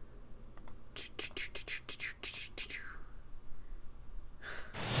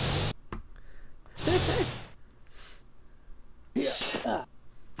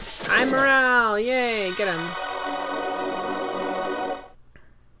 High morale! Yay! Get him.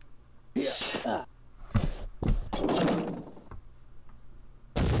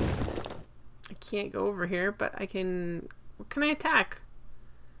 I can't go over here, but I can... What can I attack?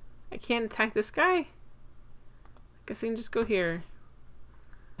 I can't attack this guy? Guess I can just go here.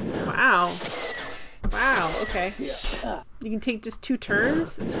 Wow. Wow, okay. Yeah. You can take just 2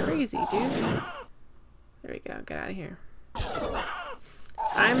 turns? It's crazy, dude. There we go. Get out of here.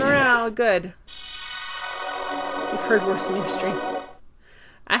 High morale. Good. You've heard worse in your stream.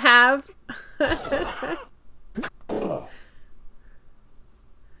 I have.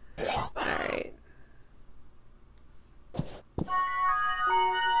 Alright.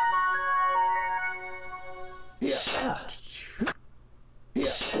 Yeah.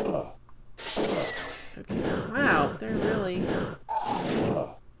 Yeah. Okay. Wow, they're really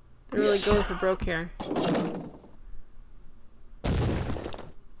going for broke here.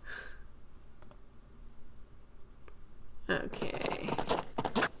 Okay.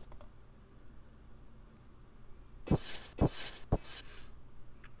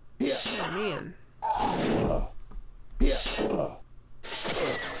 Yeah. Oh man. Yeah.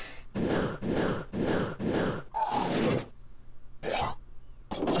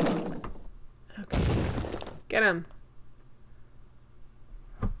 Okay. Get him.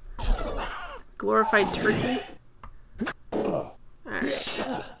 Glorified turkey.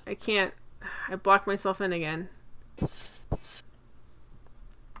 Alright. I can't. I blocked myself in again.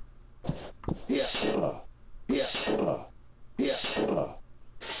 Yeah. Yeah. Yeah.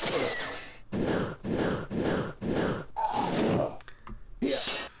 Yeah.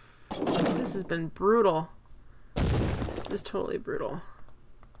 This has been brutal. This is totally brutal.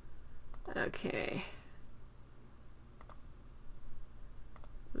 Okay.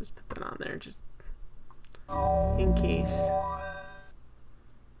 I'll just put that on there just in case.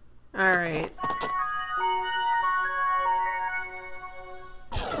 Alright.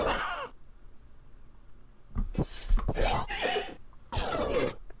 Yeah.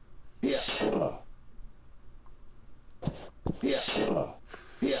 Yeah.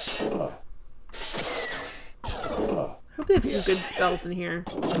 Yeah. Hope they have some good spells in here.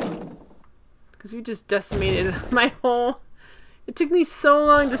 Because we just decimated my whole... It took me so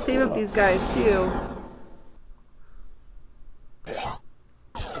long to save up these guys, too.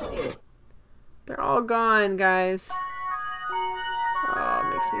 They're all gone, guys. Oh, it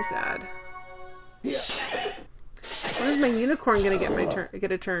makes me sad. Yeah. When is my unicorn gonna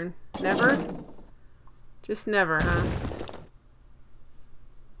get a turn? Never? Just never, huh?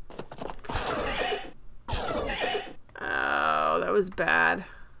 Oh, that was bad.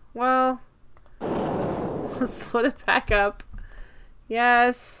 Well, let's load it back up.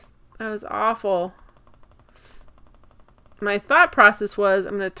 Yes, that was awful. My thought process was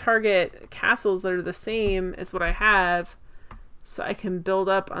I'm going to target castles that are the same as what I have so I can build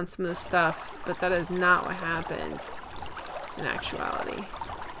up on some of this stuff, but that is not what happened in actuality.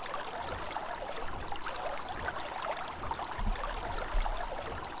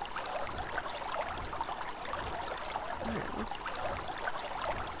 Alright,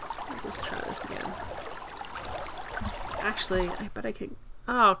 let's try this again. Actually, I bet I could...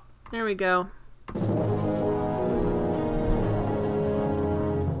 Oh, there we go.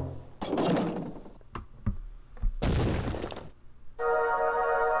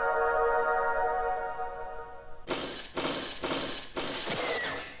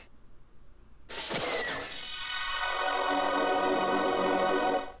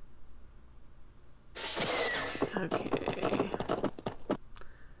 Okay.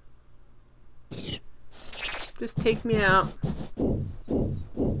 Just take me out.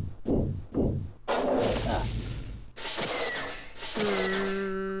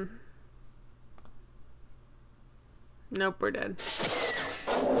 Nope, we're dead.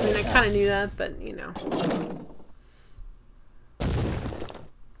 I mean, I kind of knew that, but, you know.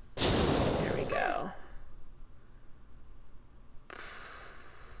 There we go.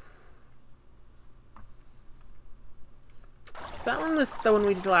 So that one was the one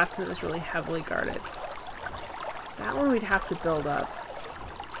we did last time that was really heavily guarded. That one we'd have to build up.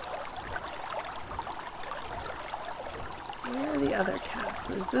 Where are the other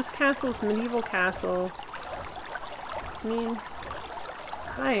castles? This castle's medieval castle. I mean,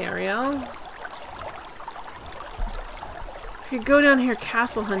 hi Ariel. I could go down here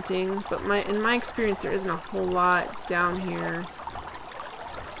castle hunting, but in my experience there isn't a whole lot down here.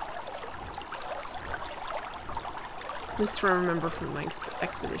 At least from I remember from my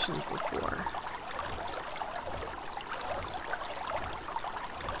expeditions before.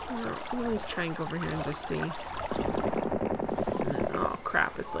 Well, let's try and go over here and just see. And then, oh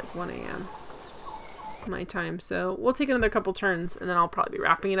crap, it's like 1 a.m. my time, so we'll take another couple turns and then I'll probably be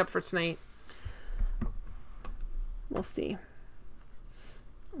wrapping it up for tonight. We'll see.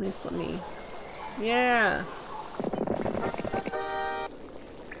 At least let me... Yeah!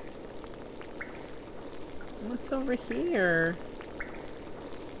 What's over here?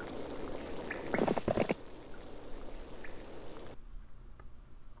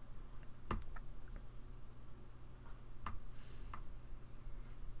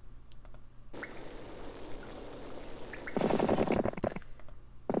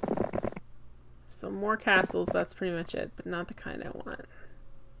 So more castles, that's pretty much it, but not the kind I want.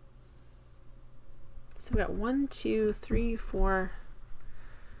 So we got 1, 2, 3, 4.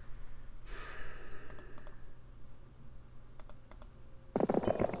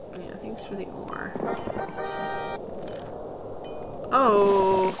 Yeah, thanks for the ore.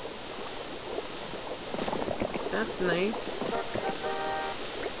 Oh! That's nice.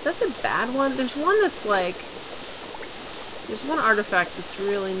 Is that the bad one? There's one that's like... There's one artifact that's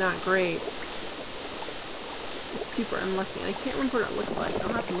really not great. It's super unlucky. I can't remember what it looks like.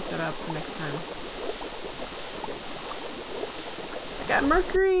 I'll have to look that up for next time. I got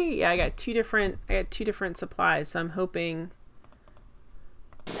mercury! Yeah, I got two different supplies, so I'm hoping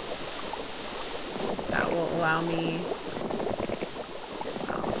that will allow me...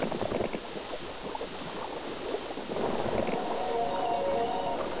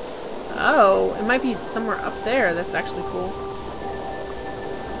 Oh, it might be somewhere up there. That's actually cool.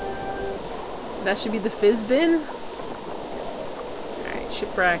 That should be the fizz bin. Alright,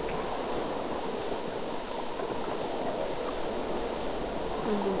 shipwreck.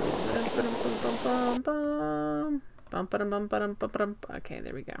 Okay,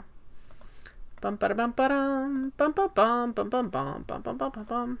 there we go.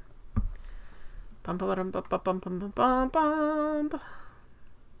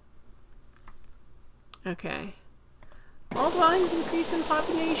 Okay. All dwellings increase in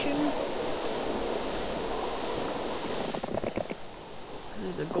population.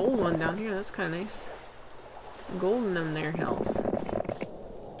 There's a gold one down here. That's kind of nice. Gold in them there hills.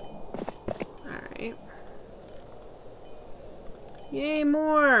 Alright. Yay,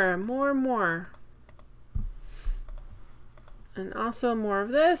 more! More. And also more of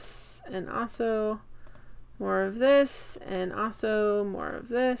this. And also more of this. And also more of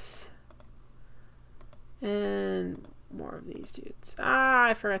this. And more of these dudes. Ah,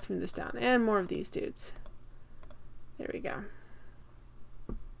 I forgot to move this down. And more of these dudes. There we go.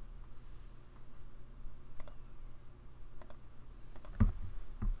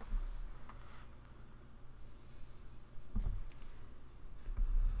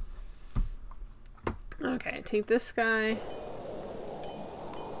 Okay, take this guy.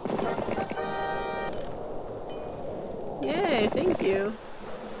 Yay, thank you.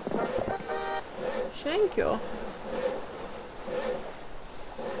 Thank you.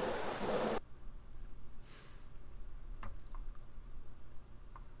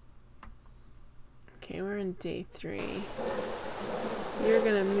 Okay, we're in day 3. You're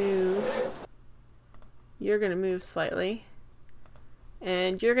gonna move slightly.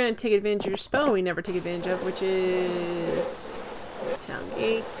 And you're gonna take advantage of your spell we never take advantage of, which is Town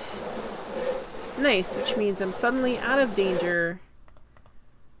Gate. Nice, which means I'm suddenly out of danger.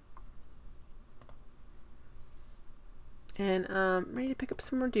 And ready to pick up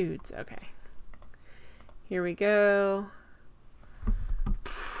some more dudes. Okay. Here we go.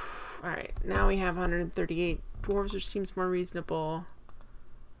 Alright, now we have 138 dwarves, which seems more reasonable.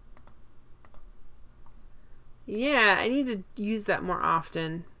 Yeah, I need to use that more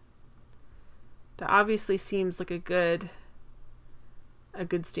often. That obviously seems like a good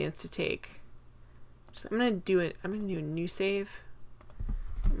stance to take. So I'm gonna do it. I'm gonna do a new save.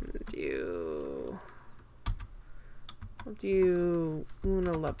 I'll do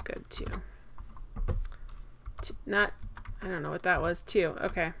Luna Lovegood too. I don't know what that was too.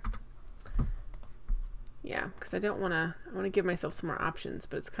 Okay. Yeah, because I want to give myself some more options,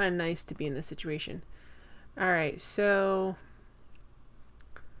 but it's kind of nice to be in this situation. All right, so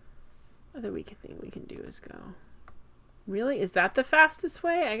other thing we can do is go. Really? Is that the fastest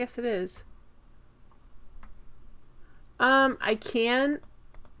way? I guess it is. I can,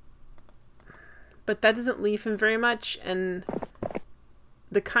 but that doesn't leave him very much, and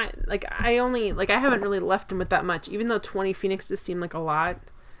I haven't really left him with that much, even though 20 phoenixes seem like a lot.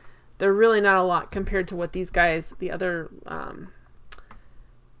 They're really not a lot compared to what these guys, the other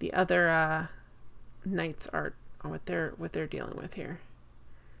knights are, what they're dealing with here.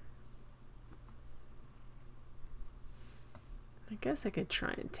 I guess I could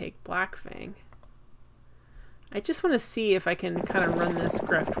try and take Blackfang. I just want to see if I can kind of run this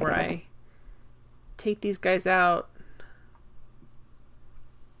grift where I take these guys out.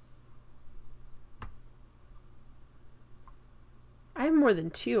 I have more than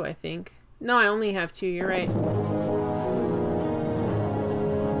 2, I think. No, I only have 2, you're right.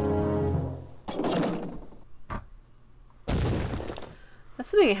 That's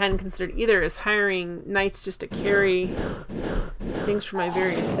something I hadn't considered either, is hiring knights just to carry things from my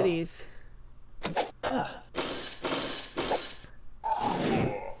various cities.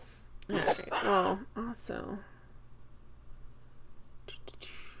 Okay, well, also...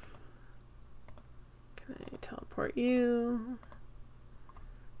 Teleport you.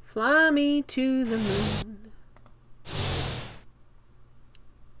 Fly me to the moon.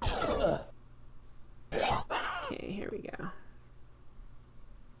 Okay, here we go.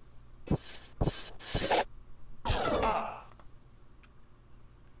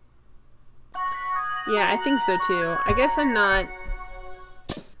 Yeah, I think so too. I guess I'm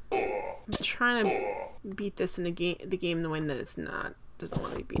trying to beat this in the game the way that it's not. Doesn't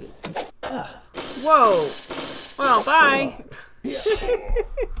want me to beat it. Whoa! Well, bye!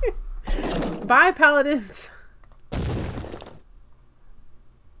 Bye, paladins!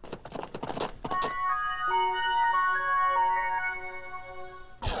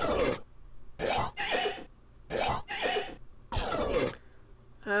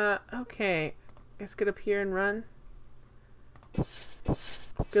 Okay. Guess get up here and run.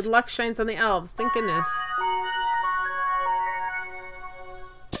 Good luck shines on the elves, thank goodness.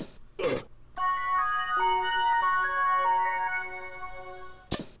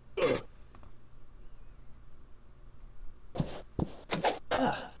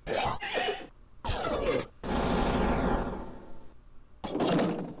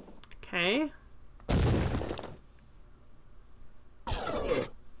 Okay.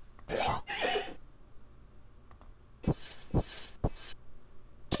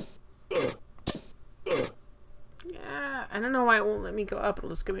 Yeah, I don't know why it won't let me go up. It'll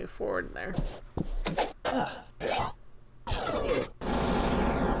just go me forward there.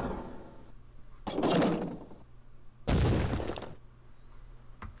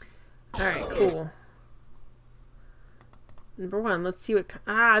 Alright, cool. Number 1, let's see what...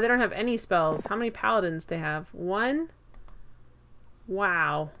 Ah, they don't have any spells. How many paladins they have? 1?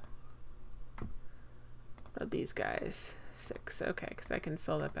 Wow. What about these guys? 6. Okay, because I can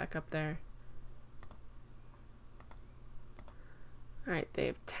fill that back up there. Alright, they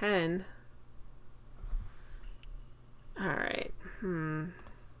have 10. Alright,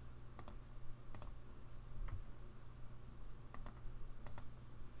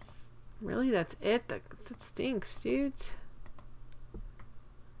 Really? That's it? That stinks, dudes.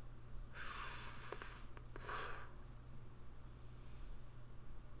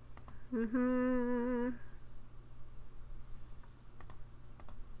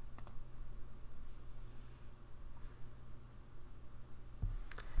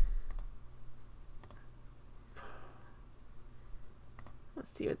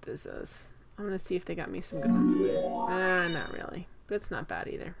 Let's see what this is. I'm gonna see if they got me some good ones. Not really, but it's not bad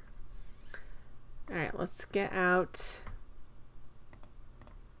either. Alright, let's get out.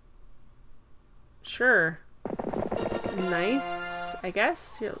 Sure. Nice, I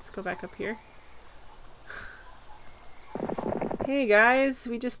guess. Here, let's go back up here. Hey guys,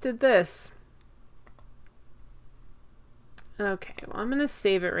 we just did this. Okay, well I'm gonna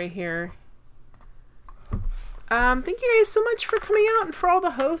save it right here. Thank you guys so much for coming out and for all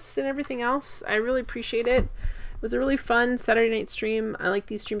the hosts and everything else. I really appreciate it. It was a really fun Saturday night stream. I like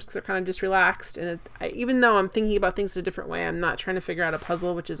these streams because they're kind of just relaxed, and even though I'm thinking about things in a different way, I'm not trying to figure out a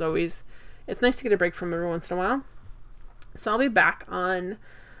puzzle, which is always, it's nice to get a break from every once in a while. So I'll be back on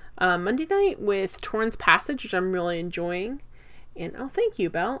Monday night with Torrance Passage, which I'm really enjoying. And oh, thank you,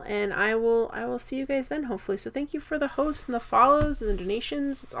 Belle. And I will see you guys then, hopefully. So thank you for the hosts and the follows and the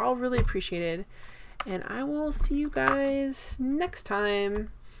donations. It's all really appreciated. And I will see you guys next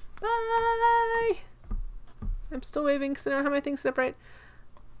time. Bye! I'm still waving because I don't have my thing set up right.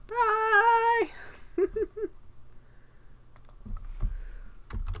 Bye!